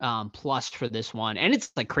plus for this one. And it's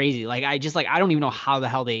like crazy. Like, I don't even know how the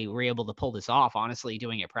hell they were able to pull this off, honestly,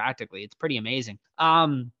 doing it practically. It's pretty amazing.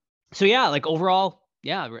 So yeah, like overall,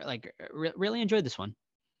 yeah, really enjoyed this one.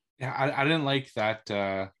 Yeah, I didn't like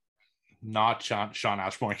that not Sean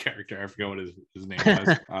Ashmore character. I forget what his name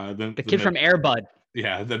was. The kid from Air Bud.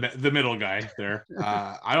 Yeah, the middle guy there.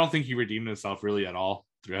 I don't think he redeemed himself really at all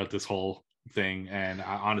throughout this whole thing. And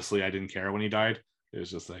honestly, I didn't care when he died. It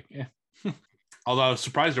was just like, eh. Although I was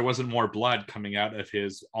surprised there wasn't more blood coming out of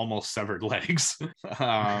his almost severed legs.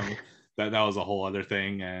 That was a whole other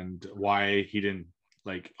thing, and why he didn't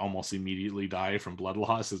like almost immediately die from blood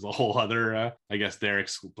loss is a whole other. I guess their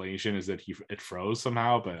explanation is that it froze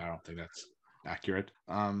somehow, but I don't think that's accurate.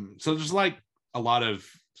 So there's like a lot of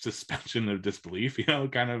suspension of disbelief,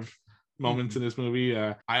 kind of moments in this movie.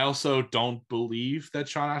 I also don't believe that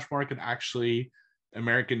Sean Ashmore can actually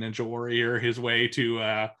American Ninja Warrior his way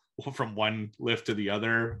to from one lift to the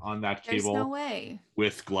other on that cable. There's no way.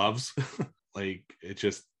 With gloves. Like, it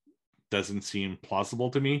just doesn't seem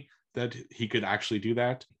plausible to me that he could actually do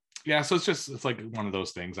that. Yeah, so it's like one of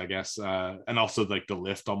those things, I guess. And also like the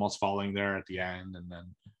lift almost falling there at the end, and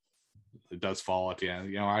then it does fall at the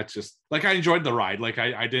end. It's just like, I enjoyed the ride. Like,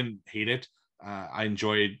 I didn't hate it. I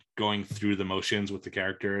enjoyed going through the motions with the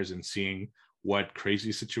characters and seeing what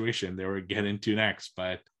crazy situation they were get into next.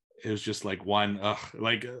 But it was just like one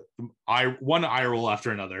eye roll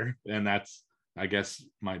after another, and that's, I guess,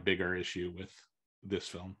 my bigger issue with this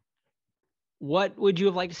film. What would you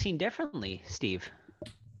have liked to seen differently, Steve?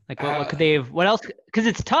 Like, what could they have? What else? Because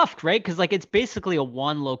it's tough, right? Because like, it's basically a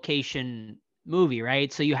one location movie,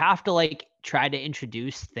 right? So you have to like try to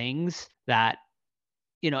introduce things that,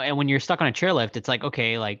 and when you're stuck on a chairlift, it's like,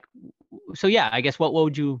 okay, like, so yeah, I guess what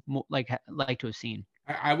would you like to have seen?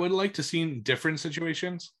 I would like to see different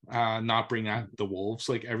situations, not bring out the wolves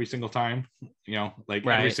like every single time, like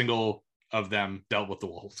right. Every single of them dealt with the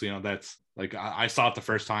wolves. That's like, I saw it the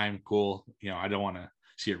first time, cool. I don't want to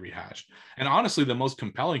see it rehashed. And honestly, the most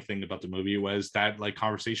compelling thing about the movie was that like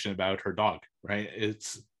conversation about her dog, right?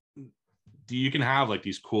 You can have like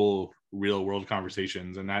these cool real world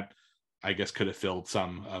conversations, and that, I guess, could have filled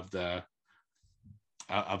some of the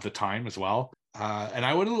time as well. And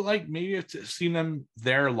I would have like maybe have seen them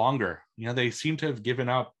there longer. They seem to have given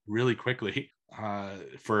up really quickly.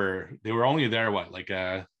 They were only there like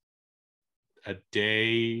a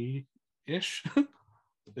day-ish,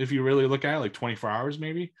 if you really look at it, like 24 hours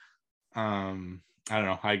maybe. I don't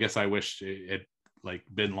know. I guess I wish it like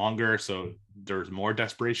been longer, so there's more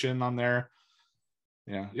desperation on there.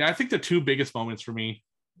 Yeah. I think the two biggest moments for me,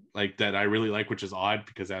 like that I really like, which is odd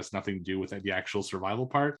because it has nothing to do with the actual survival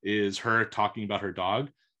part, is her talking about her dog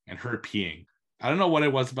and her peeing. I don't know what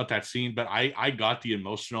it was about that scene, but I got the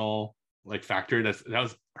emotional like factor. That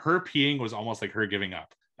was her peeing was almost like her giving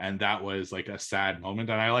up, and that was like a sad moment,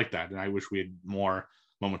 and I like that, and I wish we had more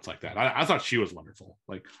moments like that. I thought she was wonderful.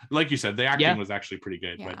 Like you said, the acting was actually pretty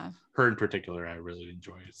good, but her in particular I really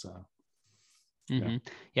enjoyed. So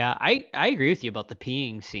yeah, I agree with you about the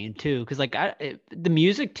peeing scene too, because like the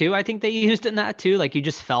music too, I think they used in that too. Like, you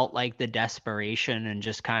just felt like the desperation, and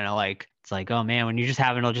just kind of like, it's like, oh man, when you're just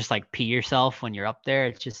having to just like pee yourself when you're up there,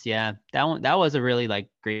 it's just, that was a really like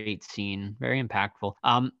great scene, very impactful.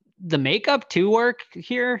 The makeup too work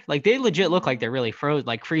here, like they legit look like they're really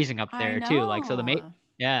freezing up there too. Like, so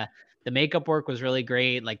the makeup work was really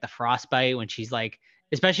great. Like the frostbite when she's like,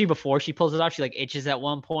 especially before she pulls it off, she like itches at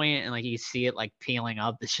one point, and like you see it like peeling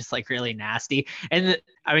up. It's just like really nasty. And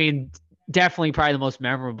I mean, definitely probably the most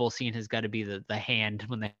memorable scene has got to be the hand,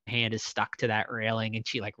 when the hand is stuck to that railing and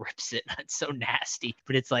she like rips it. It's so nasty,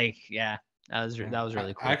 but it's like, that was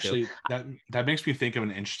really cool. Actually, that makes me think of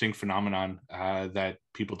an interesting phenomenon that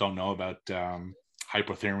people don't know about,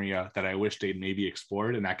 hypothermia, that I wish they'd maybe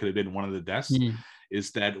explored, and that could have been one of the deaths.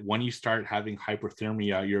 Is that when you start having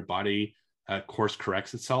hypothermia, your body course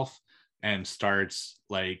corrects itself and starts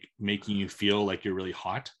like making you feel like you're really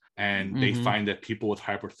hot. And they find that people with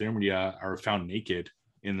hypothermia are found naked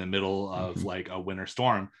in the middle of like a winter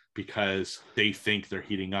storm, because they think they're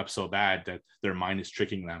heating up so bad that their mind is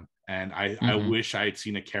tricking them. And I wish I had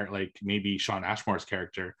seen a character like maybe Sean Ashmore's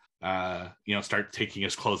character start taking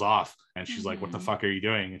his clothes off, and she's like, what the fuck are you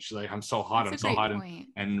doing? And she's like, I'm so hot. That's I'm so hot.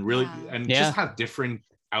 And really, and just have different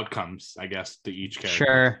outcomes, I guess, to each character.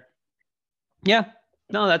 Sure. Yeah.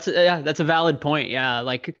 No, that's a valid point. Yeah.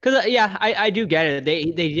 Like, cause I do get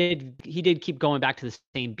it. He did keep going back to the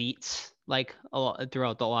same beats, like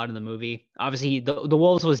throughout a lot of the movie. Obviously the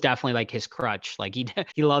wolves was definitely like his crutch. Like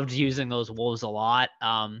he loved using those wolves a lot.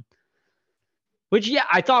 Which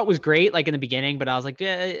I thought was great, like in the beginning, but I was like,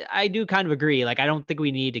 I do kind of agree. Like, I don't think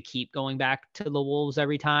we need to keep going back to the wolves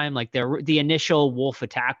every time. Like the initial wolf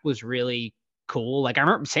attack was really cool. Like I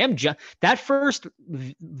remember Sam that first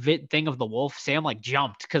thing of the wolf, Sam like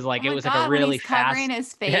jumped because like it was like a really fast covering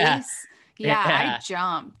his face. Yeah, I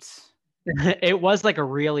jumped. It was like a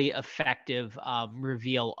really effective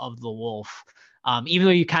reveal of the wolf. Even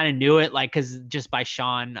though you kind of knew it, like, because just by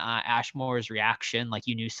Shawn Ashmore's reaction, like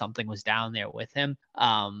you knew something was down there with him.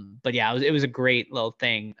 But yeah, it was a great little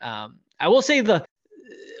thing. I will say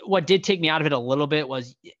what did take me out of it a little bit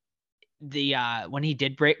was the when he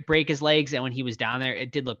did break his legs and when he was down there,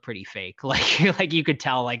 it did look pretty fake. Like you could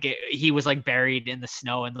tell like he was like buried in the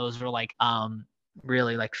snow, and those were like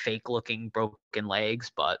really like fake looking broken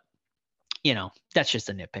legs. But you know, that's just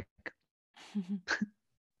a nitpick.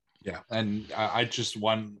 Yeah, and I just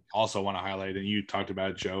also want to highlight, and you talked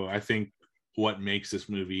about it, Joe. I think what makes this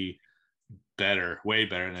movie better, way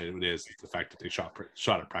better than it is the fact that they shot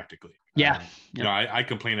it practically. Yeah, you know, I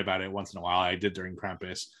complain about it once in a while. I did during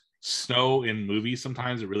Krampus. Snow in movies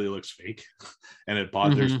sometimes it really looks fake, and it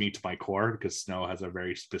bothers me to my core because snow has a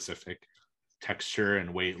very specific texture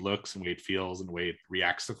and way it looks and way it feels and way it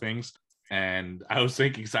reacts to things. And I was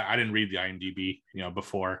thinking, so I didn't read the IMDb, you know,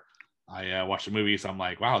 before I watched the movie, so I'm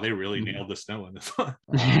like, wow, they really nailed the snow in this one.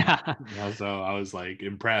 You know, so I was like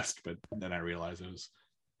impressed, but then I realized it was,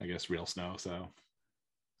 I guess, real snow. So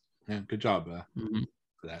yeah, good job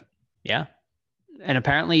for that. Yeah, and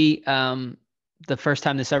apparently, the first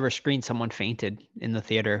time this ever screened, someone fainted in the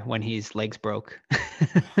theater when his legs broke.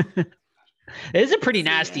 It is a pretty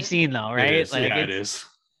nasty scene, though, right? It is. Like, it is.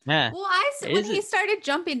 Yeah. Well, when he started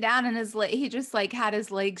jumping down and he just like had his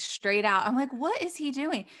legs straight out. I'm like, what is he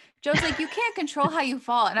doing? Joe's like, you can't control how you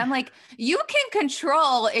fall. And I'm like, you can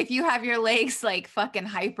control if you have your legs like fucking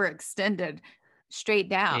hyper extended straight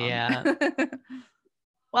down. Yeah.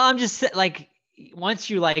 Well, I'm just like, once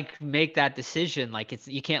you like make that decision, like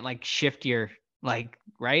you can't like shift your like,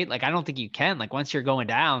 right? Like, I don't think you can, like, once you're going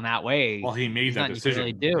down that way. Well, he made that decision.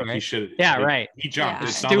 Really right? He should. Yeah. Right. He jumped. Yeah.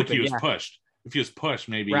 It's not like he was pushed. If he was pushed,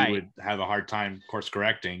 maybe he would have a hard time course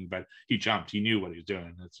correcting, but he jumped. He knew what he was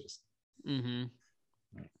doing. That's just,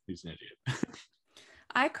 he's an idiot.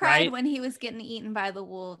 I cried when he was getting eaten by the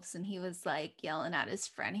wolves and he was like yelling at his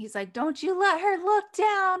friend. He's like, don't you let her look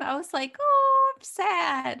down. I was like, oh, I'm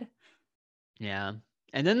sad. Yeah.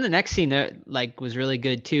 And then the next scene like was really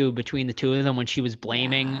good too, between the two of them when she was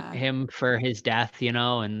blaming him for his death, you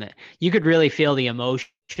know, and you could really feel the emotion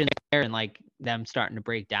there and like them starting to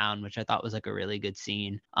break down, which I thought was like a really good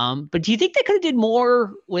scene. But do you think they could have did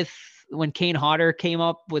more with when Kane Hodder came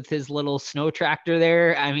up with his little snow tractor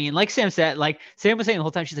there? I mean, like Sam said, like Sam was saying the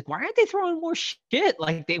whole time, she's like, why aren't they throwing more shit?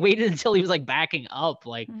 Like they waited until he was like backing up.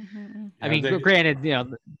 Like, I mean, granted, you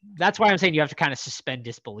know, that's why I'm saying you have to kind of suspend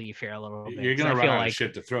disbelief here a little bit. You're going to run out of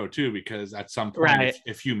shit to throw too, because at some point,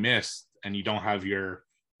 if you miss and you don't have your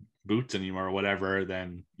boots anymore or whatever,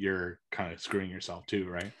 then you're kind of screwing yourself too,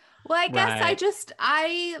 right? Well, I guess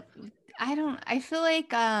I feel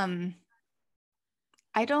like I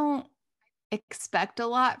don't expect a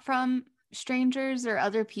lot from strangers or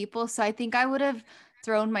other people, so I think I would have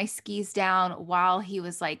thrown my skis down while he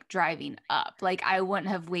was like driving up. Like I wouldn't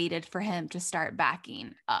have waited for him to start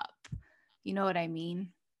backing up. You know what I mean?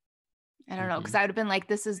 I don't know, because I would have been like,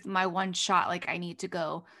 this is my one shot, like I need to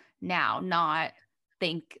go now, not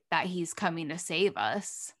think that he's coming to save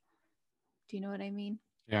us. Do you know what I mean?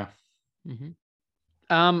 Yeah.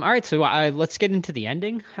 All right, so let's get into the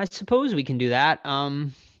ending. I suppose we can do that.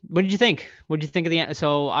 What did you think? What did you think of the end?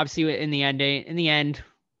 So obviously, in the end,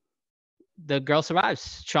 the girl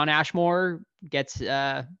survives. Shawn Ashmore gets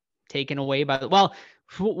taken away by well,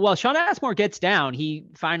 Shawn Ashmore gets down. He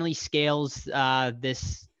finally scales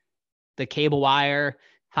the cable wire,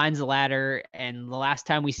 finds the ladder, and the last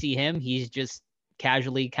time we see him, he's just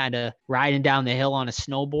casually kind of riding down the hill on a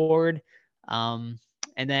snowboard.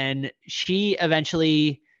 And then she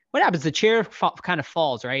eventually, what happens? The chair kind of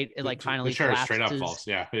falls, right? It like finally the chair collapses. Straight up falls.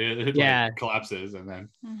 Yeah. It like collapses and then.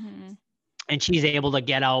 And she's able to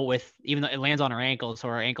get out with, even though it lands on her ankle, so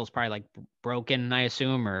her ankle's probably like broken, I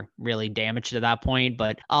assume, or really damaged at that point.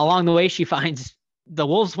 But along the way, she finds the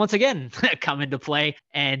wolves once again come into play,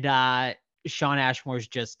 and Shawn Ashmore's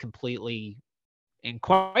just completely in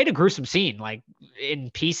quite a gruesome scene, like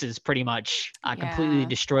in pieces, pretty much, completely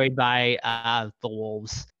destroyed by the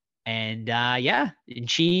wolves. And and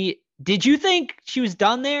did you think she was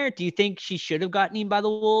done there? Do you think she should have gotten eaten by the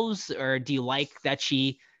wolves, or do you like that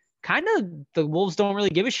she kind of, the wolves don't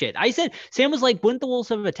really give a shit? I said, Sam was like, wouldn't the wolves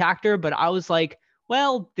have attacked her? But I was like,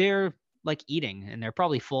 well, they're like eating and they're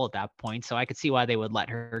probably full at that point, so I could see why they would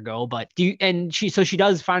let her go. But she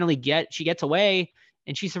does finally she gets away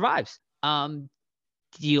and she survives.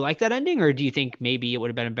 do you like that ending, or do you think maybe it would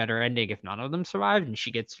have been a better ending if none of them survived and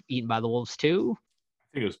she gets eaten by the wolves too?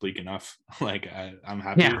 I think it was bleak enough. Like I'm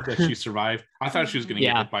happy that she survived. I thought she was gonna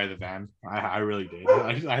get hit by the van. I really did.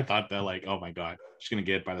 I thought that, like, oh my god, she's gonna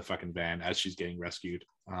get hit by the fucking van as she's getting rescued.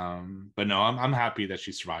 But no, I'm happy that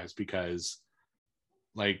she survives, because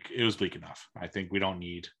like it was bleak enough. I think we don't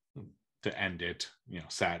need to end it,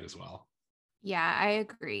 sad as well. Yeah, I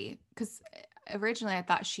agree. Because originally I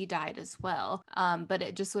thought she died as well. But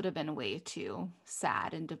it just would have been way too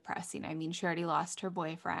sad and depressing. I mean, she already lost her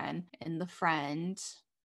boyfriend and the friend.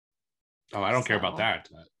 Oh, I don't care about that.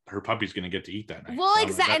 Her puppy's gonna get to eat that night. Well,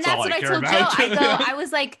 exactly, and that's what I told Joe. I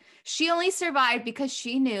was like, she only survived because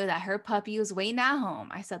she knew that her puppy was waiting at home.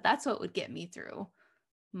 I said that's what would get me through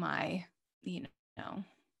my,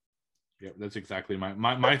 Yeah, that's exactly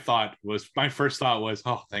my thought was. My first thought was,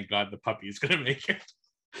 oh, thank God the puppy's gonna make it.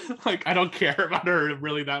 Like, I don't care about her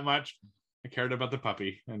really that much. I cared about the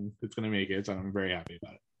puppy, and it's gonna make it, so I'm very happy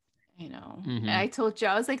about it. I know. Mm-hmm. And I told Joe,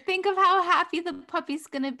 I was like, think of how happy the puppy's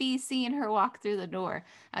gonna be seeing her walk through the door,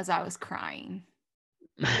 as I was crying.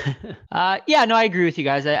 Yeah, no, I agree with you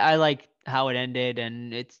guys. I like how it ended,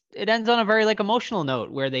 and it ends on a very like emotional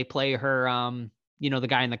note where they play her. The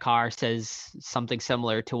guy in the car says something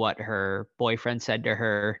similar to what her boyfriend said to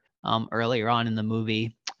her earlier on in the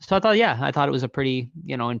movie. So I thought it was a pretty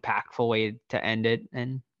impactful way to end it,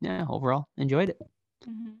 and yeah, overall enjoyed it.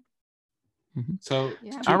 Mm-hmm. Mm-hmm. So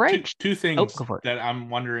all right, two things that I'm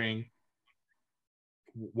wondering,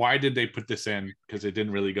 why did they put this in? Because it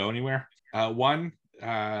didn't really go anywhere. One,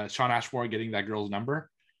 Shawn Ashmore getting that girl's number.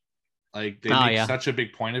 Like, they make such a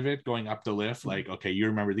big point of it going up the lift. Like, okay, you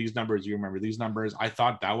remember these numbers, you remember these numbers. I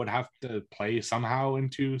thought that would have to play somehow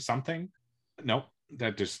into something. Nope,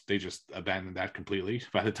 they just abandoned that completely.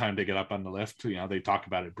 By the time they get up on the lift, they talk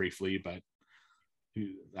about it briefly, but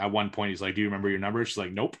at one point he's like, do you remember your numbers? She's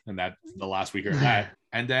like, nope. And that's the last we hear of that.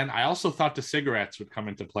 And then I also thought the cigarettes would come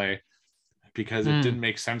into play, because it didn't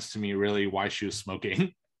make sense to me really why she was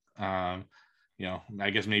smoking. I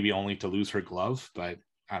guess maybe only to lose her glove, but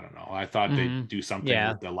I don't know. I thought they'd do something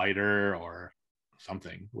with the lighter or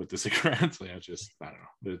something with the cigarettes. I don't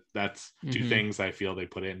know. That's two things I feel they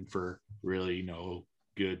put in for really no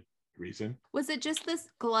good reason. Was it just this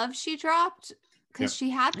glove she dropped? Because she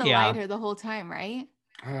had the lighter the whole time, right?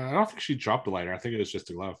 I don't think she dropped the lighter. I think it was just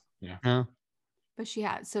a glove. Yeah. But she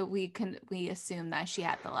had, so we assume that she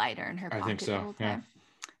had the lighter in her pocket. I think so. The whole time.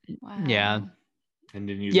 Wow. Yeah. And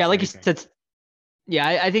didn't use like anything. You said. Yeah,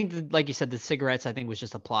 I think like you said, the cigarettes I think was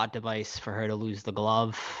just a plot device for her to lose the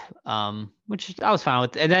glove, which I was fine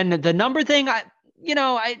with. And then the number thing, I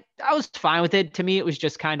was fine with it. To me, it was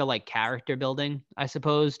just kind of like character building, I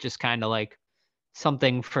suppose. Just kind of like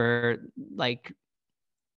something for like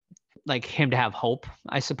him to have hope,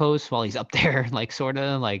 I suppose, while he's up there, like sort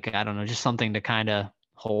of like, I don't know, just something to kind of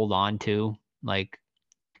hold on to, like,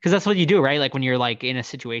 because that's what you do, right? Like when you're like in a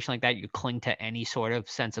situation like that, you cling to any sort of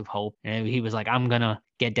sense of hope. And he was like, I'm gonna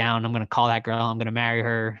get down, I'm gonna call that girl, I'm gonna marry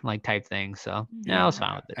her, like type thing. So yeah, I was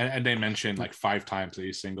fine with it. And they mentioned like 5 times that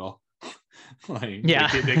he's single. Like,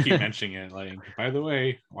 they keep mentioning it, like, by the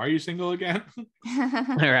way, why are you single again? All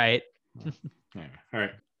right. All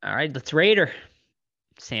right, let's rate her.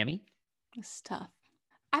 Sammy. It's tough.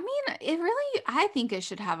 I mean, I think it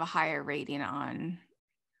should have a higher rating on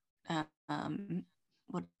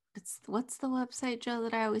what's the website, Joe,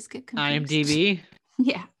 that I always get confused? IMDb.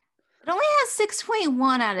 Yeah. It only has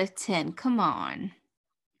 6.1 out of 10. Come on.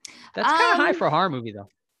 That's kind of high for a horror movie though.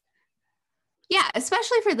 Yeah,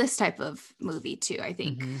 especially for this type of movie too, I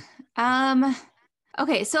think. Mm-hmm.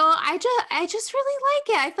 Okay, so I just really like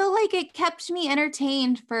it. I feel like it kept me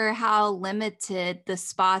entertained for how limited the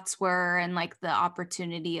spots were and like the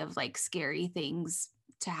opportunity of like scary things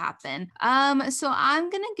to happen. So I'm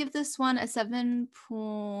gonna give this one a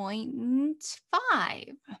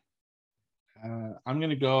 7.5. I'm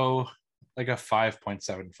gonna go like a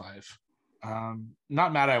 5.75.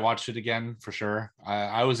 Not mad I watched it again for sure.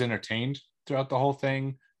 I was entertained throughout the whole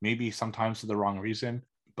thing, maybe sometimes for the wrong reason.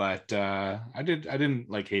 But I didn't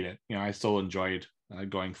like hate it. I still enjoyed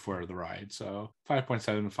going for the ride. So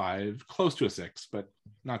 5.75, close to a 6, but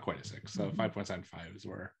not quite a 6. So 5.75 is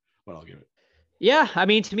what I'll give it. Yeah, I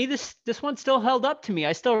mean, to me, this one still held up to me.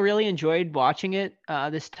 I still really enjoyed watching it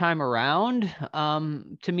this time around.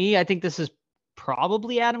 To me, I think this is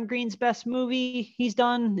probably Adam Green's best movie he's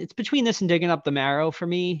done. It's between this and Digging Up the Marrow for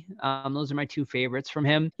me. Those are my 2 favorites from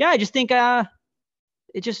him. Yeah, I just think it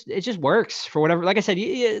just works for whatever. Like I said,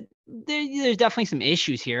 there's definitely some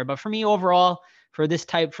issues here, but for me overall, for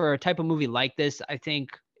a type of movie like this, I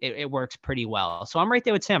think it works pretty well. So I'm right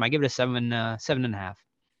there with Sam. I give it a 7.5.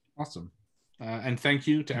 Awesome. And thank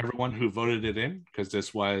you to everyone who voted it in, because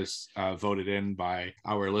this was voted in by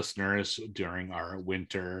our listeners during our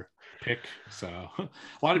winter pick. So a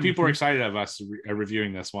lot of people are excited of us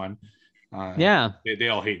reviewing this one. They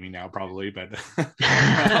all hate me now probably, but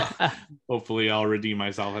hopefully I'll redeem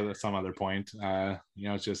myself at some other point.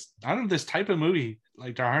 It's just, I don't know, this type of movie,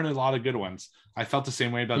 like there aren't a lot of good ones. I felt the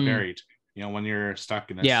same way about Buried. When you're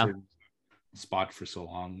stuck in a certain spot for so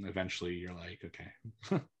long, eventually you're like, okay,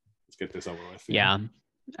 let's get this over with.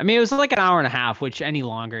 I mean, it was like an hour and a half, which any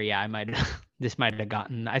longer, this might have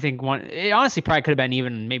gotten, I think it honestly probably could have been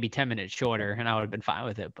even maybe 10 minutes shorter and I would have been fine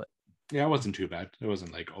with it, but yeah, it wasn't too bad. It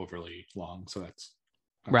wasn't like overly long, so that's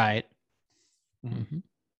right. Mm-hmm.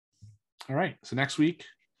 All right, so next week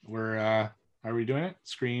are we doing it?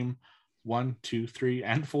 Scream 1, 2, 3,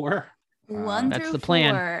 and 4. 1 that's through the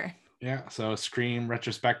plan. 4. Yeah, so Scream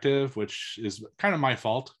retrospective, which is kind of my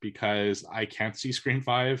fault because I can't see Scream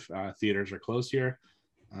 5. Theaters are closed here.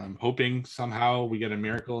 I'm hoping somehow we get a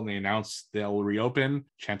miracle and they announce they'll reopen.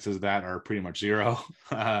 Chances of that are pretty much zero,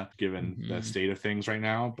 given the state of things right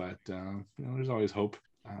now. But there's always hope.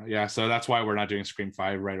 So that's why we're not doing Scream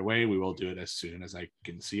 5 right away. We will do it as soon as I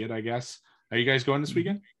can see it, I guess. Are you guys going this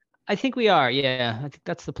weekend? I think we are. Yeah, I think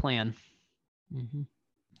that's the plan. Mm-hmm.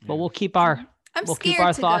 But we'll keep our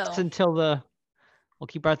thoughts until the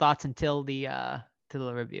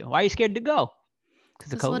review. Why are you scared to go?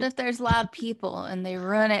 Because what if there's loud people and they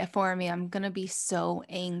ruin it for me? I'm gonna be so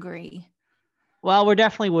angry. Well, we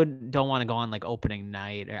definitely don't want to go on like opening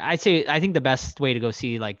night. Or I think the best way to go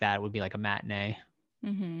see like that would be like a matinee.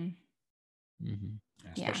 Yeah,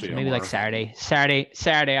 maybe like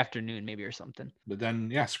Saturday afternoon, maybe, or something. But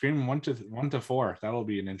then Scream 1 to 4. That'll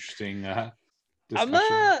be an interesting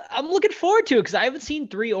I'm looking forward to it because I haven't seen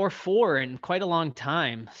 3 or 4 in quite a long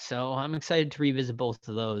time. So I'm excited to revisit both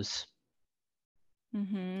of those.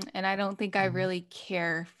 And I don't think I really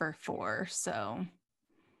care for 4. So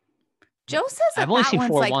Joe says that one's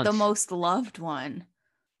like the most loved one.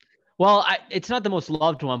 Well, it's not the most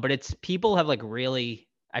loved one, but it's people have like really.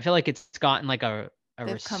 I feel like it's gotten like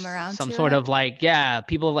they've come around some to sort it. of like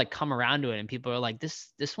people have like come around to it, and people are like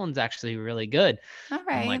this one's actually really good. All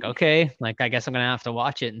right. I'm like, okay, like I guess I'm gonna have to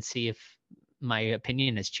watch it and see if my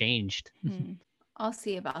opinion has changed. I'll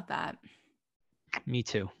see about that. Me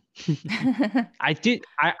too. I do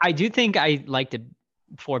think I liked it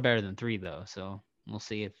 4 better than 3 though, so we'll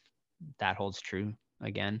see if that holds true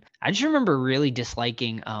again. I just remember really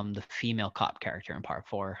disliking the female cop character in part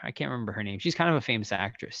 4. I can't remember her name. She's kind of a famous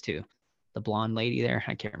actress too. The blonde lady there.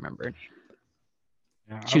 I can't remember her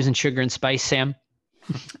name. She was in Sugar and Spice, Sam.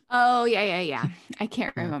 Oh yeah. I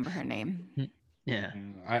can't remember her name. Yeah.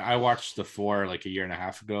 I watched the 4 like a year and a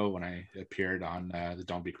half ago when I appeared on the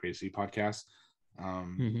Don't Be Crazy podcast.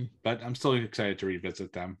 But I'm still excited to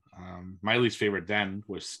revisit them. My least favorite then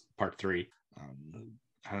was part 3. I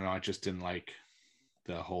don't know, I just didn't like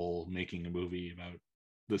the whole making a movie about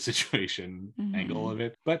the situation angle of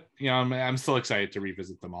it, but I'm still excited to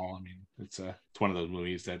revisit them all. I mean, it's one of those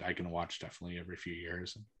movies that I can watch definitely every few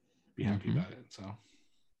years and be happy about it. So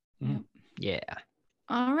yeah.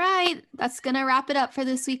 All right, that's gonna wrap it up for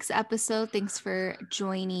this week's episode. Thanks for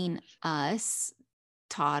joining us.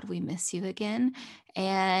 Todd, we miss you again.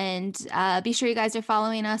 And be sure you guys are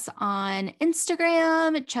following us on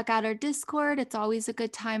Instagram. Check out our Discord. It's always a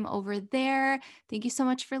good time over there. Thank you so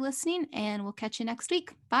much for listening, and we'll catch you next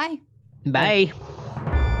week. Bye. Bye.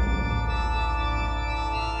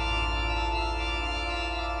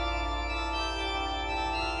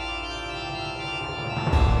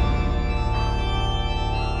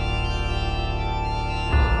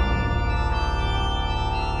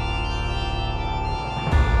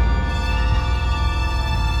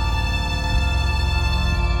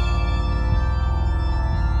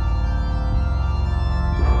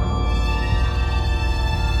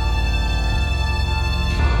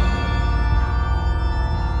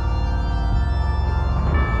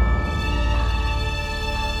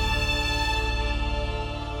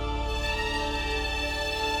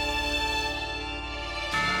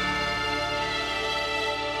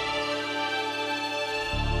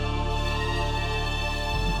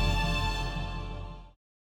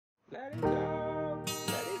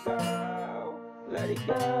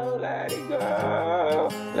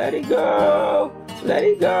 Let it go, let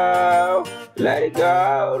it go, let it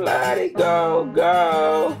go, let it go,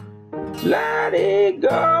 go. Let it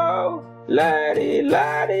go, let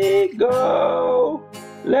it go.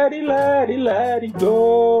 Let it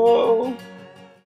go.